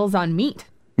sales on meat.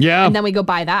 Yeah. And then we go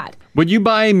buy that. Would you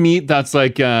buy meat that's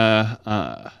like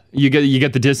you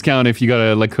get the discount if you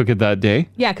gotta like cook it that day?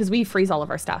 Yeah, because we freeze all of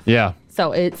our stuff. Yeah.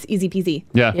 So it's easy peasy.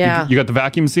 Yeah. Yeah. You got the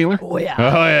vacuum sealer? Oh, yeah.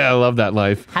 Oh yeah, I love that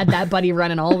life. Had that buddy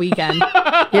running all weekend.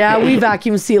 Yeah, we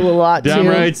vacuum seal a lot Damn too.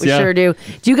 right, we yeah. sure do.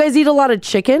 Do you guys eat a lot of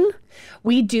chicken?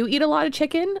 We do eat a lot of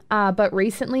chicken, but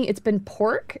recently it's been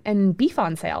pork and beef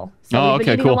on sale. So Oh, we've been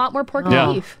okay, eating cool. a lot more pork Yeah.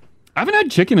 and beef. I haven't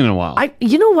had chicken in a while.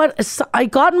 You know what? I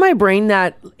got in my brain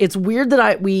that it's weird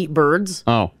that we eat birds.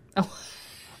 Oh.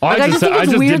 Oh, Like, I just think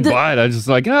it's weird did that- buy it. I just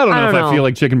like, I don't know if I feel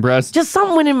like chicken breast. Just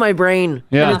something went in my brain.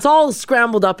 Yeah. And it's all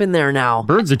scrambled up in there now.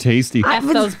 Birds are tasty. F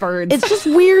those birds. It's just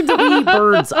weird that we eat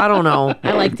birds. I don't know.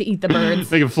 I like to eat the birds.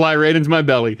 They can fly right into my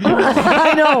belly.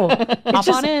 I know. Hop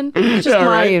on in. It's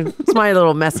just it's my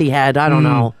little messy head. I don't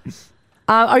know.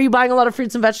 Are you buying a lot of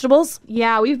fruits and vegetables?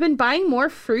 Yeah, we've been buying more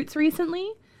fruits recently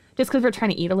just because we're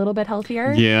trying to eat a little bit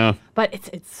healthier. Yeah. But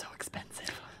it's so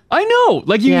expensive. I know.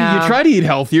 Like you try to eat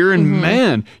healthier and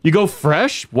man, you go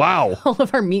fresh. Wow. All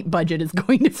of our meat budget is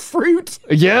going to fruit.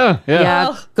 Yeah.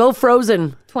 Go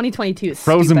frozen. 2022 is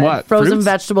Frozen stupid. what? Frozen Fruits?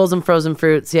 vegetables and frozen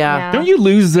fruits. Yeah. Don't you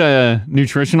lose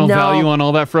nutritional No. value on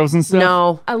all that frozen stuff?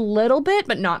 No. A little bit,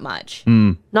 but not much.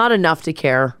 Not enough to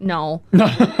care. No.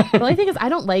 The only thing is I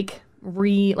don't like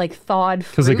thawed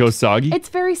fruit. Because it goes soggy? It's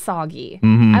very soggy.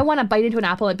 Mhm. I want to bite into an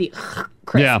apple and be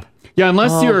crisp. Yeah. Yeah,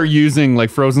 unless Oh. you're using like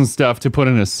frozen stuff to put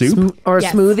in a soup. Or a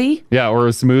smoothie. Yeah, or a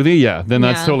smoothie. Yeah, then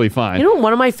that's Yeah. totally fine. You know what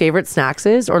one of my favorite snacks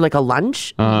is? Or like a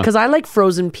lunch? Because I like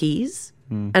frozen peas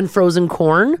and frozen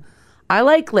corn. I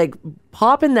like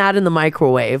popping that in the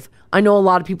microwave. I know a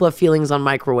lot of people have feelings on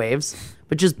microwaves,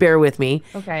 but just bear with me.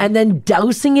 Okay. And then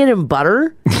dousing it in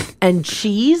butter and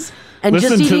cheese and listen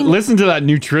just to eating listen to that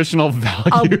nutritional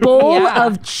value. a bowl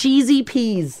of cheesy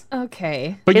peas.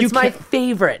 Okay. But you it's my can't-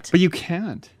 favorite. But you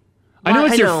can't. I know Why-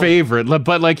 it's I your know. favorite,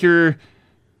 but like your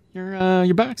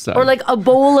backside. Or like a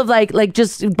bowl of like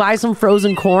just buy some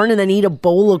frozen corn and then eat a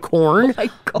bowl of corn.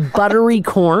 Buttery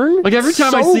corn. Like every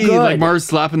time I So see like good. Mars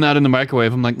slapping that in the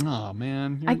microwave, I'm like, oh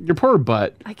man, your poor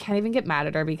butt. I can't even get mad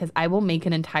at her because I will make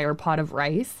an entire pot of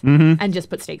rice Mhm. and just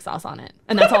put steak sauce on it.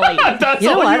 And that's all I eat. That's You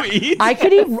know all what? you eat?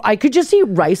 I could just eat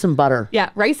rice and butter. Yeah,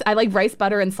 rice. I like rice,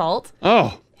 butter, and salt.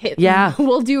 Oh. Yeah.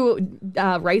 We'll do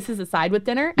rice as a side with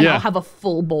dinner, and Yeah. I'll have a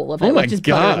full bowl of it Oh my with just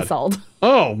butter God. and salt.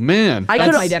 Oh man.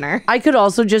 That's my dinner. I could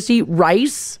also just eat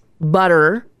rice,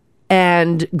 butter,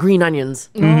 and green onions.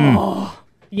 Oh,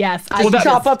 yes. I Just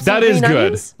chop up some that is green good.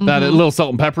 onions. That a little salt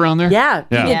and pepper on there. Yeah.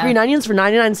 You get green onions for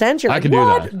 99 cents. You're I like, can do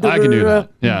what? that. I can do that.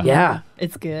 Yeah. Yeah.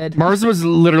 It's good. Mars was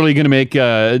literally going to make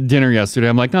dinner yesterday.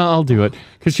 I'm like, no, I'll do it.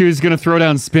 Because she was going to throw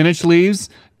down spinach leaves.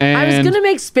 And I was going to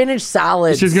make spinach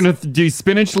salad. she's going to do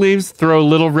spinach leaves, throw a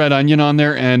little red onion on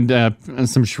there, and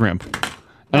some shrimp.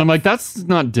 And I'm like, that's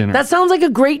not dinner. That sounds like a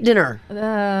great dinner. So,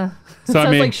 I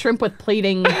sounds mean- like shrimp with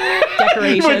plating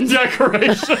decorations. With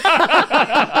decoration.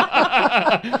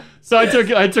 So I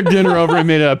took dinner over and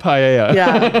made a paella.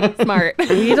 Yeah. Smart.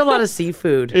 We eat a lot of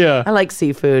seafood. Yeah. I like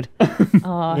seafood.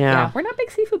 Yeah. Yeah. We're not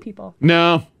big seafood people.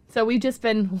 No. So we've just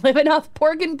been living off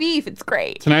pork and beef. It's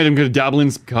great. Tonight I'm going to dabble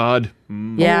in some cod.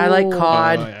 Yeah, I like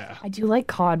cod. Oh, yeah. I do like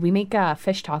cod. We make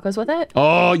fish tacos with it.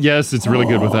 Oh, yes, it's really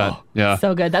good with that. Yeah.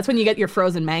 So good. That's when you get your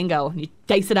frozen mango. You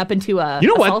dice it up into a, You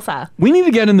know a what? salsa. We need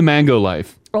to get in the mango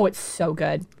life. Oh, it's so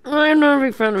good. I'm not a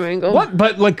big fan of mango. What?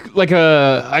 But like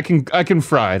I can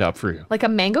fry it up for you. Like a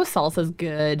mango salsa is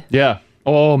good. Yeah.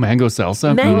 Oh, mango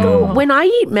salsa. Mango, when I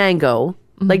eat mango,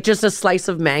 like just a slice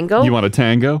of mango. You want a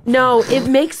tango? No, it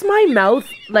makes my mouth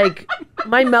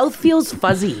my mouth feels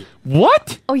fuzzy.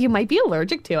 What? Oh, you might be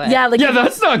allergic to it. Yeah, like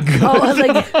that's not good.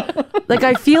 Oh, like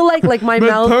I feel like my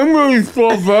mouth. tongue is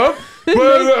full up. But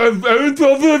I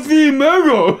told you to eat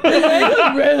mango.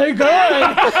 It's really good.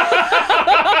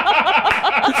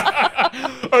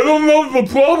 I don't know what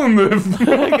the problem is.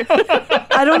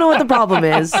 I don't know what the problem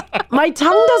is. My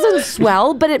tongue doesn't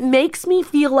swell, but it makes me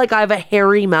feel like I have a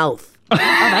hairy mouth. Oh,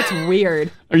 that's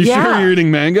weird. Are you sure you're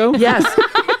eating mango? Yes.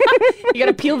 You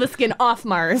gotta peel the skin off,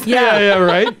 Mars. Yeah,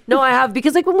 right? No, I have,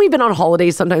 because like when we've been on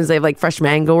holidays, sometimes they have like fresh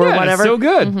mango or Yeah, it's whatever. so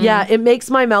good. Mhm. Yeah, it makes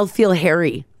my mouth feel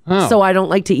hairy. Oh. So I don't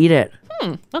like to eat it.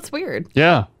 That's weird.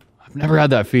 Yeah. I've never had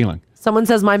that feeling. Someone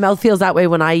says my mouth feels that way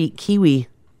when I eat kiwi.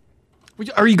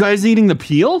 Are you guys eating the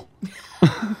peel?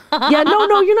 Yeah,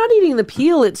 no, you're not eating the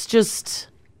peel. It's just,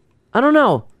 I don't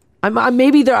know.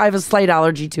 Maybe I have a slight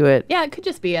allergy to it. Yeah, it could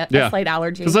just be a Yeah. slight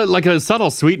allergy. Because like a subtle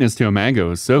sweetness to a mango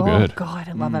is so Oh, good. God,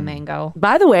 I love a mango.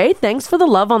 By the way, thanks for the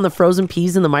love on the frozen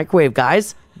peas in the microwave,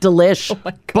 guys. Delish.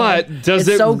 But does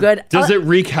It's it so good. Does it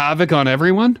wreak havoc on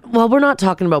everyone? Well, we're not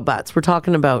talking about butts. We're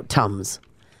talking about tums.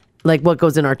 Like what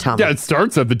goes in our tum. Yeah, it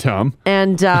starts at the tum.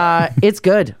 And it's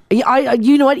good.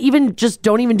 You know what? Even just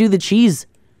don't even do the cheese.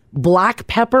 Black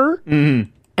pepper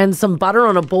and some butter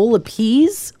on a bowl of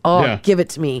peas. Oh, Yeah. give it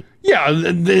to me. Yeah,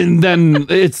 then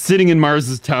it's sitting in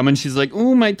Mars's tum, and she's like,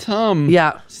 "Ooh, my tum."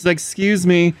 Yeah. She's like, "Excuse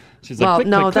me." She's like, Well, click,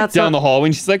 no, click, click that's down not- the hallway,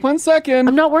 and she's like, "1 second."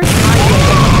 I'm not worried. It's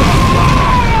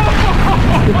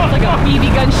like a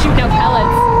BB gun shooting out pellets.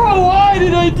 Oh, why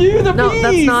did I do the No,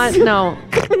 that's not. No.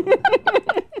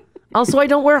 Also, I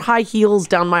don't wear high heels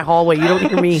down my hallway. You don't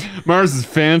hear me Mars is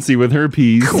fancy with her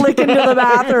peas. click into the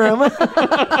bathroom.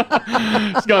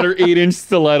 She's got her 8-inch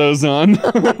stilettos on.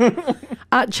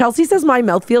 Chelsea says my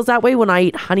mouth feels that way when I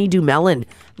eat honeydew melon.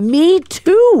 Me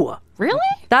too. Really?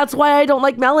 That's why I don't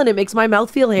like melon. It makes my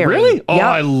mouth feel hairy. Really? Oh, Yep.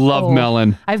 I love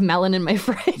melon. I have melon in my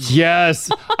fridge.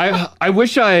 Yes, I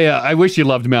wish you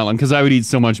loved melon because I would eat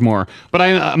so much more. But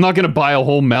I'm not going to buy a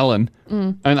whole melon,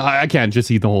 and I can't just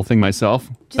eat the whole thing myself.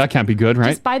 That can't be good, right?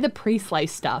 Just buy the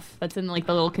pre-sliced stuff that's in like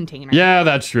the little container. Yeah,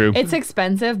 that's true. It's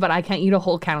expensive, but I can't eat a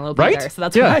whole cantaloupe Right? either, so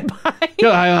that's Yeah. what I buy.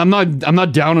 Yeah, I'm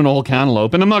not down on a whole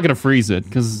cantaloupe, and I'm not going to freeze it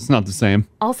because it's not the same.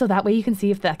 Also, that way you can see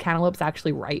if the cantaloupe's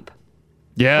actually ripe.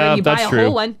 Yeah, When you that's buy a true.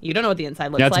 whole one, you don't know what the inside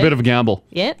looks like. Yeah, it's a bit of a gamble.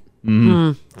 Yeah.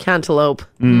 Cantaloupe.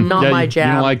 Not Yeah, my you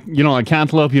jam. don't like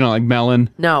cantaloupe. You don't like melon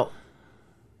No.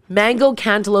 Mango,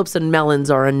 cantaloupes, and melons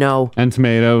are a no. and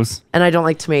tomatoes And I don't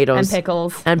like tomatoes. And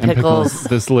pickles. And and pickles.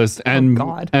 This list and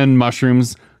and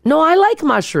mushrooms. No, I like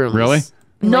mushrooms. Really?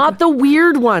 Not the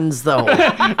weird ones, though.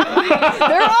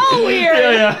 They're all weird.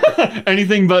 Yeah.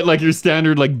 Anything but like your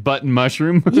standard like button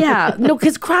mushroom. Yeah, no,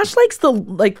 because Crash likes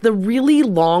the really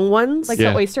long ones. Like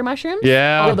Yeah. the oyster mushrooms?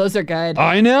 Yeah. Oh, those are good.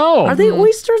 I know. Are they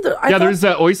oyster? Yeah, there's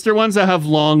oyster ones that have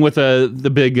long with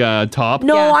the big top.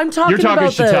 No, I'm talking You're talking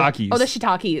about the- shiitakes. Oh, the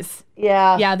shiitakes.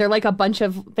 Yeah. Yeah, they're like a bunch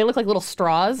of, they look like little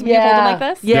straws when you hold them like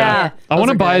this. I want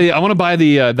to buy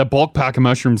the bulk pack of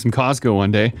mushrooms from Costco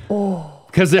one day. Oh.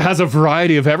 Because it has a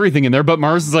variety of everything in there, but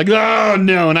Mars is like, oh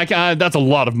no, and I can't. That's a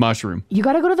lot of mushroom. You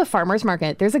got to go to the farmer's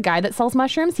market. There's a guy that sells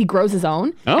mushrooms. He grows his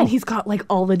own. Oh. And he's got like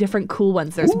all the different cool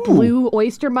ones. There's blue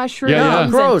oyster mushrooms. Yeah.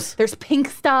 and Gross. There's pink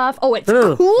stuff. Oh, it's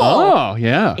cool. Oh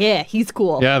yeah. Yeah, he's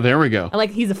cool. Yeah, there we go. I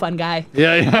like, he's a fun guy.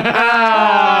 Yeah.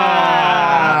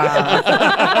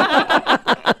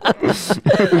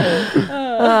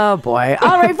 Oh boy.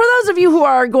 All right, for those of you who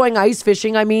are going ice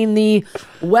fishing, I mean, the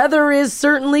weather is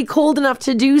certainly cold enough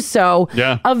to do so.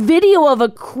 Yeah. A video of a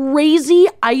crazy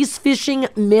ice fishing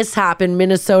mishap in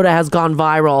Minnesota has gone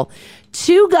viral.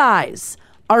 2 guys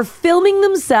are filming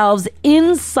themselves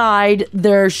inside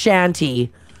their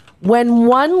shanty when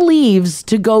one leaves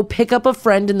to go pick up a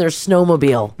friend in their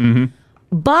snowmobile.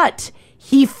 But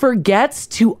he forgets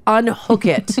to unhook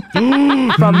it from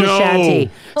the No. shanty.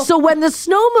 So when the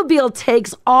snowmobile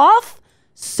takes off,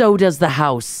 so does the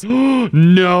house.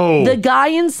 No. The guy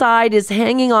inside is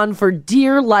hanging on for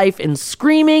dear life and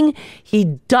screaming. He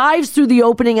dives through the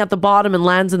opening at the bottom and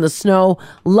lands in the snow.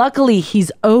 Luckily,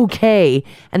 he's okay.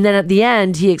 And then at the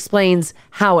end, he explains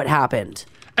how it happened.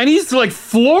 And he's like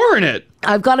flooring it.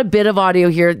 I've got a bit of audio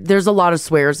here. There's a lot of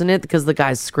swears in it because the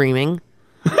guy's screaming.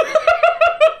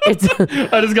 It's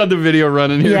I just got the video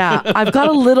running here. Yeah, I've got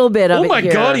a little bit of Oh it my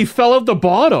here. God, he fell out the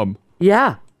bottom.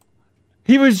 Yeah.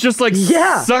 He was just like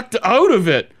sucked out of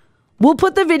it. We'll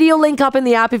put the video link up in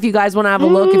the app if you guys want to have a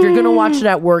look. If you're going to watch it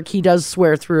at work, he does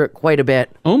swear through it quite a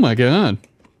bit. Oh my God.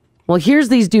 Well, here's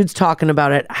these dudes talking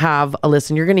about it. Have a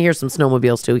listen. You're going to hear some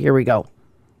snowmobiles too. Here we go.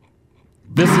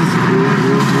 This is...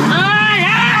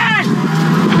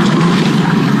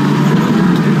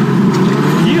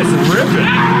 He is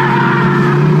ripping.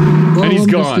 Well, And he's I'm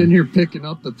gone. just in here picking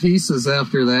up the pieces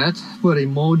after that. Buddy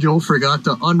Mojo forgot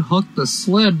to unhook the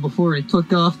sled before he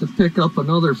took off to pick up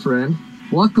another friend.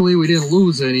 Luckily, we didn't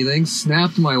lose anything.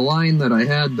 Snapped my line that I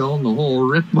had down the hole.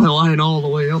 Ripped my line all the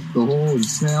way up the hole and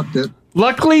snapped it.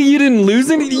 Luckily, you didn't lose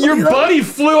any. Your buddy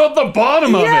flew out the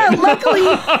bottom of Yeah,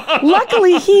 it.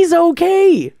 luckily he's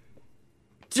okay.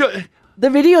 The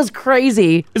video's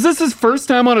crazy. Is this his first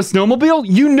time on a snowmobile?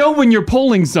 You know when you're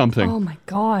pulling something. Oh my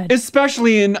God.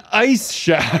 Especially in Ice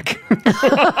Shack.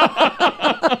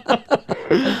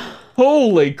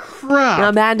 Holy crap. Now,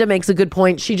 Amanda makes a good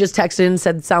point. She just texted and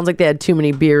said, sounds like they had too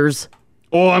many beers.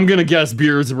 Oh, I'm going to guess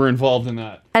beers were involved in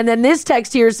that. And then this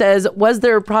text here says, was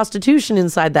there prostitution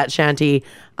inside that shanty?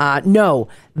 No.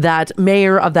 That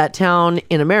mayor of that town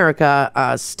in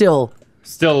America still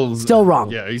wrong.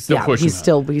 Yeah, he's still pushing he's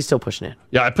that. he's still pushing it.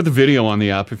 Yeah, I put the video on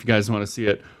the app if you guys want to see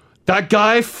it. That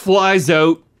guy flies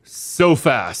out so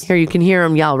fast. Here, you can hear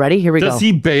him yell. Ready? Here we go. Does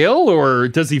he bail or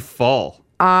does he fall?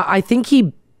 I think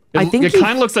he... It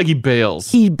kind of looks like he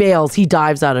bails. He bails. He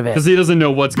dives out of it. Because he doesn't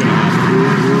know what's going to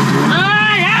happen.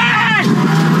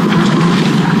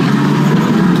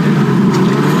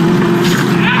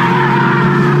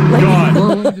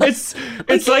 God.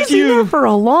 It's like he's in you there for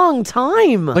a long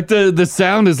time. Like the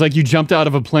sound is like you jumped out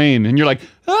of a plane and you're like,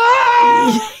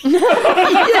 ah!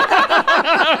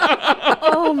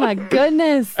 Oh my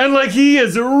goodness. And like he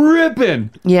is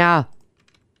ripping. Yeah.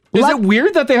 Is it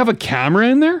weird that they have a camera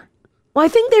in there? Well, I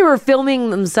think they were filming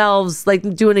themselves, like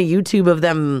doing a YouTube of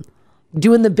them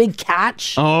doing the big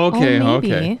catch. Oh, okay,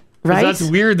 okay. Right? That's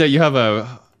weird that you have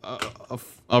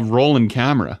a rolling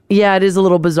camera. Yeah, it is a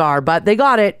little bizarre, but they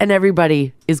got it, and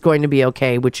everybody is going to be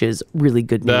okay, which is really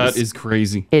good news. That is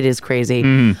crazy. It is crazy.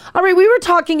 All right, we were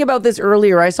talking about this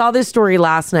earlier. I saw this story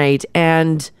last night,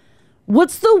 and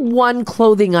what's the one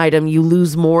clothing item you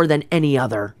lose more than any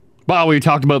other? Wow, we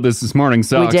talked about this morning.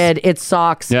 Socks. We did. It's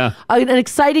socks. Yeah. An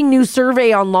exciting new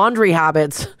survey on laundry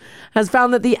habits has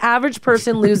found that the average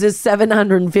person loses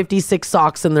 756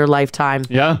 socks in their lifetime.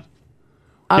 Yeah.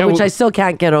 Which I still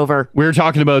can't get over. We were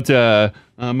talking about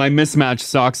my mismatched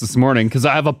socks this morning because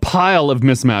I have a pile of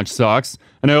mismatched socks.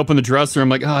 And I open the dresser. I'm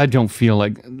like, I don't feel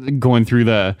like going through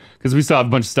because we still have a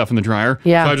bunch of stuff in the dryer.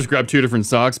 Yeah. So I just grabbed 2 different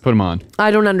socks, put them on.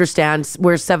 I don't understand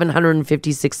where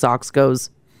 756 socks goes.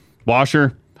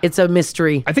 Washer. It's a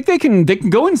mystery. I think they can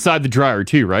go inside the dryer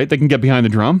too, right? They can get behind the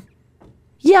drum.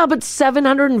 Yeah, but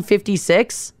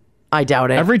 756? I doubt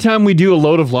it. Every time we do a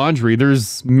load of laundry,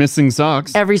 there's missing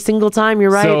socks. Every single time, you're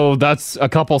right. So that's a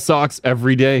couple socks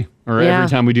every day or Yeah. every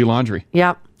time we do laundry.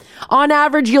 Yeah. On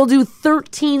average, you'll do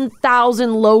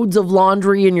 13,000 loads of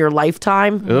laundry in your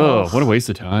lifetime. Oh, what a waste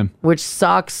of time. Which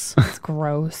sucks. It's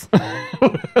gross.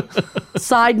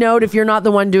 Side note, if you're not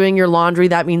the one doing your laundry,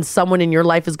 that means someone in your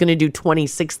life is going to do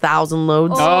 26,000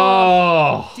 loads.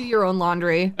 Oh. Do your own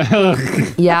laundry.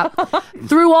 Yeah.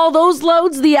 Through all those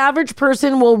loads, the average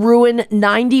person will ruin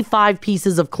 95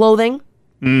 pieces of clothing.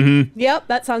 Mm-hmm. Yep,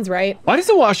 that sounds right. Why does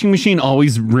the washing machine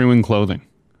always ruin clothing?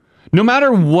 No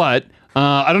matter what,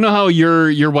 I don't know how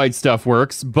your white stuff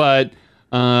works, but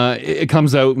it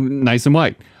comes out nice and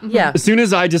white. Yeah. As soon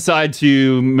as I decide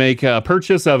to make a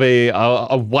purchase of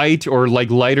a white or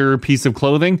like lighter piece of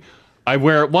clothing, I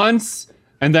wear it once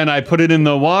and then I put it in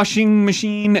the washing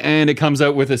machine and it comes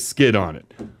out with a skid on it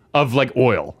of like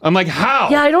oil. I'm like, how?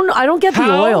 Yeah, I don't get the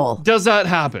How oil. does that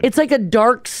happen? It's like a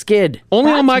dark skid.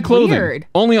 Only on my clothing. Weird.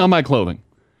 Only on my clothing.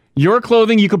 Your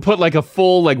clothing, you could put like a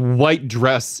full like white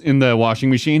dress in the washing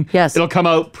machine. Yes. It'll come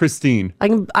out pristine.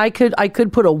 I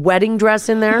could put a wedding dress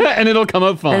in there. And it'll come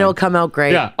out fine. And it'll come out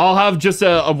great. Yeah. I'll have just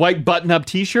a white button-up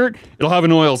t-shirt. It'll have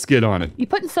an oil skid on it. You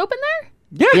putting soap in there?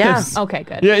 Yes. Yeah. Okay,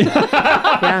 good. Yeah.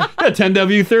 Yeah.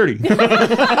 10W30.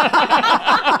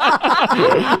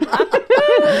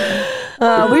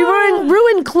 We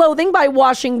ruin clothing by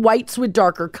washing whites with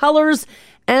darker colors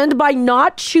and by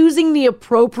not choosing the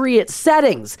appropriate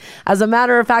settings. As a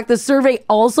matter of fact, the survey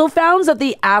also found that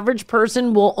the average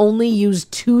person will only use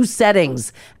 2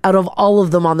 settings out of all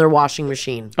of them on their washing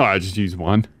machine. Oh, I just use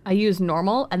one. I use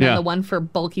normal and then Yeah. the one for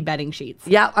bulky bedding sheets.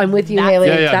 Yeah, I'm with you, That's Haley.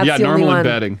 it. That's the only normal one. and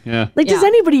bedding. Yeah. Like, does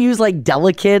anybody use like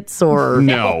delicates or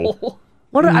No.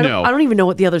 What are, No. I don't even know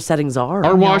what the other settings are.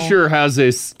 Our washer has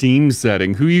a steam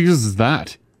setting. Who uses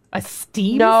that? A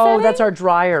steam No, setting? that's our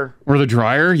dryer. Or the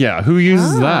dryer? Yeah. Who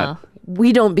uses that?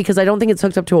 We don't, because I don't think it's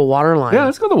hooked up to a water line. Yeah,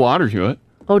 let's go the water to it.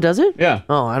 Oh, does it? Yeah.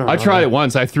 Oh, I don't know. I tried it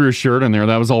once. I threw a shirt in there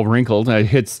that was all wrinkled. I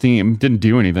hit steam. Didn't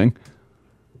do anything.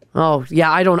 Oh, yeah,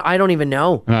 I don't even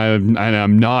know. And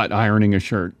I'm not ironing a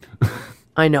shirt.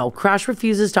 I know. Crash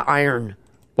refuses to iron.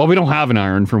 Well, we don't have an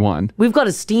iron for one. We've got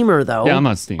a steamer, though. Yeah, I'm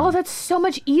not steaming. Oh, that's so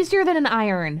much easier than an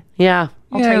iron. Yeah.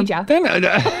 I'll trade ya.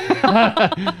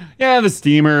 Yeah, the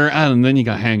steamer. And then you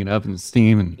got to hang it up in the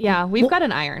steam. And Yeah, we've got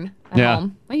an iron at Yeah.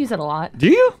 home. I use it a lot. do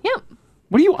you? Yep.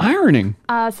 What are you ironing?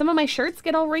 Some of my shirts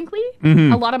get all wrinkly.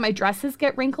 Mhm. A lot of my dresses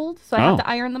get wrinkled, so I have Oh. to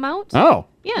iron them out. Oh.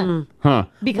 Yeah. Huh.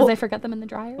 Because I forget them in the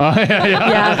dryer.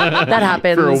 Yeah, that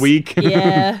happens. For a week.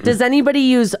 Yeah. Does anybody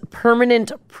use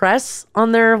permanent press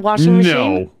on their washing machine?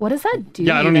 No. What does that do?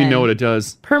 Yeah, I don't even know what it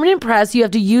does. Permanent press, you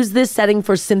have to use this setting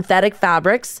for synthetic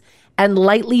fabrics and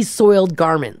lightly soiled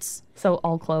garments. So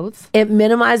all clothes? It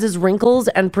minimizes wrinkles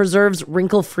and preserves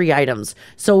wrinkle-free items.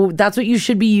 So that's what you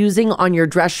should be using on your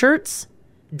dress shirts,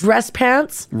 dress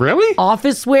pants. Really?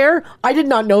 Office wear. I did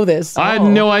not know this. I had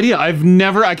no idea. I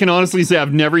can honestly say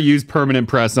I've never used permanent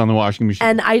press on the washing machine.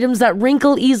 And items that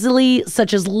wrinkle easily,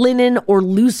 such as linen or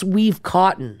loose weave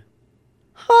cotton.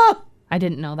 I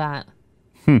didn't know that.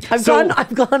 I've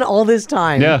gone all this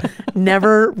time. Yeah.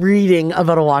 Never reading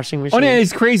about a washing machine. Oh, yeah,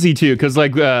 it's crazy too, because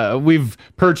like we've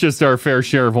purchased our fair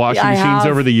share of washing I machines have.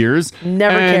 over the years.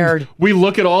 Never and cared. We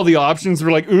look at all the options.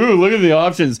 We're like, ooh, look at the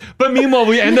options. But meanwhile,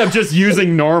 we end up just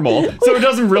using normal, so it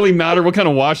doesn't really matter what kind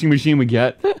of washing machine we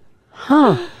get.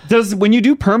 Huh? When you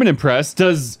do permanent press,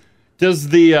 does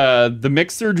the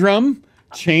mixer drum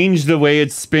change the way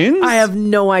it spins? I have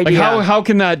no idea. Like how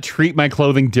can that treat my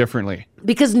clothing differently?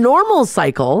 Because normal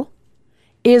cycle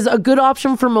is a good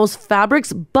option for most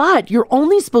fabrics, but you're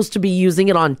only supposed to be using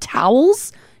it on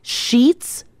towels,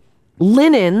 sheets,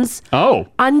 linens,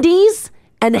 undies,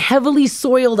 and heavily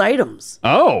soiled items.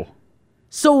 Oh.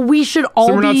 So we should all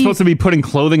So we're not be... supposed to be putting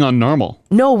clothing on normal.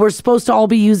 No, we're supposed to all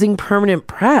be using permanent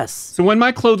press. So when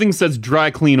my clothing says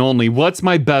dry clean only, what's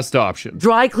my best option?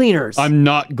 Dry cleaners. I'm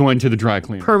not going to the dry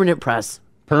cleaner. Permanent press.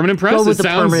 Permanent press? Go with It the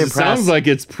permanent press. sounds like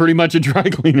it's pretty much a dry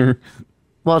cleaner.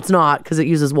 Well, it's not because it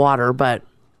uses water, but...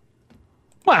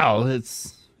 Wow,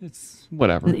 it's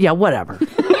whatever. Yeah, whatever.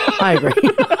 I agree.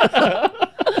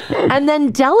 And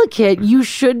then delicate, you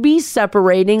should be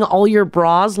separating all your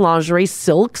bras, lingerie,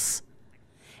 silks.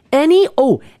 Any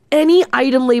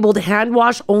item labeled hand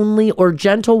wash only or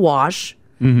gentle wash.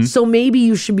 Mm-hmm. So maybe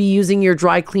you should be using your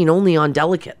dry clean only on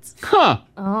delicates. Huh.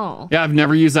 Oh. Yeah, I've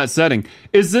never used that setting.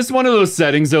 Is this one of those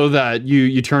settings, though, that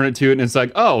you turn it to and it's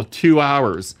like, 2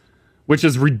 hours, which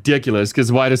is ridiculous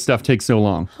because why does stuff take so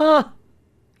long? Huh.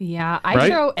 Yeah, I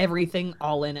Right? throw everything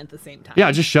all in at the same time.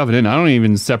 Yeah, just shove it in. I don't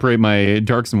even separate my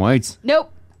darks and whites.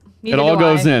 Nope. It all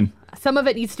goes in. Some of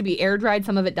it needs to be air dried,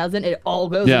 some of it doesn't. It all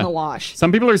goes in the wash.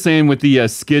 Some people are saying with the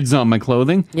skids on my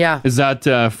clothing. Yeah. Is that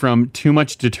from too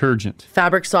much detergent?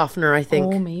 Fabric softener, I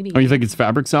think. Oh, maybe. Oh, you think it's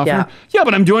fabric softener? Yeah,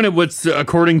 but I'm doing it what's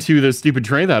according to the stupid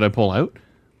tray that I pull out.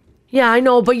 Yeah, I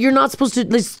know, but you're not supposed to.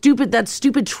 That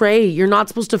stupid tray. You're not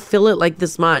supposed to fill it like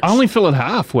this much. I only fill it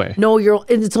halfway. No,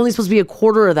 it's only supposed to be a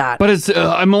quarter of that. But it's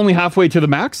I'm only halfway to the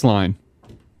max line.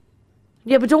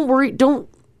 Yeah, but don't worry.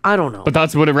 I don't know. But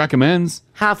that's what it recommends.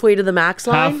 Halfway to the max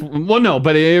line. Well, no,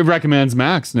 but it recommends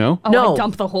max. No. Oh, I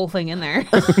dump the whole thing in there.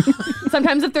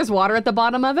 Sometimes if there's water at the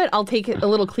bottom of it, I'll take a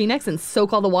little Kleenex and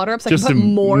soak all the water up so Just I can put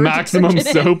more maximum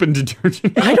detergent in. soap and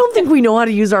detergent. I don't think we know how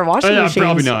to use our washing Yeah, machines.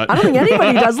 probably not. I don't think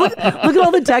anybody does. Look at all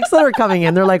the texts that are coming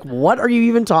in. They're like, "What are you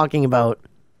even talking about?"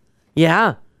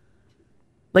 Yeah.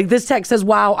 Like this text says,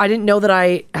 "Wow, I didn't know that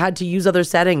I had to use other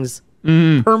settings."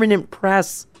 Permanent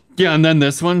press. Yeah, and then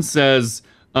this one says,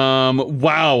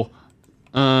 wow.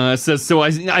 It says, so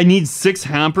I need 6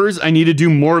 hampers. I need to do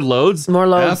more loads. More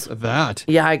loads. F that.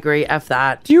 Yeah, I agree. F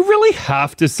that. Do you really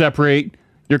have to separate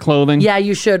your clothing? Yeah,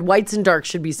 you should. Whites and darks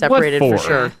should be separated for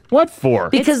sure. What for?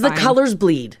 Because the colors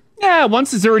bleed. Yeah,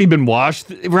 once it's already been washed,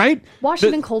 right? Wash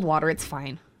it in cold water. It's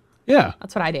fine. Yeah.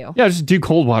 That's what I do. Yeah, just do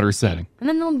cold water setting. And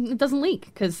then it doesn't leak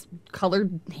because color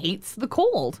hates the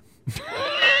cold.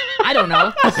 I don't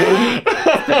know.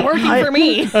 It's been working for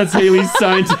me. That's Haley's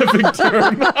scientific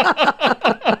term.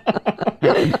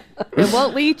 It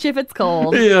won't leach if it's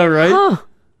cold. Yeah, right?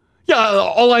 Yeah,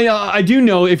 all I do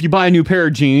know, if you buy a new pair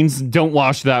of jeans, don't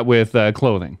wash that with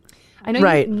clothing. I know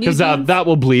Because that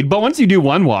will bleed. But once you do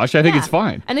one wash, I think it's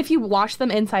fine. And if you wash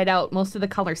them inside out, most of the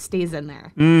color stays in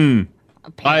there.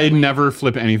 I never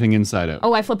flip anything inside out.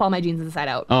 Oh, I flip all my jeans inside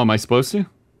out. Oh, am I supposed to?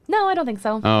 No, I don't think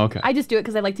so. Oh, okay. I just do it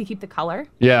because I like to keep the color.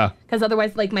 Yeah. Because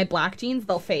otherwise, like my black jeans,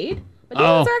 they'll fade. But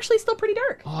Oh. these are actually still pretty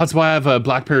dark. Oh, that's why I have a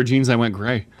black pair of jeans. I went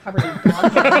gray.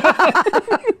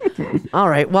 All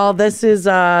right. Well, this is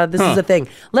a thing.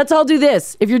 Let's all do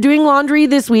this. If you're doing laundry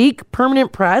this week,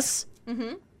 permanent press,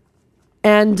 Mm-hmm.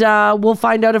 and we'll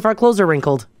find out if our clothes are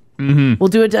wrinkled. Mm-hmm. We'll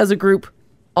do it as a group.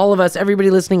 All of us, everybody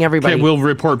listening, everybody. Okay, we'll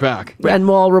report back. And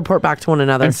we'll all report back to one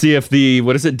another. And see if the,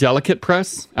 delicate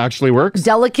press actually works?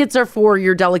 Delicates are for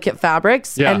your delicate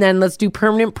fabrics. Yeah. And then let's do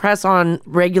permanent press on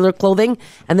regular clothing.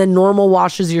 And then normal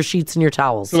washes your sheets and your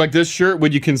towels. So like this shirt,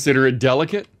 would you consider it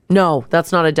delicate? No,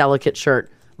 that's not a delicate shirt.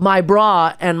 My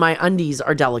bra and my undies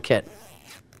are delicate.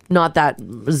 Not that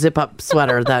zip up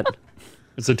sweater that...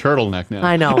 It's a turtleneck now.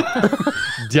 I know.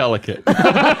 Delicate.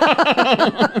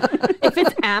 If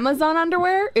it's Amazon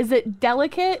underwear, is it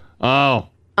delicate? Oh.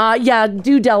 Yeah,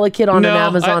 do delicate on an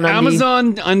Amazon undie.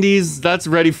 Amazon undies, that's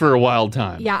ready for a wild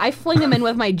time. Yeah, I fling them in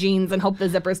with my jeans and hope the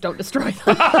zippers don't destroy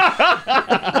them.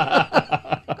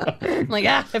 Like,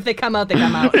 if they come out, they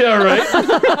come out. Yeah, right?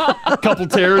 Couple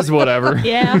tears, whatever.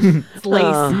 Yeah, it's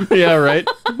lace. Yeah, right?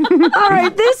 All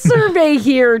right, this survey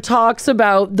here talks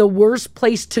about the worst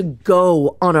place to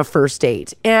go on a first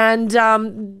date. And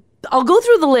I'll go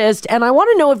through the list, and I want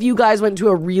to know if you guys went to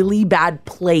a really bad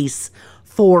place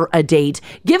for a date.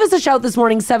 Give us a shout this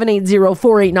morning,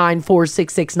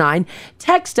 780-489-4669.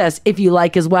 Text us if you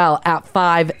like as well at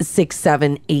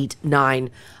 56789.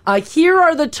 Here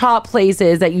are the top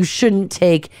places that you shouldn't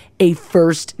take a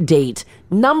first date.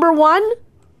 Number 1,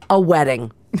 a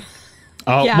wedding.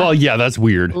 Oh, Yeah. well, yeah, that's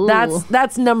weird.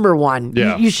 That's number 1.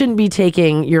 Yeah. You shouldn't be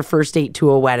taking your first date to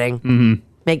a wedding. Mm-hmm.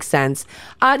 Makes sense.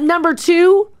 Number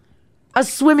 2, a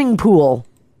swimming pool.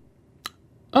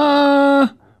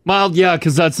 Well, yeah,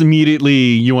 because that's immediately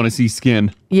you want to see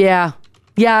skin. Yeah.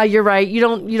 Yeah, you're right. You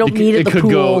don't need at the could pool.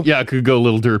 go, yeah, it could go a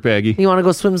little dirtbaggy. You want to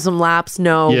go swim some laps?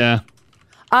 No. Yeah.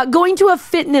 Going to a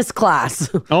fitness class.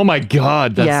 Oh my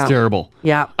God, that's Yeah. terrible.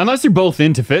 Yeah. Unless you're both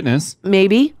into fitness.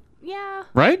 Maybe. Yeah.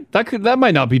 Right? That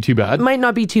might not be too bad. Might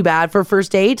not be too bad for a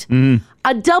first date. Mm.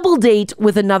 A double date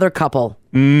with another couple.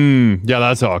 Yeah,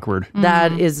 that's awkward.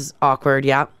 That is awkward,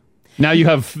 yeah. Now you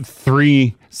have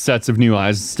 3 sets of new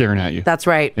eyes staring at you. That's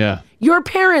right. Yeah. Your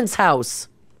parents' house.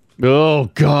 Oh,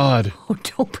 God.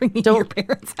 Don't bring me to your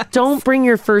parents' house. Don't bring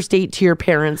your first date to your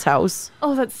parents' house.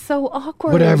 Oh, that's so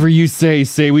awkward. Whatever you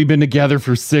say we've been together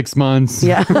for 6 months.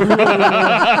 Yeah.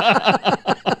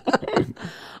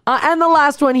 And the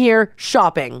last one here,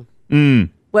 shopping.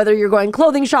 Whether you're going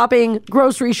clothing shopping,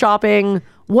 grocery shopping,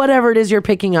 whatever it is you're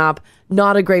picking up,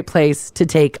 not a great place to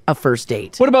take a first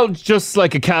date. What about just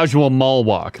like a casual mall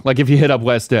walk? Like if you hit up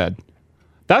West Ed.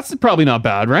 That's probably not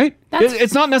bad, right?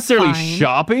 It's not necessarily fine.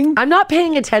 shopping. I'm not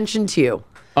paying attention to you.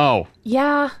 Oh.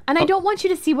 Yeah, and I don't want you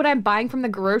to see what I'm buying from the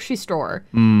grocery store.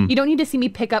 Mm. You don't need to see me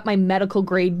pick up my medical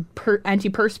grade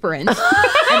antiperspirant and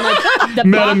like the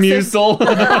Metamucil.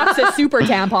 box of super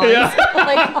tampons. Yeah.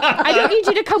 Like, I don't need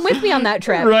you to come with me on that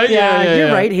trip. Right? Yeah,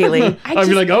 you're right, Haley. I'd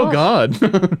be like, oh, God.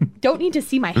 Don't need to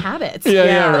see my habits.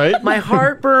 Yeah, right? My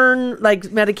heartburn,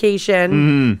 like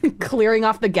medication. Clearing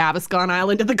off the Gaviscon aisle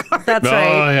into the car. That's Oh,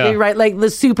 right. yeah. You're right. Like the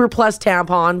Super Plus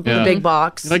tampon, the Yeah. big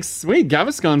box. Like, sweet,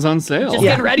 Gaviscon's on sale. Just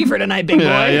getting ready for tonight, big boy.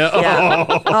 Yeah.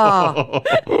 Oh.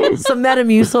 Some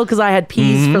Metamucil because I had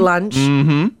peas for lunch.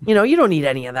 Mm-hmm. You know, you don't need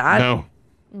any of that. No.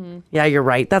 Yeah, you're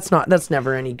right. That's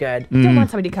never any good. Don't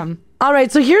want somebody to come. All right,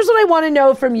 so here's what I want to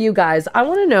know from you guys. I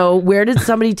want to know, where did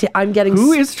somebody I'm getting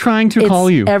Who is trying to call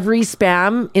you? Every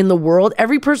spam in the world.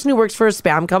 Every person who works for a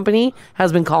spam company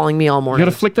has been calling me all You morning.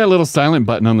 gotta flick that little silent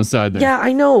button on the side there. Yeah,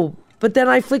 I know. But then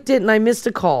I flicked it and I missed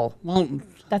a call. Well,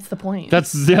 that's the point.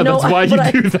 That's why you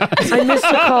do that. I missed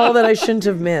a call that I shouldn't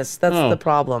have missed. That's Oh. the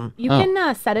problem. You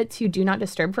can set it to do not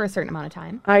disturb for a certain amount of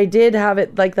time. I did have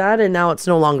it like that, and now it's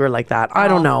no longer like that. I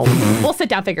don't know. We'll sit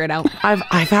down, figure it out. I've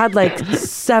had like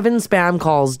 7 spam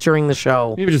calls during the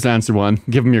show. Maybe just answer one.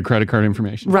 Give them your credit card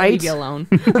information. Right? Leave you alone.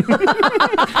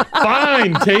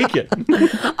 Fine, take it.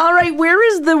 All right, where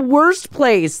is the worst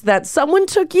place that someone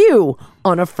took you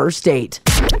on a first date?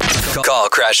 Call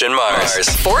Crash and Mars.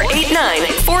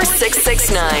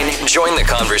 489-4669. Join the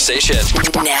conversation.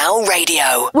 Now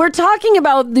radio. We're talking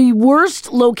about the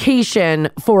worst location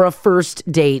for a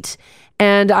first date.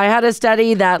 And I had a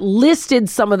study that listed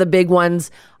some of the big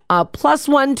ones.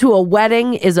 +1 to a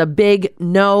wedding is a big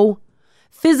no.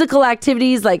 Physical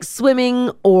activities like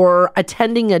swimming or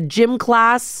attending a gym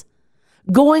class.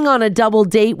 Going on a double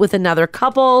date with another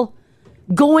couple.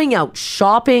 Going out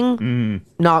shopping.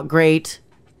 Not great.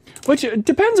 Which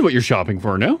depends what you're shopping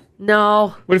for, no?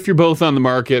 No. What if you're both on the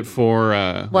market for...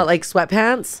 What, like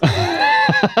sweatpants?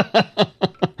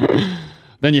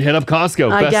 Then you hit up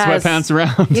Costco. I Best guess. sweatpants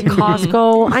around. Yeah,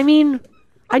 Costco. I mean,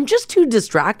 I'm just too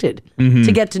distracted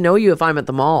to get to know you if I'm at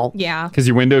the mall. Yeah. Because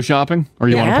you're window shopping? Or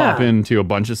you want to Yeah. pop into a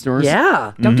bunch of stores?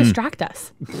 Yeah. Don't distract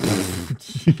us.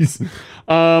 Jeez.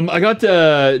 I got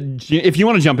if you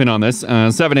want to jump in on this,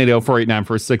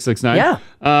 780-489-4669. Yeah.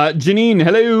 Janine,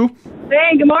 hello.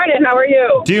 Hey, good morning. How are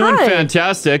you? Doing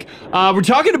fantastic. We're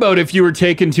talking about if you were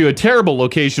taken to a terrible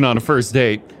location on a first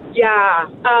date. Yeah.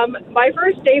 My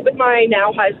first date with my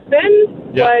now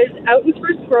husband was out in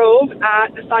Spruce Grove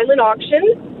at a silent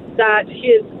auction that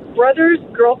his brother's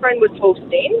girlfriend was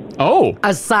hosting. Oh.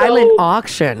 A silent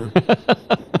auction.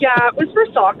 Yeah, it was for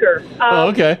soccer. Oh,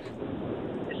 okay.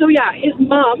 So, yeah, his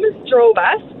mom drove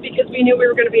us because we knew we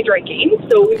were going to be drinking,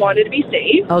 so we wanted to be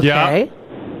safe. Okay.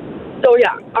 So,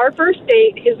 yeah, our first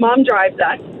date, his mom drives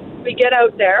us. We get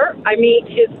out there. I meet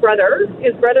his brother's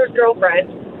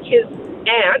girlfriend, his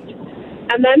aunt,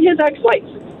 and then his ex-wife.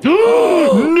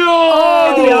 No!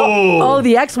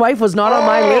 The ex-wife was not on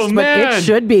my list, but man. it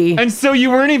should be. And so you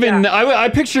weren't even... I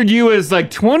pictured you as like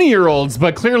 20-year-olds,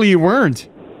 but clearly you weren't.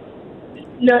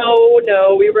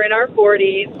 No, we were in our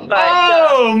 40s. But,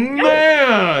 oh,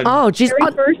 man! Oh, geez.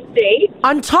 Very first date.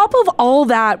 On top of all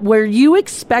that, were you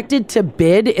expected to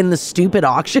bid in the stupid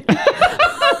auction?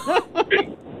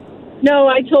 No,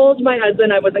 I told my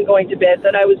husband I wasn't going to bid,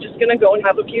 that I was just going to go and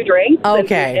have a few drinks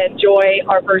and enjoy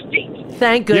our first date.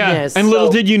 Thank goodness. Yeah. And little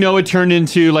did you know it turned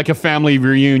into like a family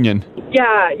reunion.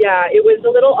 Yeah. It was a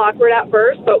little awkward at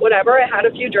first, but whatever. I had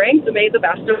a few drinks and made the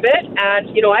best of it.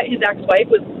 And you know what? His ex-wife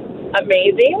was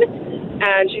amazing,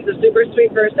 and she's a super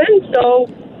sweet person. So,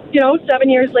 7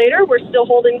 years later, we're still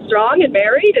holding strong and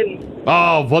married. And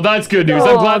Oh, well, that's good news.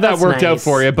 I'm glad that worked out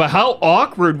for you. But how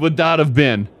awkward would that have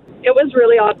been? it was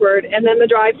really awkward. And then the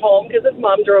drive home, because his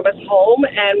mom drove us home,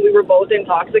 and we were both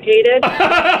intoxicated in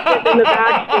the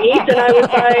back seat. And I was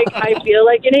like, I feel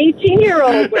like an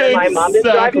 18-year-old when my mom is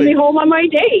driving me home on my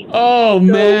date. Oh,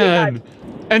 man.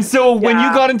 And so when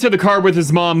you got into the car with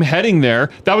his mom heading there,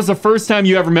 that was the first time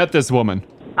you ever met this woman.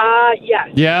 Yeah.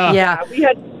 Yeah. We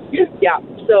had,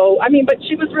 So, I mean, but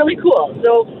she was really cool.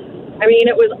 So, I mean,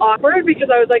 it was awkward because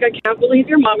I was like, I can't believe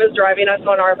your mom is driving us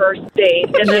on our first date.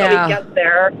 And then we get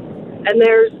there, and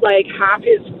there's like half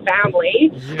his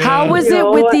family. How was it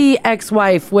with the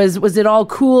ex-wife? Was it all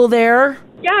cool there?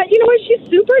 Yeah, you know what? She's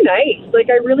super nice. Like,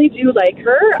 I really do like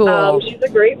her. Cool. She's a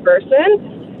great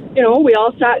person. You know, we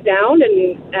all sat down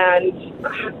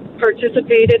and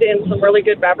participated in some really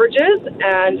good beverages,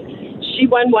 and she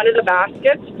won one of the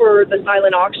baskets for the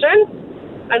silent auction.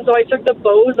 And so I took the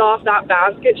bows off that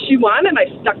basket she won, and I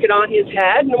stuck it on his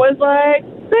head and was like,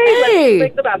 hey, let's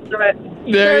make the best of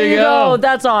it. There you go.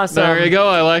 That's awesome. There you go.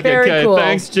 I like Very it. Okay, cool.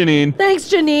 thanks, Janine. Thanks,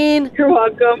 Janine. You're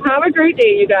welcome. Have a great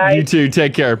day, you guys. You too.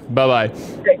 Take care. Bye-bye.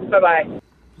 Great. Bye-bye.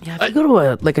 Yeah, if you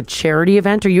go to a charity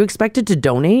event, are you expected to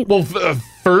donate? Well, the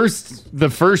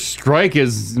first strike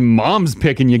is mom's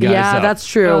picking you guys Yeah, up. that's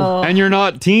true. Oh. And you're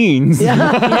not teens.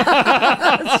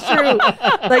 That's true.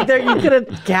 Like you could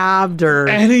have cabbed or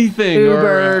anything,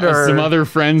 Ubered or some other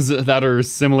friends that are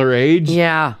similar age.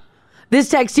 Yeah. This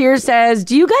text here says,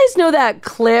 do you guys know that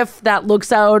cliff that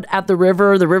looks out at the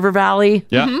river valley?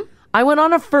 Yeah. I went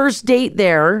on a first date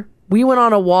there. We went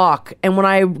on a walk, and when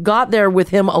I got there with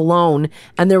him alone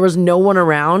and there was no one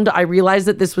around, I realized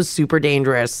that this was super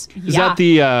dangerous. Is that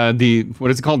the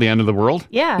what is it called? The end of the world?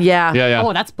 Yeah. Yeah.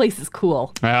 Oh, that place is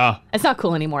cool. Yeah. It's not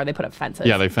cool anymore. They put up fences.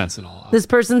 Yeah, they fence it all. This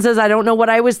person says, I don't know what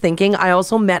I was thinking. I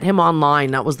also met him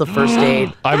online. That was the first date.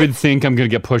 I would think I'm going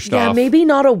to get pushed Yeah, off. maybe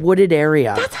not a wooded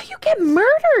area. That's how you get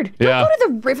murdered. Yeah. Don't go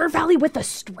to the river valley with a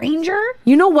stranger.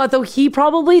 You know what, though? He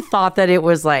probably thought that it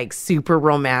was like super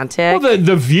romantic. Well,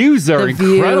 the views are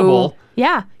incredible.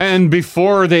 Yeah. And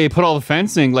before they put all the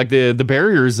fencing, like the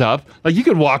barriers up, like you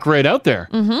could walk right out there.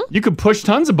 Mhm. You could push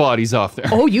tons of bodies off there.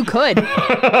 Oh, you could.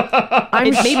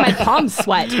 It made my palms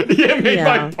sweat. It made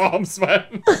my palms sweat.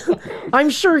 I'm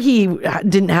sure he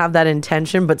didn't have that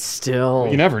intention, but still.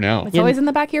 You never know. It's always in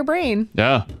the back of your brain.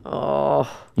 Yeah. Oh.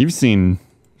 You've seen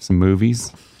some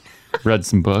movies, read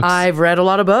some books. I've read a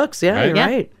lot of books. Yeah, Right? you're Yeah.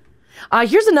 right.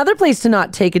 Here's another place to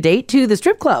not take a date, to the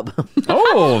strip club.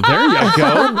 Oh, there you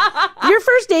go. Your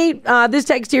first date, this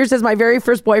text here says, my very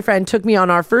first boyfriend took me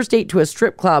on our first date to a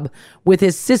strip club with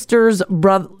his sister's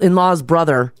in-law's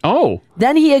brother. Oh.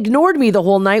 Then he ignored me the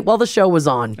whole night while the show was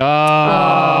on. Oh.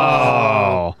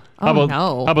 How about,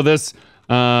 no. How about this?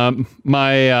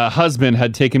 My husband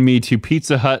had taken me to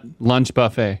Pizza Hut lunch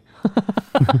buffet.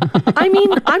 I mean,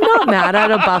 I'm not mad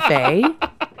at a buffet.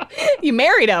 You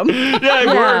married him. Yeah, it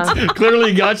worked.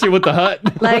 Clearly got you with the Hut.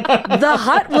 Like, the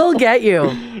Hut will get you.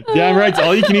 Damn right. It's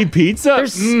all you can eat pizza.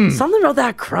 There's something about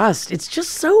that crust. It's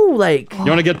just so like. You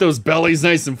want to get those bellies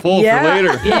nice and full Yeah. for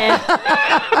later.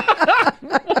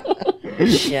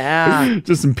 Yeah.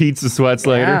 Just some pizza sweats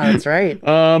later. Yeah, that's right.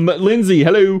 Lindsay,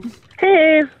 hello.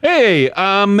 Hey. Hey,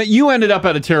 you ended up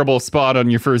at a terrible spot on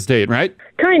your first date, right?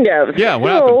 Kind of. Yeah,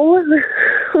 what happened?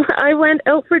 I went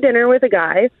out for dinner with a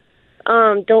guy.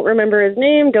 Don't remember his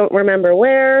name, don't remember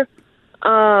where.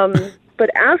 But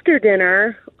after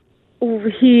dinner,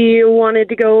 he wanted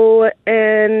to go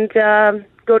and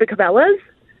go to Cabela's.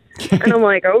 And I'm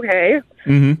like, okay.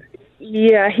 Mm-hmm.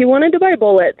 Yeah, he wanted to buy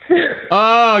bullets.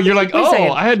 Oh, you're like, Wait a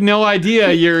second. I had no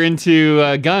idea you're into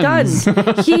guns. I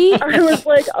was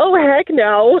like, oh, heck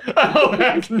no. Oh,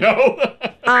 heck no.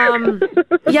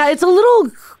 Yeah, it's a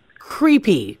little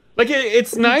creepy. Like,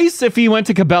 it's nice if he went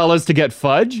to Cabela's to get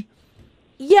fudge.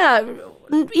 Yeah,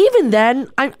 even then,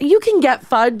 you can get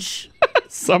fudge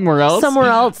Somewhere else.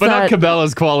 But not that-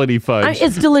 Cabela's quality fudge.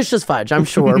 It's delicious fudge, I'm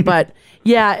sure. But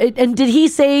yeah, and did he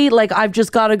say, like, I've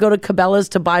just got to go to Cabela's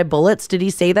to buy bullets? Did he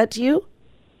say that to you?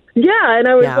 Yeah, and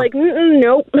I was Yeah. like,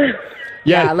 nope.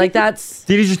 Yeah, like that's.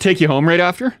 Did he just take you home right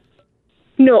after?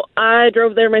 No, I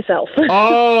drove there myself.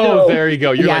 Oh, So- there you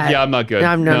go. You're like, yeah, I'm not good.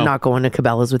 I'm No. not going to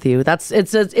Cabela's with you. That's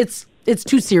it's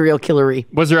too serial killery.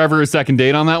 Was there ever a second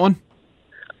date on that one?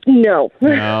 No.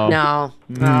 No. No.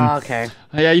 Mm. Oh, okay.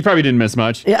 Yeah, you probably didn't miss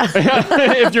much. Yeah.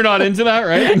 If you're not into that,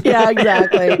 right? Yeah,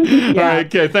 exactly. All right,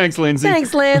 okay, thanks, Lindsay.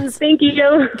 Thanks, Linz. Thank you.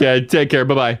 Okay, take care.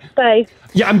 Bye-bye. Bye.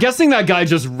 Yeah, I'm guessing that guy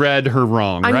just read her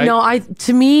wrong, right? I know.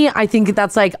 To me, I think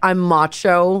that's like I'm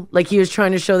macho. Like he was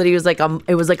trying to show that he was like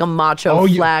it was like a macho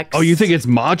flex. You think it's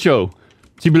macho?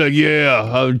 She'd be like, yeah,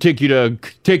 I'll take you to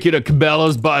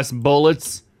Cabela's, buy some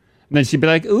bullets. And then she'd be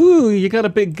like, ooh, you got a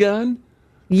big gun?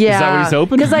 Yeah. Is that what he's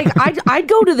hoping? Because like I'd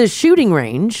go to the shooting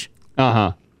range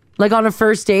Uh-huh. like on a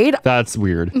first date. That's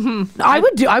weird. I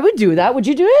would do that. Would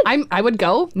you do it? I would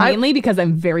go mainly because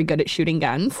I'm very good at shooting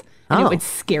guns. And Oh. it would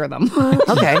scare them.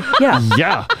 Okay. Yeah.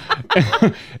 Yeah.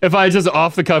 if I just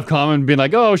off the cuff comment being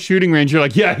like, "Oh, shooting range," you're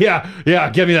like, "Yeah,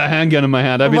 give me that handgun in my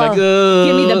hand." I'd be like,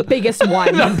 Give me the biggest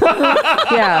one.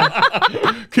 Yeah.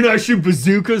 Can I shoot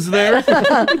bazookas there?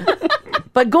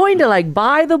 But going to like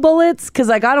buy the bullets, because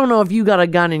like I don't know if you got a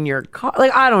gun in your car.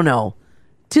 Like I don't know.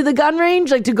 To the gun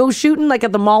range, like to go shooting like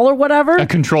at the mall or whatever. A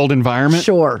controlled environment.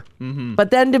 Sure.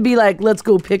 But then to be like, let's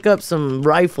go pick up some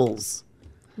rifles.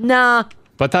 Nah.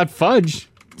 But that fudge.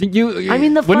 I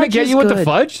mean, the fudge wouldn't it get is you with the good.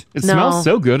 fudge? It No. smells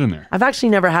so good in there. I've actually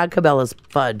never had Cabela's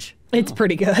fudge. It's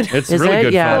pretty good. It's Is really it?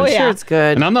 good Yeah, fudge. I'm sure it's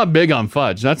good. And I'm not big on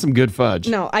fudge. That's some good fudge.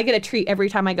 No, I get a treat every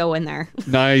time I go in there.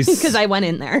 Nice. Because I went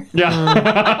in there.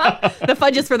 Yeah. The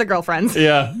fudge is for the girlfriends.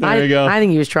 Yeah, there you go. I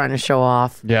think he was trying to show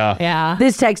off. Yeah. Yeah.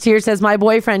 This text here says, my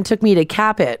boyfriend took me to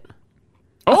cap it.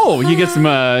 Oh, you get some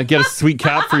get a sweet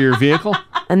cap for your vehicle?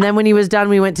 And then when he was done,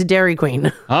 we went to Dairy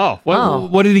Queen. Oh,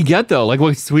 what did he get though? Like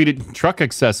what sweet truck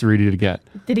accessory did he get?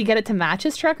 Did he get it to match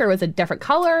his truck or was it a different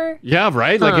color? Yeah,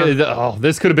 right? Like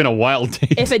this could have been a wild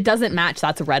date. If it doesn't match,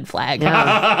 that's a red flag.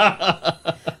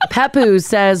 Pepu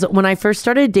says, when I first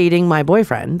started dating my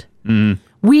boyfriend,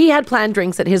 we had planned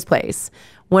drinks at his place.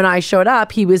 When I showed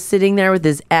up, he was sitting there with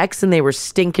his ex and they were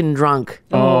stinking drunk.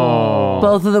 Oh.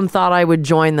 Both of them thought I would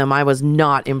join them. I was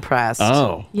not impressed.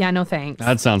 Oh. Yeah, no thanks.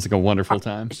 That sounds like a wonderful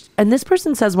time. And this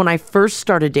person says, when I first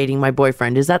started dating my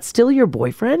boyfriend, is that still your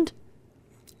boyfriend?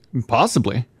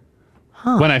 Possibly.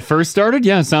 When I first started,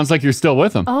 yeah, it sounds like you're still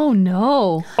with him. Oh,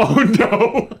 no. Oh,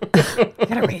 no. You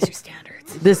gotta raise your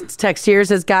standards. This text here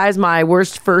says, guys, my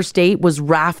worst first date was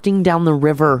rafting down the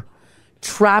river.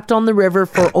 Trapped on the river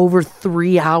for over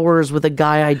 3 hours with a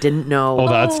guy I didn't know. Oh,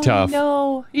 that's tough.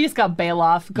 No. You just got bail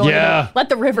off. Go Yeah. let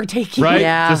the river take you. Right?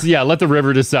 Yeah. Just, let the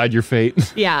river decide your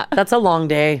fate. Yeah. That's a long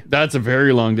day. That's a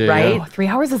very long day. Right? Yeah. 3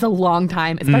 hours is a long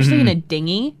time, especially in a Mhm.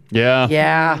 dinghy. Yeah.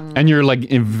 Yeah. And you're like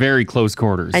in very close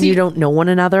quarters. And you don't know one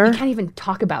another? You can't even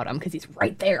talk about him because he's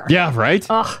right there. Yeah, right?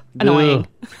 Ugh, annoying.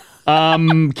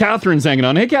 Catherine's hanging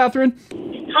on. Hey, Catherine.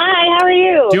 Hi, how are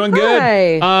you? Doing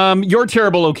good. Your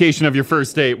terrible location of your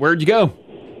first date. Where'd you go?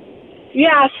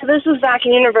 Yeah, so this was back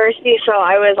in university, so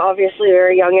I was obviously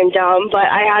very young and dumb, but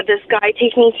I had this guy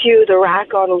take me to the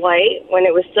Rack on White when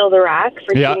it was still the Rack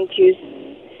for Teen Tuesday.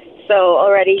 So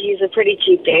already he's a pretty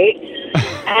cheap date.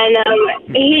 And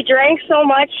he drank so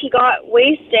much, he got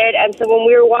wasted, and so when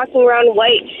we were walking around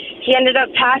White, he ended up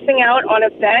passing out on a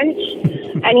bench,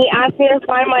 and he asked me to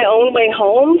find my own way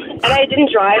home, and I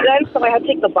didn't drive then, so I had to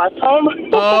take the bus home.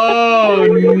 Oh,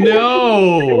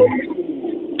 no.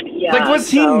 Yeah, Like, was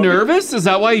he nervous? Is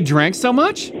that why he drank so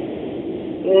much?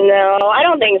 No, I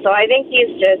don't think so. I think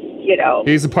he's just,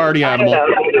 He's a party I don't animal.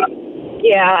 know.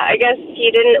 Yeah, I guess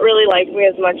he didn't really like me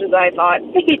as much as I thought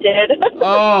he did.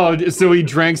 Oh, so he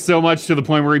drank so much to the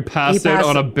point where he passed out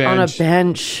on a bench. On a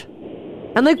bench.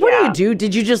 And like, what do you do?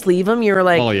 Did you just leave him? You were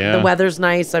like, Oh, yeah. the weather's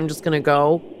nice. I'm just going to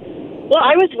go. Well,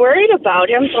 I was worried about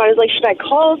him, so I was like, should I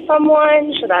call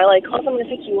someone? Should I call someone to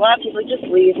pick you up? He's like, just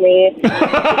leave me.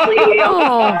 Just leave me.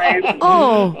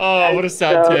 Oh, what a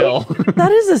sad tale.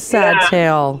 That is a sad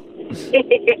tale.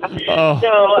 Yeah. Oh.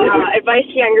 So, advice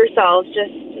to younger selves,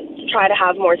 just try to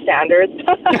have more standards.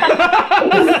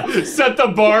 Set the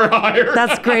bar higher.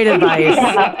 That's great advice.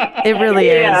 It really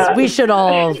Yeah. is. We should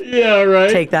all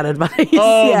take that advice.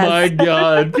 Oh, Yes. my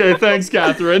God. Okay, thanks,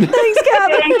 Catherine. Thanks,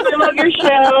 Catherine. Thanks, I love your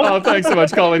show. Oh, thanks so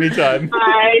much. Call anytime.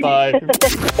 Bye. Bye.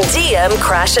 DM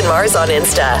Crash and Mars on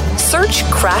Insta. Search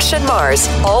Crash and Mars,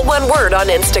 all one word on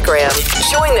Instagram.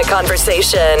 Join the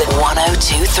conversation.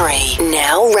 1023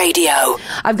 Now Radio.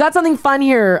 I've got something fun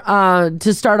here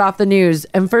to start off the news.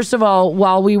 And first of all,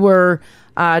 while we were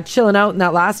chilling out in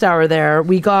that last hour there,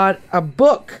 we got a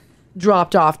book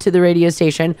dropped off to the radio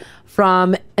station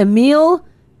from Emil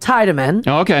Tiedemann.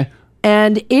 Oh, okay.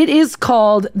 And it is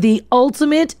called The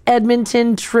Ultimate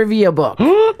Edmonton Trivia Book.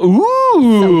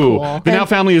 Ooh. The Now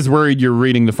family is worried you're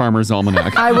reading the Farmer's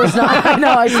Almanac. I was not. I know,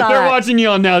 I saw They're that. watching you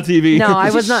on Now TV. No, I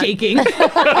was not. Shaking.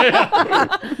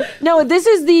 No, this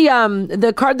is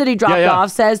the card that he dropped Yeah.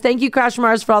 off. Says, thank you, Crash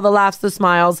Mars, for all the laughs, the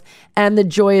smiles, and the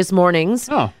joyous mornings.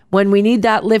 Oh. When we need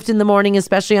that lift in the morning,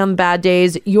 especially on bad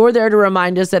days, you're there to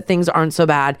remind us that things aren't so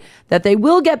bad, that they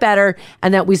will get better,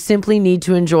 and that we simply need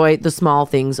to enjoy the small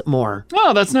things more.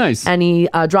 Oh, that's nice. And he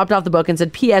dropped off the book and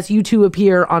said, P.S. You two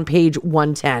appear on page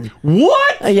 110.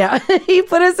 What? Yeah. He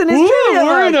put us in his Ooh, trivia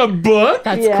we're book. in a book?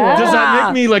 That's cool. Does that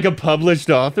make me like a published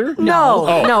author? No,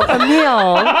 Oh. no,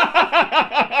 Emil.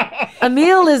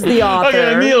 Emil is the author.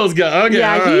 Okay, Emil's got. Okay,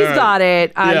 yeah, all right, he's all right. got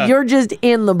it. Yeah. You're just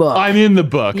in the book. I'm in the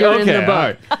book. You're okay, in the book. all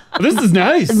right. Well, this is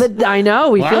nice. But I know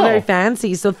we feel Wow. very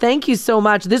fancy. So thank you so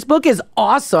much. This book is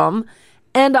awesome.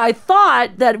 And I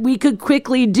thought that we could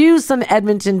quickly do some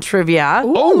Edmonton trivia.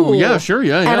 Oh, yeah, sure,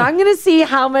 yeah. And I'm going to see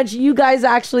how much you guys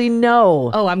actually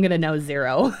know. Oh, I'm going to know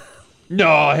 0.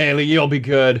 No, Haley, you'll be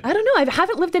good. I don't know. I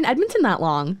haven't lived in Edmonton that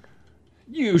long.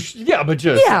 But just...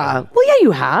 Yeah. Well, yeah,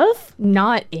 you have.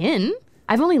 Not in.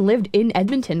 I've only lived in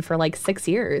Edmonton for like 6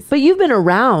 years. But you've been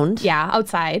around. Yeah,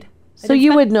 outside. So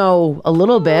you would know a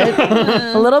little bit.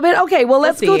 A little bit? Okay, well,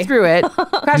 let's go see. through it.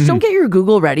 Crash, don't get your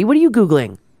Google ready. What are you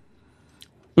Googling?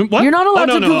 What? You're not allowed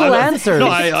to Google answers. No,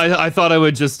 I thought I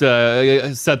would just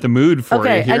set the mood for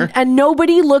you here. And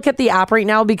nobody look at the app right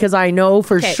now because I know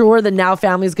for Okay. sure the Now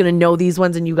family is going to know these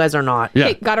ones and you guys are not. Yeah.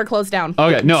 Okay, got her closed down.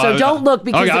 Okay, no. So don't look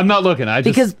because Okay, I'm not looking.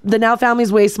 because the Now family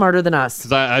is way smarter than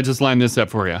us. I just lined this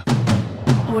up for you.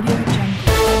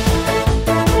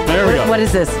 There we go. What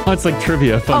is this? Oh, it's like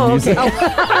trivia, fun music.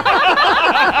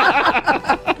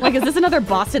 Like, is this another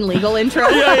Boston legal intro?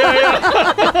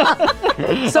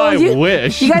 So I you,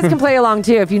 wish. you guys can play along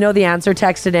too. If you know the answer,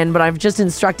 text it in. But I've just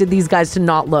instructed these guys to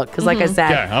not look because, like I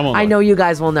said, Okay, I won't I look. know you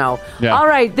guys will know. Yeah. All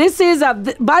right, this is.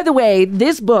 By the way,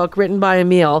 this book written by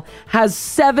Emil has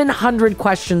 700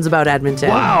 questions about Edmonton.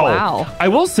 Wow. I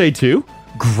will say, too,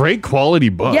 great quality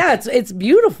book. Yeah, it's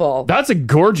beautiful. That's a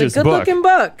gorgeous It's a book. good-looking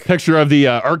book. Picture of the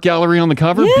art gallery on the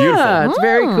cover. Yeah, Beautiful. it's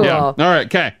very cool. Yeah. All right,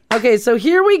 okay. Okay, so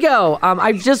here we go.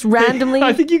 I've just randomly.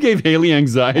 I think you gave Haley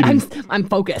anxiety. I'm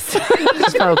focused.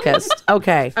 Just focused.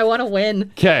 Okay. I want to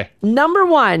win. Okay. Number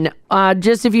one,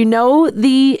 just if you know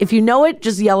it,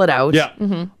 just yell it out. Yeah.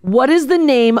 What is the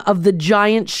name of the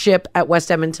giant ship at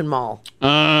West Edmonton Mall?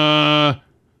 The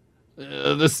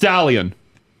Stallion.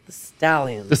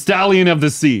 Stallion. The Stallion of the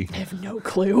Sea. I have no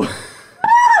clue.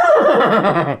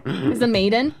 Is the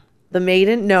Maiden? The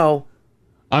Maiden? No.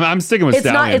 I'm sticking with It's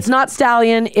Stallion. not. It's not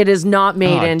Stallion. It is not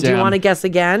Maiden. Do you damn. want to guess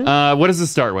again? What does it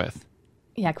start with?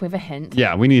 Yeah, can we have a hint?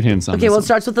 Yeah, we need hints on Okay. this. Well, it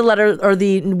starts with the letter or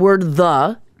the word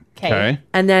the, Okay.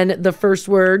 and then the first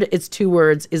word. It's 2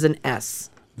 words. Is an S.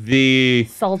 The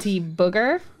Salty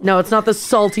booger? No, it's not the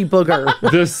salty booger.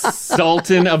 the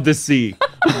Sultan of the Sea.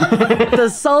 The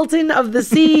Sultan of the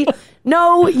Sea.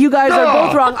 No, you guys are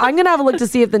both wrong. I'm gonna have a look to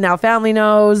see if the Now family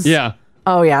knows. Yeah.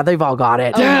 Oh yeah, they've all got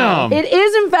it. Damn. It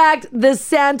is in fact the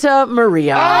Santa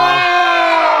Maria.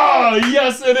 Oh,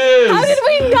 yes, it is. How did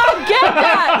we not get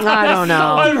that? I don't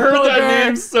know. I've heard that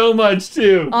name so much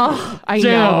too. Oh, I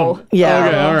Damn. know. Yeah.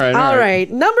 Okay, all right. All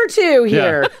right. Number 2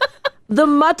 here. The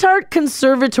Muttart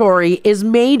Conservatory is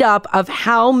made up of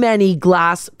how many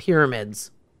glass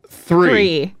pyramids?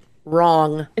 3.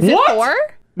 Wrong. Is it What? 4?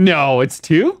 No, it's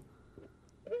 2.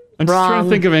 I'm just trying Wrong. to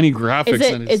think of any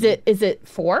graphics. Is it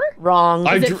 4? Wrong.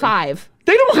 Is it 5?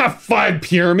 They don't have 5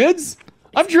 pyramids.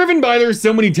 I've driven by there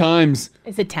so many times.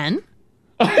 Is it 10?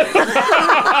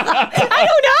 I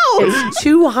don't know. It's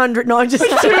 200. No, I'm just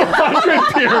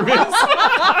 200 pyramids.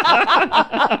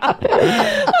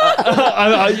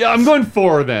 I'm going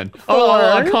 4 then.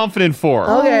 Oh, a confident 4.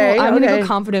 Okay. I'm going to okay. go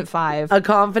confident 5. A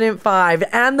confident 5.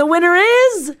 And the winner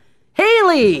is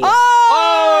Haley.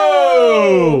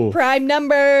 Oh! Prime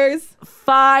numbers.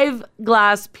 5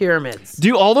 glass pyramids.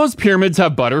 Do all those pyramids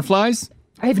have butterflies?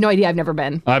 I have no idea. I've never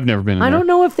been. I've never been in I there. don't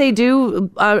know if they do.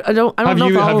 I don't Have know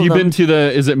you if all have of you them. been to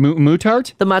the is it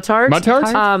Muttart? The Muttart?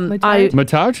 Muttart?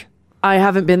 Muttart? I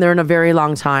haven't been there in a very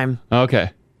long time. Okay.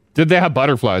 Did they have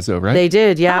butterflies though, right? They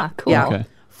did, yeah. cool. Yeah. Okay.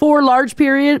 4 large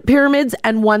pyramids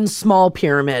and 1 small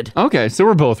pyramid. Okay, so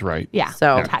we're both right. Yeah.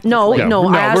 So no, Yeah, no, no,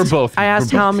 I asked, we're both- I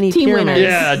asked we're how both many team pyramids.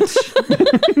 winners.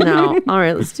 Yeah. No. All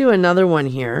right, let's do another one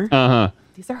here. Uh-huh.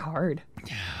 These are hard.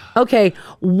 Okay.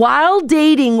 While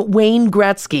dating Wayne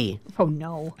Gretzky, Oh,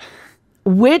 no.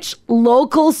 which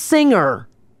local singer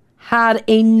had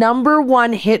a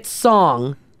 #1 hit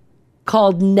song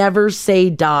called Never Say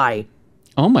Die?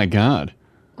 Oh my god.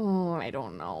 Oh, I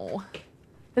don't know.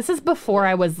 This is before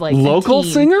I was like Local a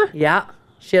teen. singer? Yeah.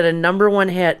 She had a #1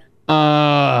 hit.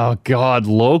 Oh god,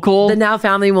 local? The Now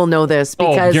family will know this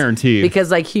Oh, because guaranteed.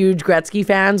 because like huge Gretzky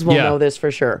fans will Yeah. know this for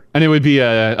sure. And it would be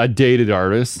a dated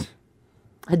artist.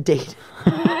 A date.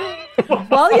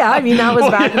 Well, yeah, I mean that was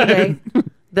back in the day.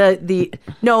 The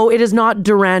no, it is not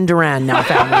Duran Duran Now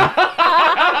family.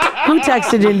 Who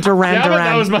texted in Duran Yeah, but Duran?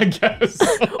 that was my guess.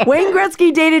 Wayne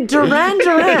Gretzky dated Duran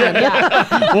Duran.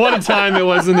 Yeah. What a time it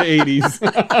was in the 80s.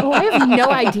 Oh, I have no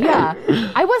idea.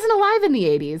 I wasn't alive in the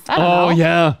 80s. I don't know. Oh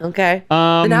yeah. Okay.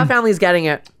 The Now family's getting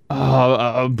it.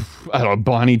 I don't know,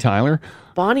 Bonnie Tyler.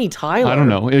 Bonnie Tyler. I don't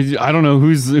know. I don't know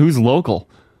who's local.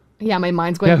 Yeah, my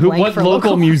mind's going Yeah, blank what for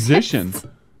local musician?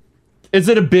 Is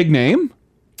it a big name?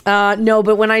 No,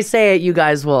 but when I say it, you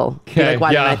guys will be Okay, like,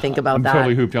 why yeah, didn't I think about I'm that?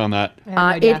 totally hooped on that.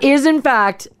 It is, in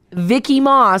fact, Vicky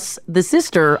Moss, the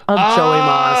sister of Joey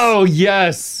Moss. Oh,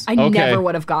 yes. I never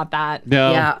would have got that.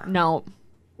 No. Yeah. No.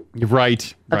 You're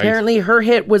right. Apparently, her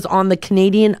hit was on the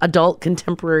Canadian adult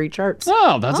contemporary charts.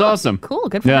 Oh, that's awesome. Cool.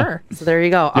 Good for Yeah. her. So there you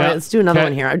go. All Yeah. right, let's do another Okay.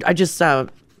 one here. I just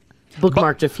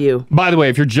bookmarked a few. By the way,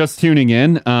 if you're just tuning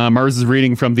in, Mars is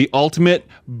reading from the Ultimate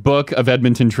Book of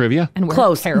Edmonton Trivia. And we're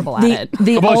Close. terrible at The- it.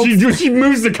 the Well, ult- she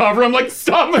moves the cover. I'm like,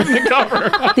 stop moving the cover.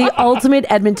 The Ultimate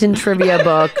Edmonton Trivia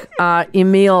book.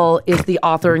 Emil is the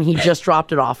author, and he just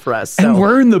dropped it off for us. So. And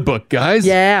we're in the book, guys.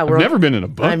 Yeah, I've never been in a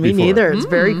book Me before. neither. It's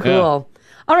very cool.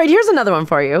 All right, here's another one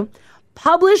for you.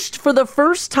 Published for the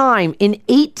first time in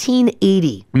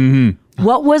 1880. Mm-hmm.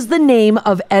 What was the name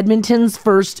of Edmonton's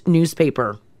first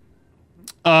newspaper?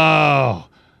 Oh,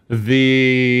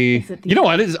 you know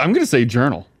what? I'm going to say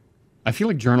Journal. I feel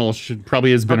like Journal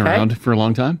probably has been Okay. around for a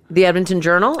long time. The Edmonton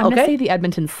Journal? I'm Okay. gonna say the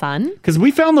Edmonton Sun. Because we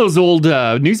found those old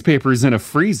newspapers in a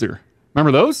freezer.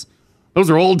 Remember those? Those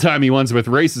are old-timey ones with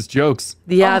racist jokes.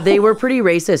 Yeah, they were pretty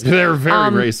racist. They're very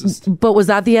racist. But was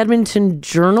that the Edmonton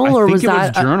Journal, I or think was it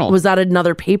was that Journal. was that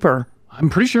another paper? I'm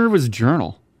pretty sure it was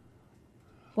Journal.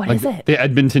 What Like is it? The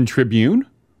Edmonton Tribune?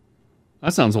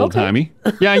 That sounds old-timey.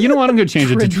 Yeah, you know what? I'm going to change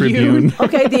it to Tribune.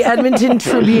 Okay, the Edmonton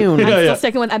Tribune. I'm Yeah, still yeah.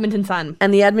 sticking with Edmonton Sun.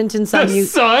 And the Edmonton Sun. The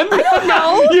Sun? I don't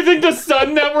know. You think the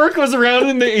Sun Network was around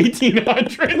in the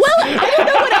 1800s? Well, I don't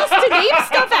know what else to name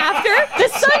stuff after. The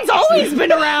Sun's always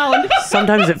been around.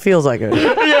 Sometimes it feels like it.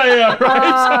 yeah,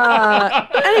 right.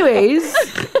 Anyways,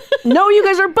 no, you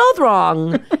guys are both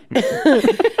wrong.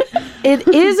 It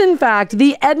is, in fact,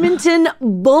 the Edmonton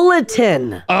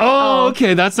Bulletin. Oh,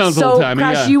 okay. That sounds So, old-timey.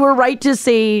 Crash, Yeah. you were right to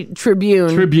say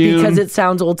Tribune because it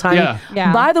sounds old-timey. Yeah.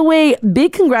 Yeah. By the way,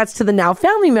 big congrats to the Now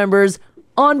family members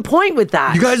on point with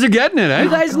that. You guys are getting it, eh?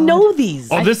 You guys know these.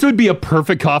 Oh, this would be a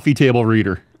perfect coffee table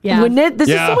reader. Yeah. Wouldn't it? This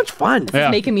is Yeah. so much fun. It's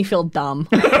making me feel dumb.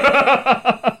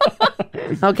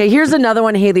 Okay, here's another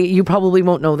one, Haley. You probably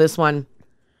won't know this one.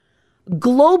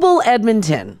 Global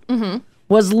Edmonton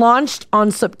was launched on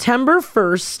September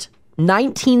 1st,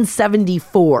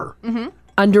 1974,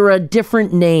 under a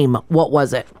different name. What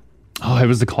was it? Oh, it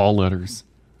was the call letters.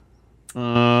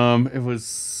 It was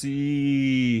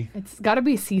C. It's got to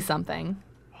be C something.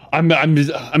 I'm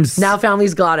Now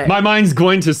family's got it. My mind's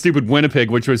going to stupid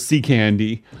Winnipeg, which was Sea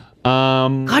Candy.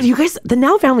 God, you guys, the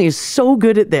Now family is so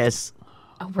good at this.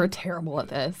 Oh, we're terrible at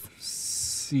this.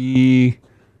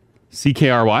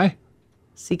 CKRY?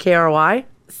 CKRY?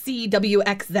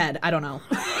 CWXZ. I don't know.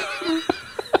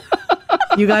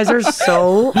 You guys are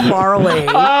so far away.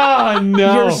 Oh,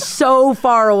 no. You're so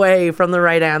far away from the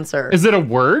right answer. Is it a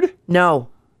word? No.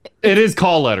 It is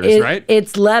call letters, right?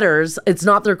 It's letters. It's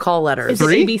not their call letters. Is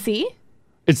it ABC?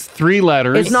 It's 3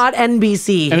 letters. It's not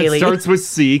NBC, And Haley. it starts with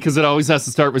C because it always has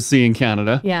to start with C in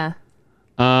Canada. Yeah.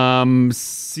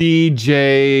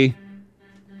 CJ.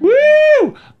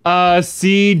 Woo!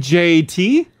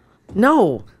 CJT?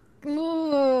 No.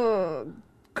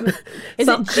 Is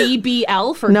it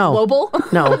GBL for No. global?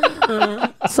 No.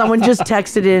 Someone just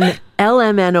texted in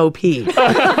LMNOP.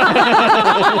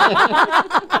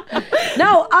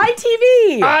 No,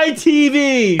 ITV.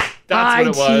 ITV.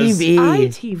 That's what it was.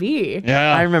 ITV.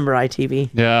 Yeah. I remember ITV.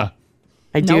 Yeah.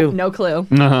 I do. No clue.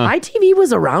 Uh-huh. ITV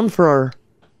was around for.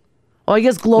 Oh, I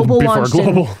guess Global Before launched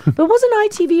in- Global. but wasn't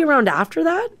ITV around after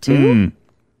that too?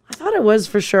 I thought it was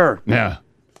for sure. Yeah.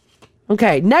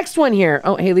 Okay, next one here.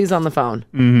 Oh, Haley's on the phone.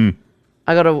 Mm-hmm.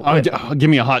 I gotta. Give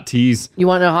me a hot tease. You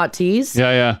want a hot tease?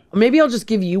 Yeah, yeah. Maybe I'll just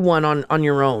give you one on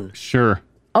your own. Sure.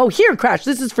 Oh, here, Crash.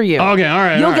 This is for you. Okay, all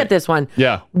right. You'll all right. get this one.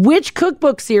 Yeah. Which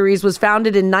cookbook series was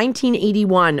founded in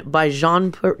 1981 by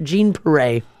Jean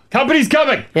Perret? Company's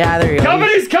coming. Yeah, there you go.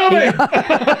 Company's coming.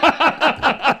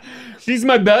 She's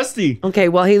my bestie. Okay,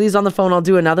 while Haley's on the phone, I'll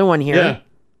do another one here. Yeah.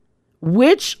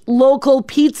 Which local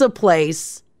pizza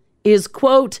place is,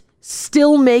 quote,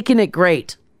 still making it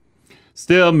great?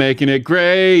 Still making it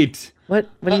great. What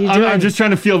are you doing? I'm just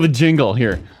trying to feel the jingle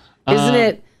here. Isn't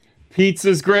it?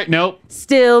 Pizza's great. Nope.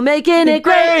 Still making it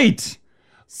great.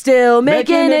 Still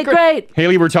making it great.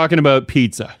 Haley, we're talking about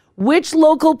pizza. Which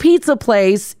local pizza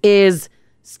place is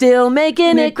still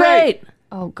making it great?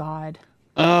 Oh, God.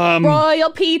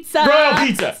 Royal Pizza. Royal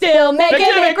Pizza. Still making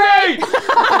it great.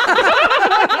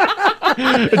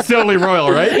 It's totally Royal,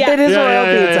 right? It is Royal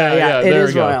Pizza. Yeah, it There is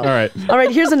we go. Royal. All right. All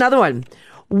right, here's another one.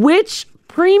 Which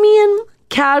premium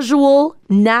casual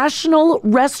national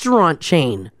restaurant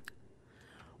chain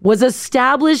was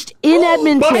established in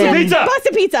Edmonton Boston Pizza.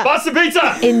 Boston Pizza. Boston Pizza.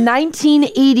 in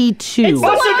 1982? It's the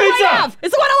one Boston I want Pizza. to have.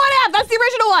 It's the one I want to have. That's the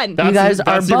original one. That's You guys the,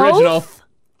 are that's the both original.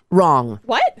 wrong.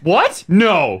 What? What?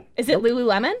 No. Is it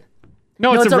Lululemon?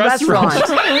 No, it's a restaurant.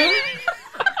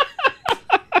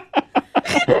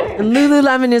 And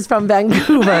Lululemon is from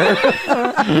Vancouver.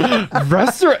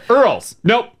 Restaurant Earl's.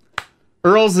 Nope.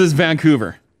 Earl's is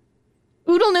Vancouver.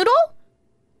 Oodle Noodle?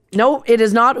 No, it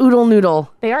is not Oodle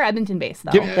Noodle. They are Edmonton based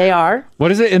though. They are.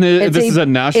 What is it? And this is a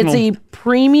national. It's a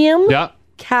premium, Yeah.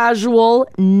 casual,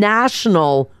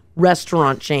 national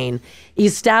restaurant chain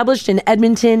established in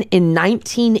Edmonton in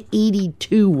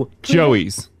 1982.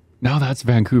 Joey's. Now that's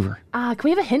Vancouver. Can we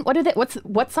have a hint?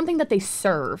 What's something that they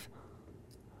serve?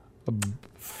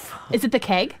 Is it the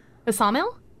keg? The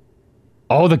sawmill?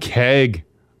 Oh, the keg.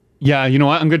 Yeah, you know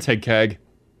what? I'm going to take keg.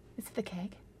 Is it the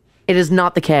keg? It is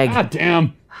not the keg. God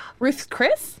damn. Ruth's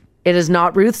Chris? It is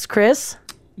not Ruth's Chris.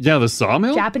 Yeah, the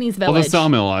sawmill? Japanese Oh, the Village.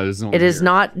 sawmill. It is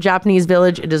not Japanese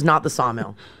Village. It is not the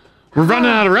sawmill. We're running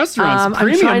out of restaurants. I'm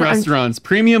Premium trying- I'm- restaurants.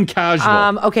 Premium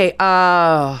casual. Okay.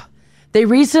 They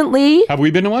recently. Have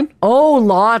we been to one? Oh,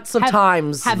 lots of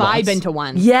times. Have I been to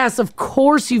one? Yes, of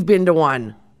course you've been to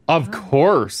one. Of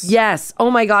course. Yes. Oh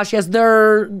my gosh. Yes.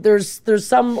 There's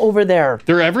some over there.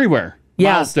 They're everywhere.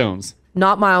 Yeah. Milestones.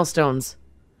 Not Milestones.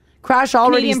 Crash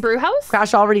already. Canadian Brew House?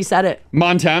 Crash already said it.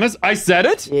 Montana's? I said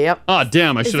it? Yep. Oh,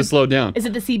 damn. I Is should have it- slowed down. Is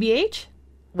it the CBH?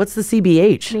 What's the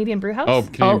CBH? Canadian Brew House? Oh,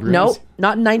 Canadian Brew no, House?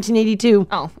 not in 1982.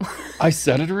 Oh. I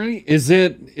said it already? Is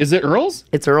it Earl's?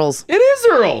 It's Earl's. It is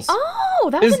Earl's. Oh,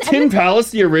 that was Is an Tin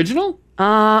Palace the original?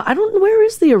 I don't know. Where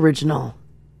is the original?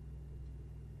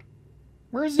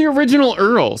 Where's the original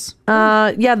Earl's?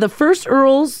 Yeah, the first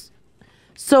Earl's.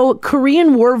 So,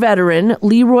 Korean War veteran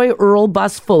Leroy Earl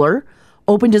Bus Fuller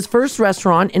opened his first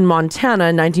restaurant in Montana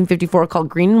in 1954 called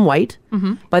Green and White.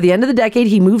 By the end of the decade,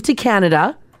 he moved to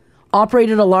Canada,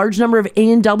 operated a large number of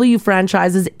A&W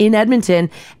franchises in Edmonton,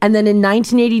 and then in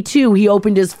 1982, he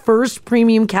opened his first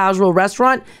premium casual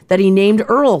restaurant that he named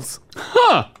Earl's.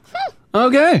 Huh.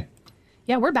 Okay.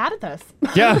 Yeah, we're bad at this.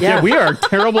 Yeah, we are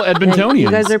terrible Edmontonians. You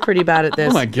guys are pretty bad at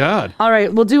this. Oh my God. All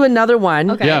right, we'll do another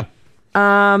one. Okay. Yeah.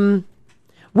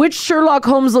 Which Sherlock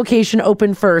Holmes location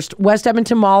opened first, West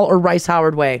Edmonton Mall or Rice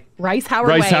Howard Way? Rice Howard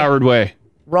Rice Way. Howard Way.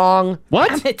 Wrong. What?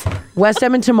 Damn it. West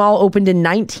Edmonton Mall opened in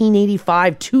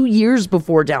 1985, 2 years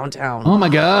before downtown. Oh my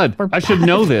God. I should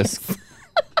know this.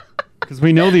 Because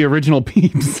we know the original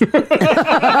peeps. We do.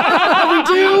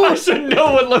 I should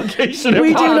know what location it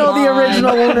We was. do know the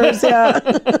original owners, yeah.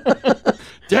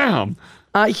 Damn.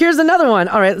 Here's another one.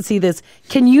 All right, let's see this.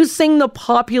 Can you sing the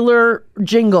popular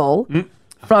jingle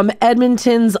from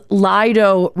Edmonton's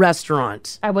Lido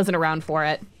restaurant? I wasn't around for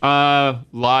it.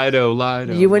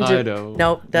 Lido. You went Lido. to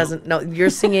no, doesn't no. You're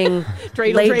singing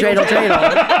Dreidel, Late dreidel,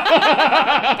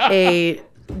 Dreidel, a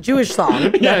Jewish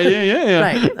song. Yeah.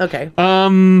 Right. Okay.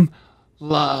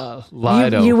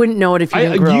 Lido. You wouldn't know it if you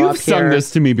didn't grow You've up sung here.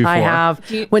 this to me before. I have.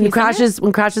 When Crash is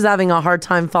having a hard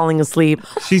time falling asleep,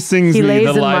 She sings he me lays the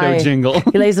in Lido my jingle.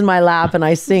 He lays in my lap and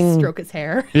I sing Stroke his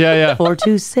hair. Yeah.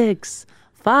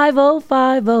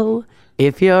 426-5050.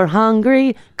 If you're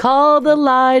hungry, call the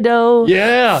Lido.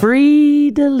 Yeah. Free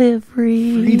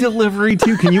delivery. Free delivery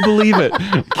too. Can you believe it?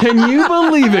 Can you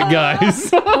believe it, guys?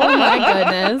 Oh my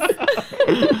goodness.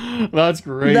 That's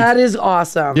great. That is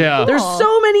awesome. Yeah. There's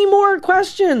so many more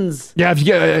questions. Yeah, if you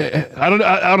get, I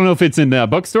don't know if it's in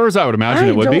bookstores. I would imagine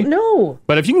it would be. I don't know.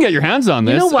 But if you can get your hands on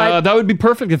this, You know what? that would be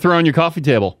perfect to throw on your coffee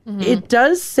table. It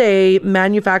does say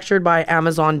manufactured by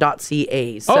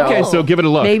Amazon.ca. So Okay, so give it a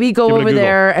look. Maybe go Give it a over Google.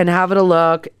 there and have it a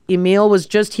look. Emil was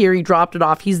just here. He dropped it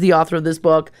off. He's the author of this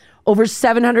book. Over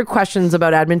 700 questions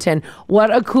about Edmonton.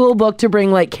 What a cool book to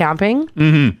bring like camping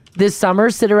this summer.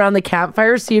 Sit around the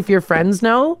campfire, see if your friends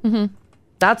know.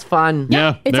 That's fun.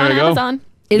 Yeah, It's there on you go. Amazon.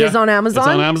 It Yeah, is on Amazon? It's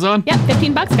on Amazon? Yeah,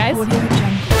 $15, guys.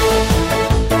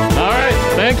 All right,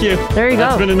 thank you. There you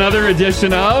That's go. been another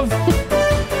edition of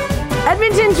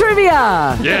Edmonton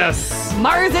Trivia. Yes.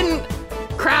 Mars and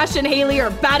Crash and Haley are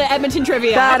bad at Edmonton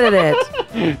trivia. Bad at it.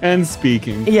 And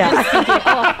speaking. Yeah.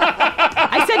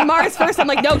 I said Mars first. I'm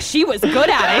like, no, she was good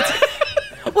at it.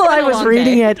 Well, I was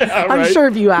reading it. Yeah, I'm right. sure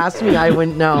if you asked me, I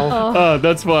wouldn't know. Oh,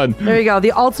 that's fun. There you go.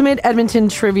 The Ultimate Edmonton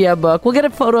Trivia book. We'll get a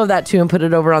photo of that too and put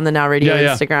it over on the Now Radio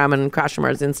Yeah. Instagram and Crash and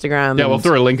Mars Instagram. Yeah, we'll and-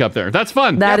 throw a link up there. That's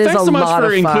fun. That yeah, is thanks a so much lot for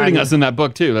of including fun. us in that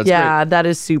book too. That's yeah, great. that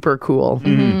is super cool.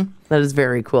 That is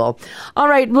very cool. All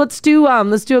right, let's do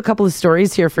a couple of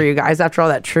stories here for you guys. After all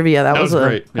that trivia, that was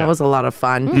great. That Yeah. was a lot of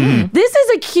fun. This is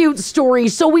a cute story.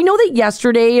 So we know that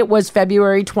yesterday it was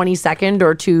February 22nd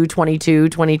or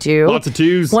 2/22/22. Lots of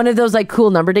twos. One of those like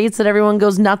cool number dates that everyone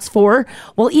goes nuts for.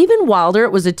 Well, even wilder,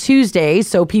 it was a Tuesday,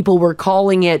 so people were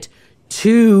calling it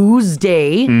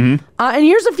Tuesday. And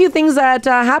here's a few things that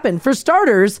happened. For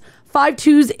starters, 5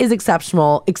 twos is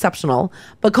exceptional,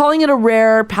 but calling it a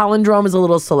rare palindrome is a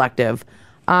little selective.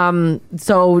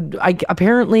 So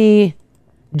apparently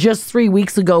Just 3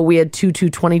 weeks ago, we had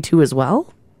 2222 as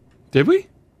well. Did we?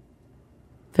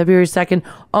 February 2nd.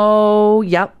 Oh,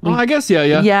 yep. Oh, I guess, yeah.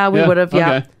 Yeah, we would have,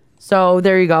 yeah. Okay. So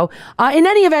there you go. In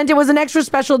any event, it was an extra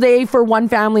special day for one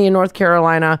family in North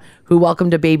Carolina who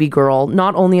welcomed a baby girl,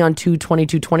 not only on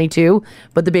 2/22/22,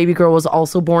 but the baby girl was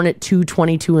also born at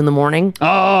 2:22 in the morning.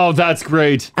 Oh, that's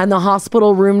great. And the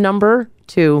hospital room number,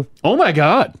 2. Oh my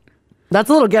God. That's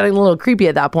getting a little creepy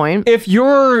at that point. If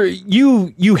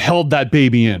you held that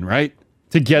baby in, right?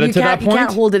 To get it to that point? You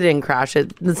can't hold it in, Crash.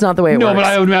 That's not the way it works. No, but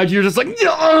I would imagine you're just like,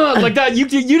 like that. You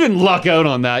didn't luck out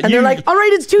on that. And they're like, all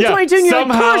right, it's 2:22. And you're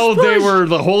somehow like, push. they were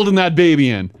holding that baby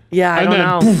in. Yeah, I And don't then,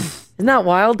 know. poof. Isn't that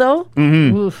wild, though?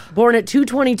 Mm-hmm. Born at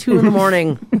 2:22 in the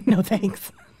morning. No,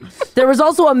 thanks. There was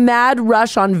also a mad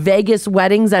rush on Vegas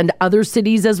weddings and other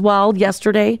cities as well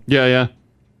yesterday. Yeah.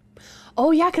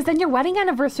 Oh, yeah, because then your wedding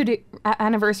anniversary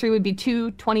would be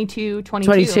 2/22/22.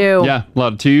 22. Yeah, a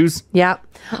lot of twos. Yeah.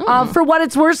 For what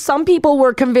it's worth, some people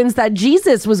were convinced that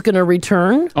Jesus was going to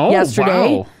return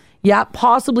yesterday. Wow. Yeah,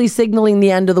 possibly signaling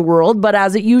the end of the world. But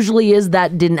as it usually is,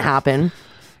 that didn't happen.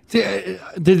 Did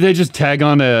they just tag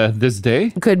on this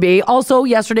day? Could be. Also,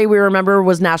 yesterday, we remember,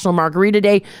 was National Margarita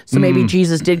Day. So maybe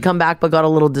Jesus did come back, but got a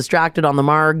little distracted on the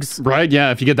margs. Right,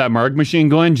 yeah. If you get that marg machine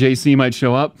going, JC might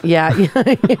show up. Yeah.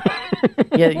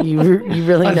 Yeah, you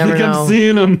really never know. I'm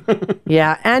seeing him.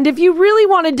 Yeah, and if you really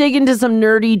want to dig into some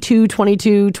nerdy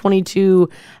 2/22/22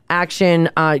 action,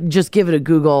 just give it a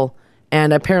Google.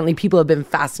 And apparently people have been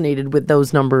fascinated with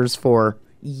those numbers for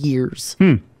years.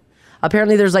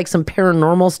 Apparently there's some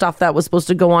paranormal stuff that was supposed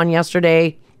to go on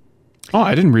yesterday. Oh,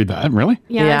 I didn't read that. Really?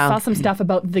 Yeah, I saw some stuff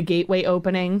about the gateway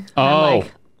opening. Oh. I'm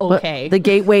like, okay. The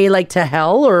gateway to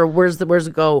hell, or where's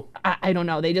it go? I don't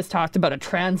know. They just talked about a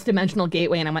trans-dimensional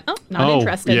gateway, and I went, not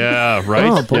interested. Yeah, right.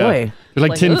 Oh, boy. Yeah. You're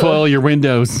like tinfoil your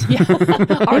windows.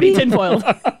 Already tinfoiled.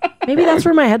 Maybe that's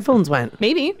where my headphones went.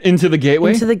 Maybe. Into the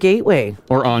gateway? Into the gateway.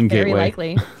 Or on Very gateway?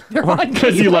 likely. They're on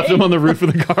Because you left them on the roof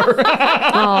of the car.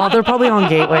 Oh, they're probably on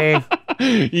gateway.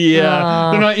 Yeah.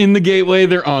 They're not in the gateway,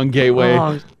 they're on gateway.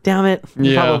 Oh, damn it.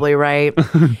 You're Yeah. probably right.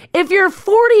 If you're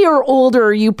 40 or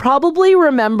older, you probably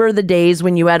remember the days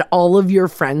when you had all of your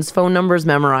friends' phone numbers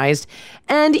memorized.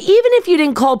 And even if you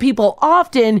didn't call people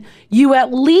often, you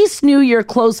at least knew your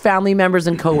close family members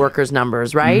and coworkers'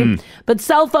 numbers, right? Mhm. But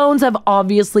cell phones have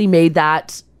obviously made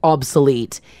that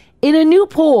obsolete. In a new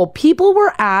poll, people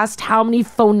were asked how many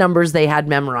phone numbers they had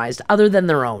memorized other than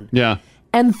their own. Yeah.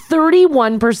 And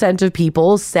 31% of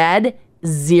people said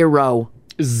 0.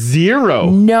 0?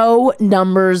 No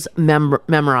numbers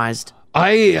memorized.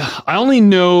 I only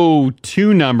know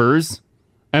 2 numbers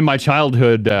and my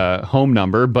childhood home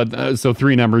number, but so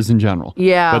 3 numbers in general.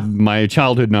 Yeah. But my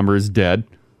childhood number is dead.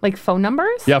 Like phone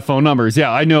numbers? Yeah, phone numbers.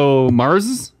 Yeah, I know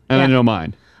Mars's and I know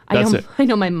mine. That's it. I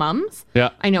know my mom's. Yeah.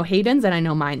 I know Hayden's, and I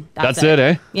know mine. That's it,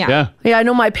 eh? Yeah. Yeah, I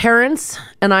know my parents,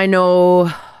 and I know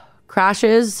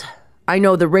Crash's. I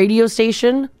know the radio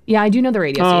station. Yeah, I do know the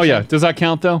radio Oh, yeah. Does that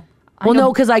count, though? Well,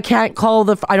 no, because I can't call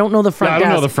I don't know the front Yeah, I desk.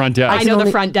 don't know the front desk. I know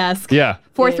the front desk. Yeah.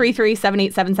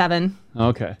 433-7877.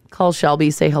 Okay. Call Shelby,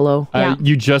 say hello.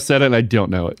 You just said it, and I don't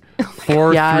know it.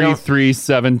 Yeah, I don't-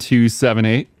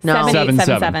 433-7278. No.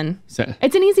 7877.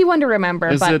 It's an easy one to remember.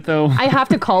 Is but it, though? I have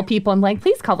to call people. I'm like,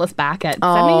 please call us back at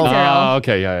 780. Oh,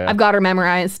 okay. Yeah. I've got her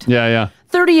memorized. Yeah.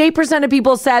 38% of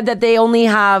people said that they only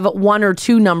have 1 or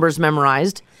 2 numbers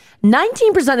memorized.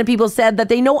 19% of people said that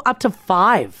they know up to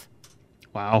 5.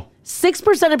 Wow.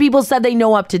 6% of people said they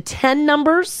know up to 10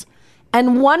 numbers.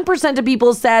 And 1% of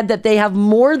people said that they have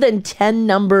more than 10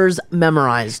 numbers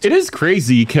memorized. It is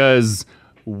crazy because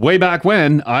way back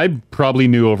when, I probably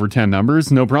knew over 10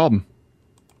 numbers, no problem.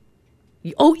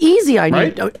 Oh, easy. I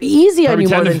Right? knew. Easy. I Probably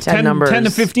knew more than 10 numbers. 10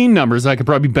 to 15 numbers I could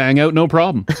probably bang out, no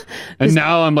problem. And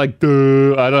now I'm like,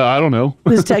 I don't know.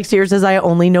 This text here says, I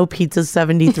only know Pizza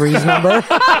 73's number.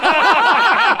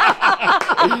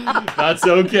 That's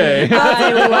okay.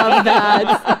 I love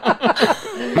that.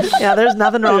 Yeah, there's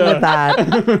nothing wrong with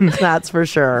that. That's for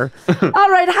sure. All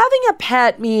right, having a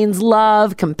pet means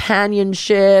love,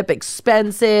 companionship,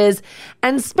 expenses,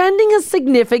 and spending a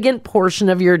significant portion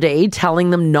of your day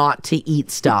telling them not to eat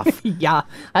stuff. Yeah,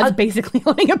 that's basically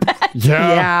owning a pet.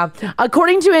 Yeah.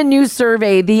 According to a new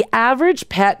survey, the average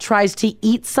pet tries to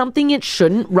eat something it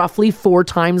shouldn't roughly 4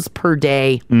 times per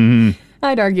day.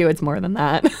 I'd argue it's more than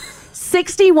that.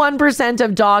 61%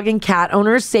 of dog and cat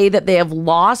owners say that they have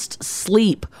lost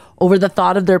sleep over the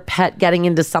thought of their pet getting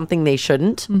into something they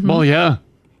shouldn't. Well, yeah.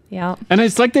 Yeah. And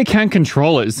it's like they can't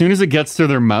control it as soon as it gets to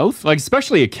their mouth. Like,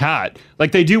 especially a cat.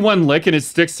 Like, they do one lick and it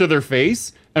sticks to their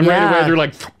face. And right Yeah. away, they're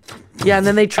like... Yeah, and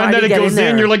then they try and to then get it goes in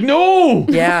there. You're like, no!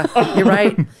 Yeah, you're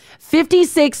right.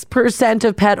 56%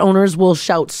 of pet owners will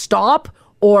shout stop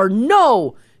or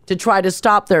no to try to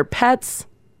stop their pets.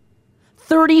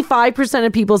 35%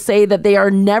 of people say that they are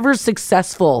never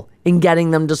successful in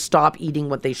getting them to stop eating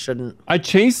what they shouldn't. I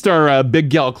chased our big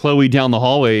gal Chloe down the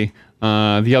hallway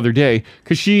the other day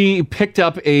because she picked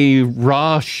up a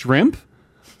raw shrimp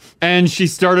and she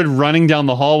started running down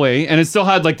the hallway and it still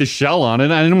had like the shell on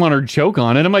it. I didn't want her to choke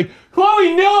on it. I'm like,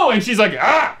 Chloe, no! And she's like,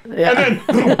 ah! Yeah. And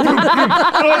then,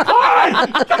 I'm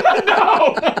like,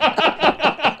 no!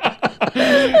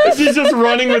 She's just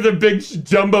running with a big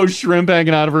jumbo shrimp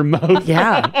hanging out of her mouth.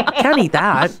 Yeah, can't eat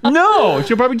that. No,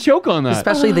 she'll probably choke on that.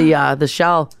 Especially the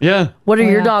shell. Yeah. What are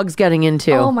your yeah. dogs getting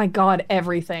into? Oh my God,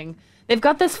 everything. They've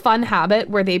got this fun habit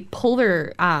where they pull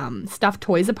their stuffed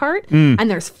toys apart and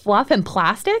there's fluff and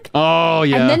plastic. Oh,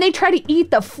 yeah. And then they try to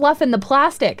eat the fluff and the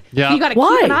plastic. Yeah. So you got to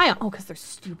keep an eye on. Oh, because they're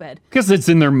stupid. Because it's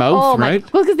in their mouth, right?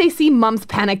 Well, because they see mom's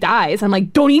panicked eyes. I'm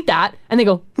like, don't eat that. And they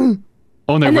go,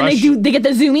 Oh, and then rush. they get the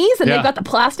zoomies and Yeah. they've got the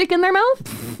plastic in their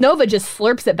mouth. Nova just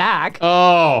slurps it back.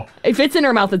 Oh. If it's in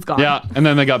her mouth, it's gone. Yeah, and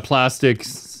then they got plastic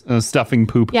stuffing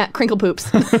poop. Yeah, crinkle poops.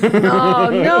 Oh,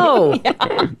 no.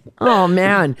 Oh,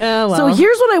 man. Oh, well. So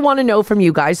here's what I want to know from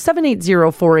you guys.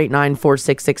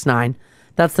 780-489-4669.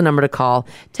 That's the number to call.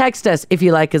 Text us if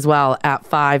you like as well at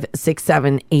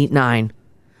 56789.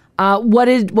 What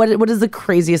is the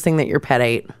craziest thing that your pet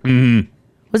ate? Mm-hmm.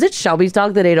 Was it Shelby's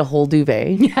dog that ate a whole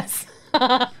duvet? Yes.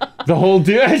 The whole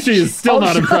duvet? She is still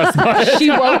not impressed by it. She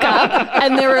woke up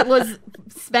and there was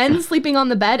Sven sleeping on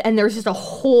the bed and there was just a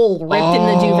hole ripped in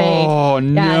the duvet. Oh,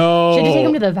 Yeah. no. She had to take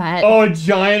him to the vet. Oh, a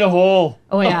giant hole.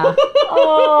 Oh, yeah.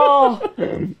 Oh,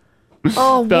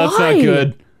 That's why? not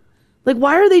good. Like,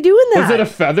 why are they doing that? Was it a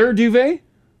feather duvet?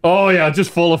 Oh, yeah,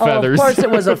 just full of feathers. Of course it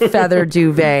was a feather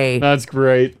duvet. That's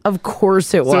great. Of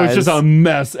course it was. So it's just a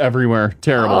mess everywhere.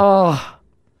 Terrible. Oh.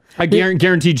 I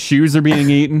guaranteed shoes are being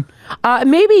eaten.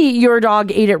 Maybe your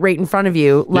dog ate it right in front of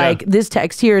you. Like this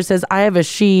text here says, I have a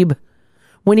sheep.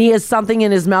 When he has something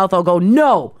in his mouth, I'll go,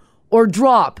 no, or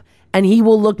drop. And he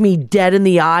will look me dead in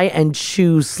the eye and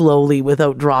chew slowly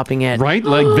without dropping it. Right?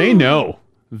 Like they know.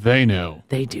 They know.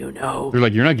 They do know. They're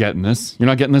like, you're not getting this. You're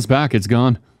not getting this back. It's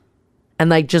gone.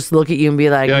 And like just look at you and be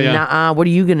like, nah, what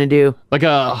are you going to do? Like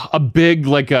a big,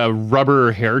 like a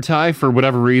rubber hair tie for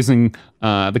whatever reason.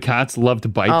 The cats love to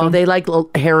bite them. Oh, they like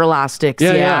hair elastics.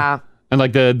 Yeah. And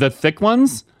like the thick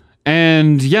ones.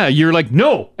 And yeah, you're like,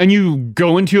 no. And you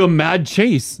go into a mad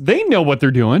chase. They know what they're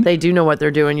doing. They do know what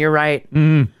they're doing. You're right.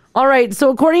 Mm-hmm. All right.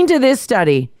 So according to this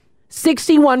study,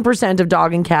 61% of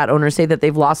dog and cat owners say that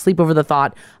they've lost sleep over the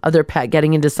thought of their pet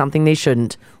getting into something they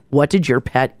shouldn't. What did your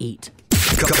pet eat?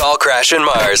 Call Crash and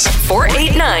Mars.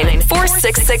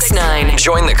 489-4669.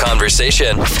 Join the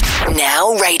conversation.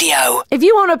 Now radio. If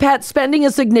you own a pet, spending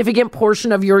a significant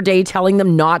portion of your day telling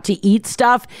them not to eat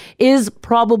stuff is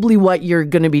probably what you're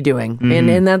going to be doing.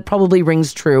 And that probably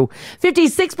rings true.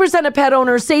 56% of pet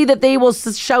owners say that they will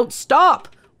shout stop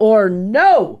or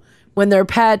no when their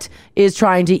pet is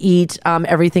trying to eat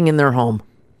everything in their home.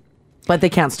 But they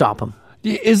can't stop them.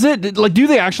 Is it like, do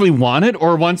they actually want it,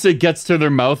 or once it gets to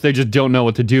their mouth, they just don't know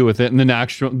what to do with it, and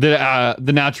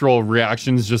the natural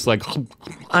reaction is just like,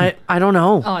 I don't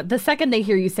know. Oh, the second they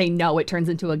hear you say no, it turns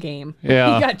into a game.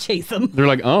 Yeah. You gotta chase them. they're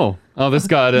like, oh, this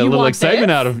got a You little want excitement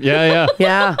this? out of, yeah.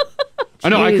 Yeah. I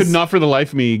know. I Jeez. could not for the life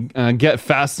of me get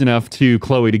fast enough to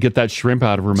Chloe to get that shrimp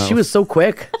out of her mouth. She was so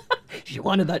quick. She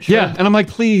wanted that shrimp. Yeah, and I'm like,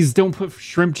 please don't put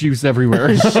shrimp juice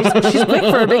everywhere. She's quick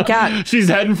for a big cat. She's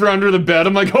heading for under the bed.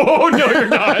 I'm like, oh, no, you're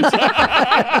not.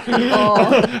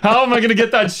 How am I going to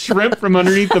get that shrimp from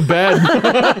underneath the bed?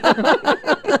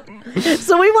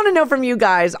 So we want to know from you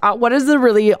guys, what is the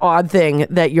really odd thing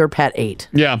that your pet ate?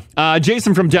 Yeah.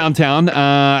 Jason from downtown.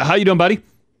 How you doing, buddy?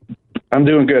 I'm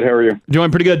doing good. How are you?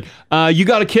 Doing pretty good. You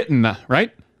got a kitten,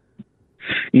 right?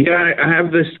 Yeah, I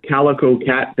have this calico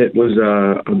cat that was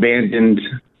abandoned.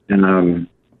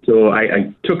 So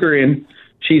I took her in.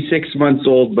 She's 6 months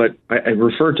old, but I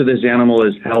refer to this animal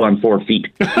as hell on 4 feet.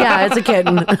 Yeah, it's a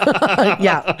kitten.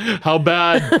 Yeah. How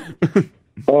bad?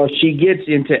 Oh, she gets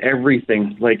into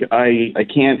everything. Like I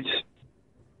can't.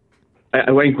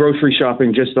 I went grocery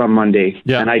shopping just on Monday,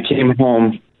 and I came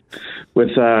home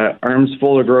with arms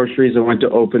full of groceries. I went to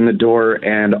open the door,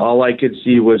 and all I could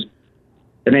see was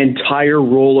an entire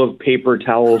roll of paper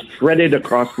towels shredded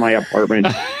across my apartment.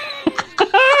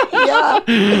 Yeah.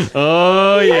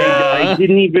 Oh yeah. I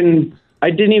didn't even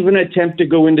attempt to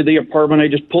go into the apartment. I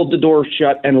just pulled the door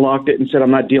shut and locked it and said, I'm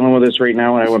not dealing with this right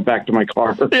now. And I went back to my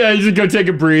car. Yeah, you just go take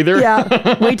a breather.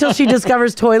 Yeah. Wait till she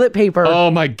discovers toilet paper. Oh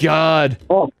my God.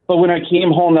 Oh, but when I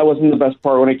came home, that wasn't the best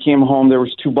part. When I came home, there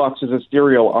was 2 boxes of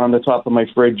cereal on the top of my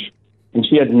fridge. and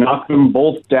she had knocked them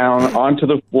both down onto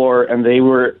the floor, and they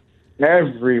were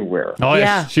everywhere. Oh,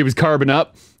 yeah. She was carving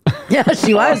up. Yeah,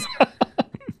 she was.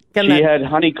 She had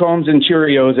honeycombs and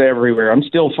Cheerios everywhere. I'm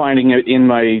still finding it in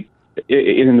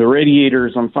the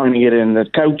radiators. I'm finding it in the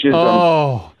couches.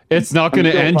 Oh, it's not going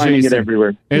to end, finding Jason. it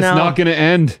everywhere. It's not going to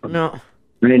end. No.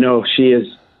 I know, she is.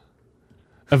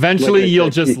 Eventually, like I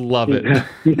you'll said, just love it.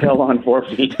 She fell on 4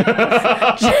 feet.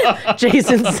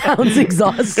 Jason sounds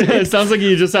exhausted. It sounds like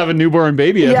you just have a newborn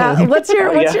baby at Yeah. home. What's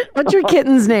your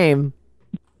kitten's name?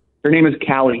 Her name is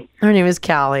Callie. Her name is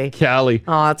Callie. Callie.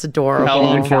 Oh, that's adorable.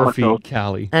 Callie on 4 feet.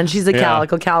 Callie. And she's a Yeah.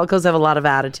 calico. Calicos have a lot of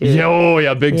attitude. Yeah, oh,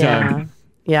 yeah, big time.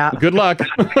 Yeah. Good luck.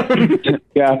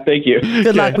 Yeah, thank you.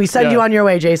 Good luck. We send you on your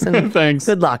way, Jason. Thanks.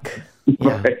 Good luck.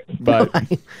 Bye.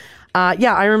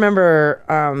 Yeah, I remember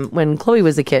when Chloe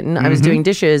was a kitten, I was doing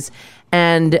dishes,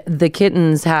 and the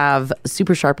kittens have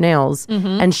super sharp nails,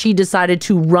 and she decided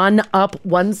to run up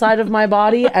one side of my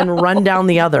body and run down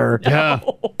the other. Yeah.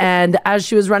 And as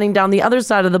she was running down the other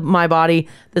side of my body,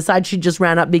 the side she just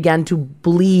ran up began to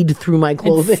bleed through my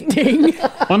clothing.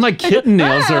 Unlike kitten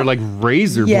nails, they're like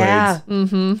razor Yeah.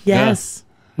 blades. Yes.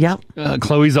 Yep.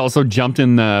 Chloe's also jumped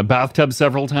in the bathtub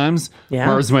several times. Yeah.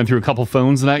 Mars went through a couple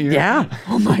phones that year. Yeah.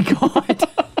 Oh my God.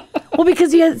 Well,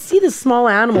 because you see this small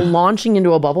animal launching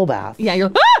into a bubble bath. Yeah,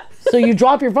 you're So you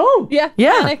drop your phone. Yeah.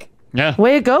 Yeah. Panic. Yeah.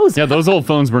 Way it goes. Yeah, those old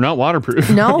phones were not waterproof.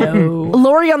 No.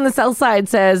 Lori on the south side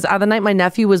says, the night my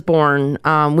nephew was born,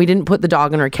 we didn't put the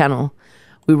dog in her kennel.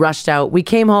 We rushed out. We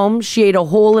came home. She ate a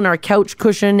hole in our couch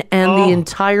cushion and the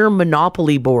entire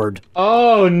Monopoly board.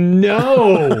 Oh,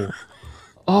 no.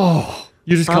 Oh,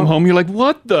 you just come home, you're like,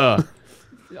 what the?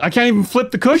 I can't even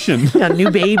flip the cushion. A new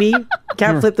baby.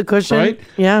 Can't flip the cushion. Right?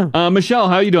 Yeah. Michelle,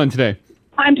 how are you doing today?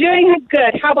 I'm doing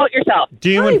good. How about yourself?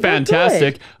 Doing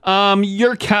fantastic.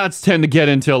 Your cats tend to get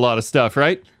into a lot of stuff,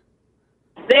 right?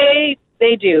 They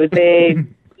do. They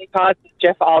cause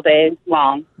mischief all day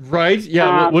long. Right?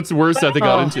 Yeah. What's the worst that they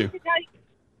got into?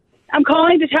 I'm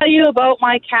calling to tell you about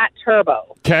my cat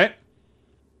Turbo. Okay.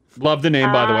 Love the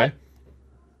name, by the way.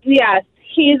 Yes,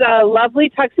 he's a lovely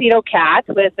tuxedo cat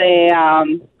with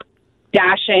a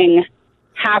dashing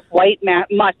half-white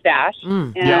mustache.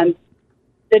 And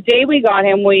the day we got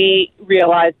him, we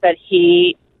realized that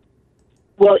he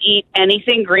will eat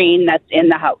anything green that's in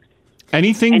the house.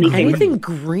 Anything green? Anything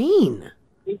green?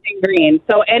 Anything green.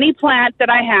 So any plant that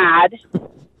I had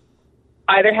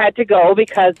either had to go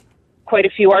because quite a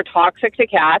few are toxic to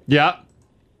cats. Yeah.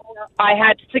 I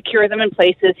had to secure them in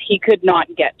places he could not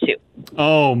get to.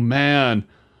 Oh, man.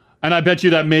 And I bet you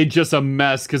that made just a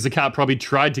mess because the cat probably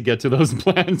tried to get to those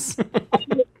plants.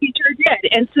 He sure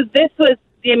did. And so this was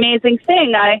the amazing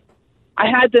thing. I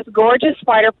had this gorgeous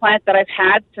spider plant that I've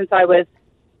had since I was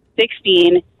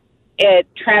 16. It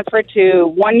transferred to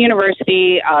one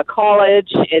university, college.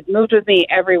 It moved with me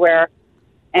everywhere.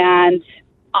 And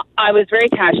I was very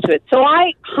attached to it. So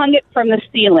I hung it from the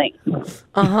ceiling in one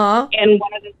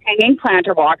of the hanging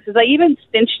planter boxes. I even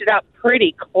cinched it up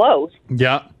pretty close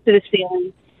Yeah. to the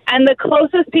ceiling. And the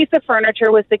closest piece of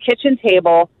furniture was the kitchen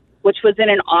table, which was in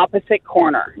an opposite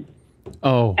corner.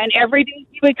 Oh. And every day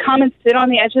he would come and sit on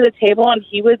the edge of the table and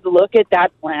he would look at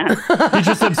that plant. He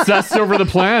just obsessed over the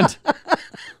plant.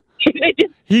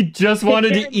 He just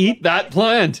wanted to eat that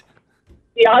plant.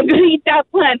 Yeah, I'm going to eat that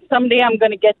plant. Someday I'm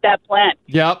going to get that plant.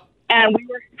 Yep. And we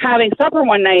were having supper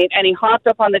one night, and he hopped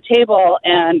up on the table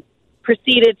and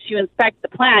proceeded to inspect the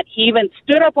plant. He even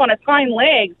stood up on his hind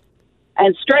legs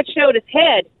and stretched out his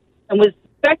head and was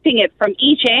inspecting it from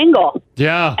each angle.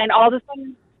 Yeah. And all of a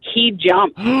sudden, he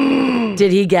jumped.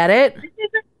 Did he get it? This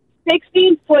is a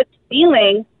 16-foot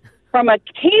ceiling from a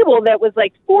table that was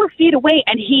like 4 feet away,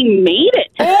 and he made it.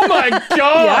 Oh, my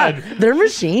God. Yeah, they're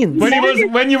machines.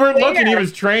 When you weren't looking, he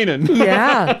was training.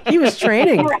 Yeah, he was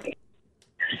training.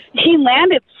 He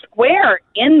landed square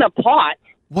in the pot.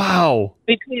 Wow.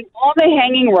 Between all the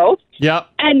hanging ropes. Yep.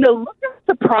 And the look of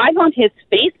surprise on his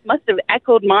face must have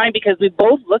echoed mine because we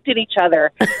both looked at each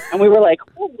other and we were like,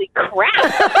 holy crap.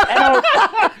 And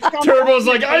Turbo's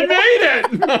like, I made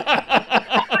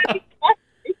it.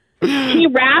 He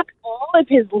wrapped all of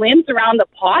his limbs around the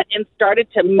pot and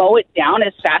started to mow it down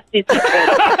as fast as he could.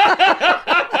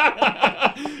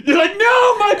 You're like,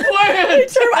 no, my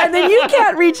plant! And then you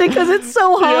can't reach it because it's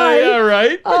so high. Yeah,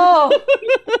 right? Oh.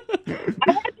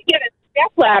 I had to get a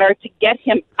stepladder to get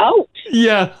him out.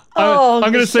 Yeah.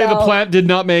 I'm going to say the plant did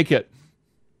not make it.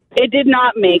 It did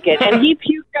not make it. And he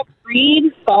puked up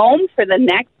green foam for the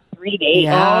next 3 days.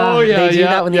 Oh, yeah, They do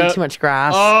that when they eat too much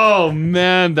grass. Oh,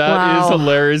 man, that is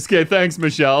hilarious. Okay, thanks,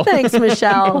 Michelle. Thanks,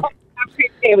 Michelle. Have a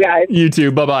great day, guys. You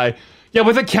too. Bye-bye. Yeah,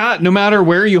 with a cat, no matter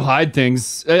where you hide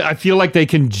things, I feel like they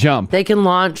can jump. They can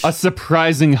launch a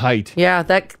surprising height. Yeah,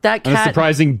 that And a cat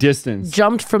surprising distance.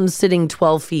 jumped from sitting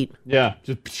 12 feet. Yeah.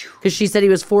 Because she said he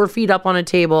was 4 feet up on a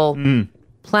table.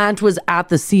 Plant was at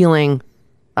the ceiling.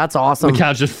 That's awesome. The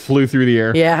cat just flew through the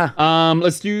air. Yeah.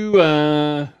 Let's do.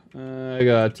 I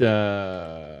got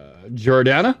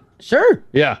Jordana. Sure.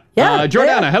 Yeah.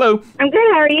 Jordana, hello. I'm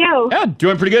good. How are you? Yeah,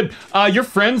 doing pretty good. Your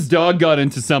friend's dog got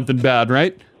into something bad,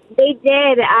 right? They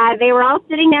did. They were all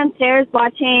sitting downstairs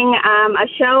watching a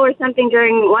show or something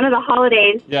during one of the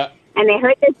holidays. Yeah. And they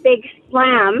heard this big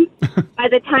slam. By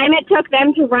the time it took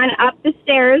them to run up the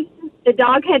stairs, the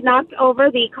dog had knocked over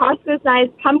the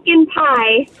Costco-sized pumpkin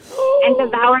pie and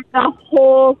devoured the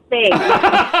whole thing.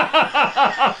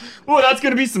 Oh, that's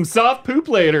going to be some soft poop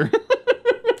later.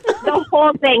 The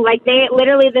whole thing. Like, they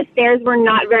literally, the stairs were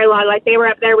not very long. Like, they were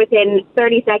up there within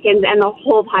 30 seconds, and the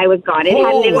whole pie was gone. It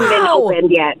hadn't even been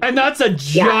opened yet. And that's a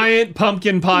giant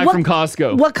pumpkin pie from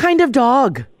Costco. What kind of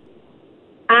dog?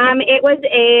 It was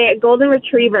a golden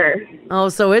retriever. Oh,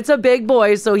 so it's a big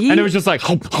boy. So he And it was just like.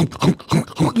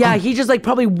 yeah, he just like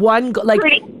probably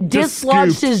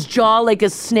dislodged his jaw like a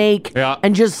snake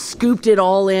and just scooped it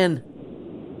all in.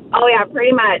 Oh, yeah,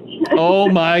 pretty much. Oh,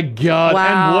 my God.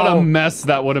 Wow. And what a mess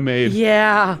that would have made.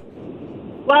 Yeah.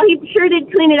 Well, he sure did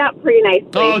clean it up pretty nicely.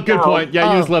 Oh, good so. point.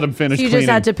 Yeah, you just let him finish So you cleaning.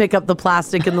 just had to pick up the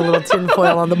plastic and the little tin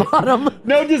foil on the bottom.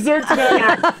 No dessert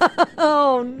tonight.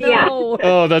 Oh, no.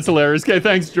 Oh, that's hilarious. Okay,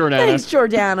 thanks, Jordana. Thanks,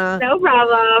 Jordana. No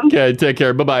problem. Okay, take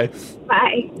care. Bye-bye.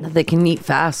 Bye. They can eat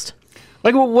fast.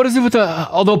 Like, what is it with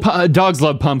although dogs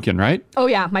love pumpkin, right? Oh,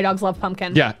 yeah. My dogs love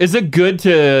pumpkin. Yeah. Is it good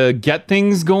to get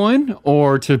things going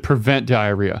or to prevent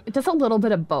diarrhea? It does a little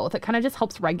bit of both. It kind of just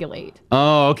helps regulate.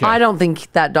 Oh, okay. I don't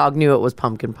think that dog knew it was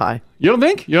pumpkin pie. You don't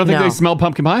think? You don't think No. they smell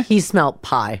pumpkin pie? He smelled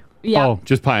pie. Yeah. Oh,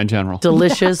 just pie in general.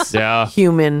 Delicious Yeah.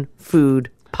 human food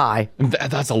pie. And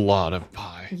that's a lot of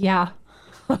pie. Yeah.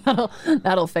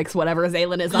 That'll fix whatever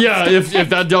Zaylin is on. Yeah, if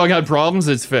that dog had problems,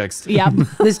 it's fixed. Yep.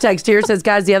 This text here says,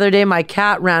 guys, the other day my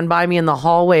cat ran by me in the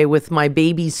hallway with my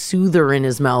baby soother in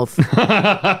his mouth.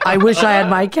 I wish I had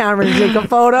my camera to take a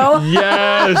photo.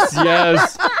 Yes,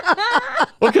 yes.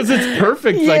 Well, because it's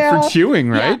perfect, Yeah. like for chewing,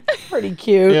 right? Pretty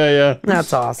cute. Yeah.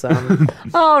 That's awesome.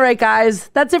 All right, guys.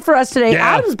 That's it for us today.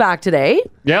 Yeah. Adam's back today,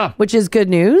 Yeah. which is good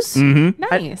news. Mm-hmm.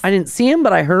 Nice. I didn't see him,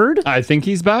 but I heard. I think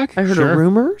he's back. I heard a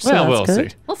rumor, so well, that's we'll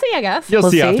good. see. We'll see, I guess. You'll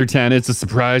We'll see see. after 10. It's a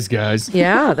surprise, guys.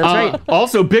 Yeah, that's right.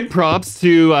 Also, big props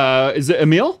to, is it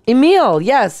Emil? Emil,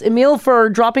 yes. Emil for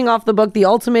dropping off the book, The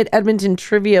Ultimate Edmonton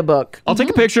Trivia Book. I'll take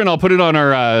a picture and I'll put it on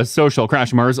our social,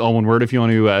 Crash Mars, all one word, if you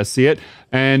want to see it.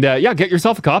 And yeah, get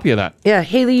yourself a copy of that. Yeah,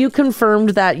 Haley, you confirmed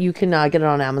that you can get it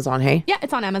on Amazon, hey? Yeah,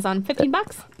 it's on Amazon.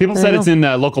 $15. People said it's in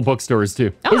local bookstores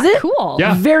too. Oh, Is it? Cool.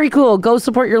 Yeah. Very cool. Go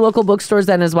support your local bookstores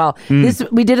then as well.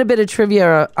 We did a bit of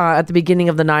trivia at the beginning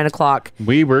of the 9 o'clock.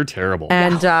 We were terrible.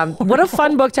 And what a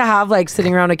fun book to have, like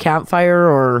sitting around a campfire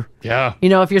or, Yeah. you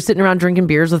know, if you're sitting around drinking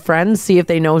beers with friends, see if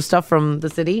they know stuff from the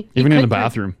city. Even in the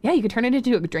bathroom. Yeah, you could turn it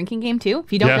into a drinking game too.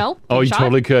 If you don't Yeah. know. Oh, take a you shot.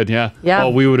 totally could. Yeah. Yeah. Oh,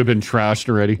 we would have been trashed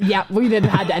already. Yeah, we did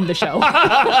had to end the show.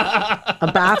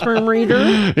 A bathroom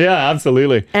reader. Yeah,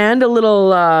 absolutely. And a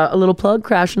little plug.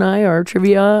 Crash and I are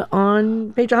trivia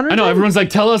on page 100. I know everyone's like,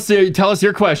 tell us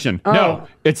your question. Oh. No,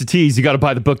 it's a tease. You got to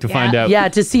buy the book to find out. Yeah,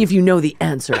 to see if you know the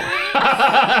answer.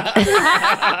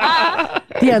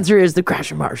 The answer is the Crash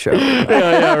and Mars Show.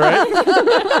 Yeah, right.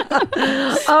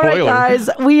 All right, Spoiler. guys,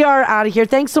 we are out of here.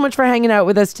 Thanks so much for hanging out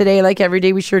with us today. Like every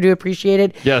day, we sure do appreciate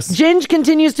it. Yes. Ginge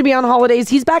continues to be on holidays.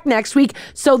 He's back next week.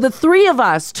 So the three of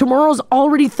us, tomorrow's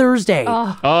already Thursday.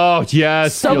 Oh,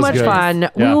 yes. So feels much good. fun.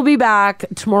 We Yeah. will be back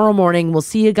tomorrow morning. We'll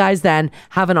see you guys then.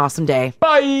 Have an awesome day.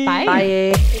 Bye.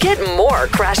 Bye. Get more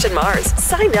Crash and Mars.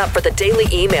 Sign up for the daily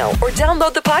email or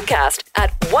download the podcast at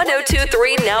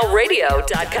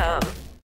 1023nowradio.com.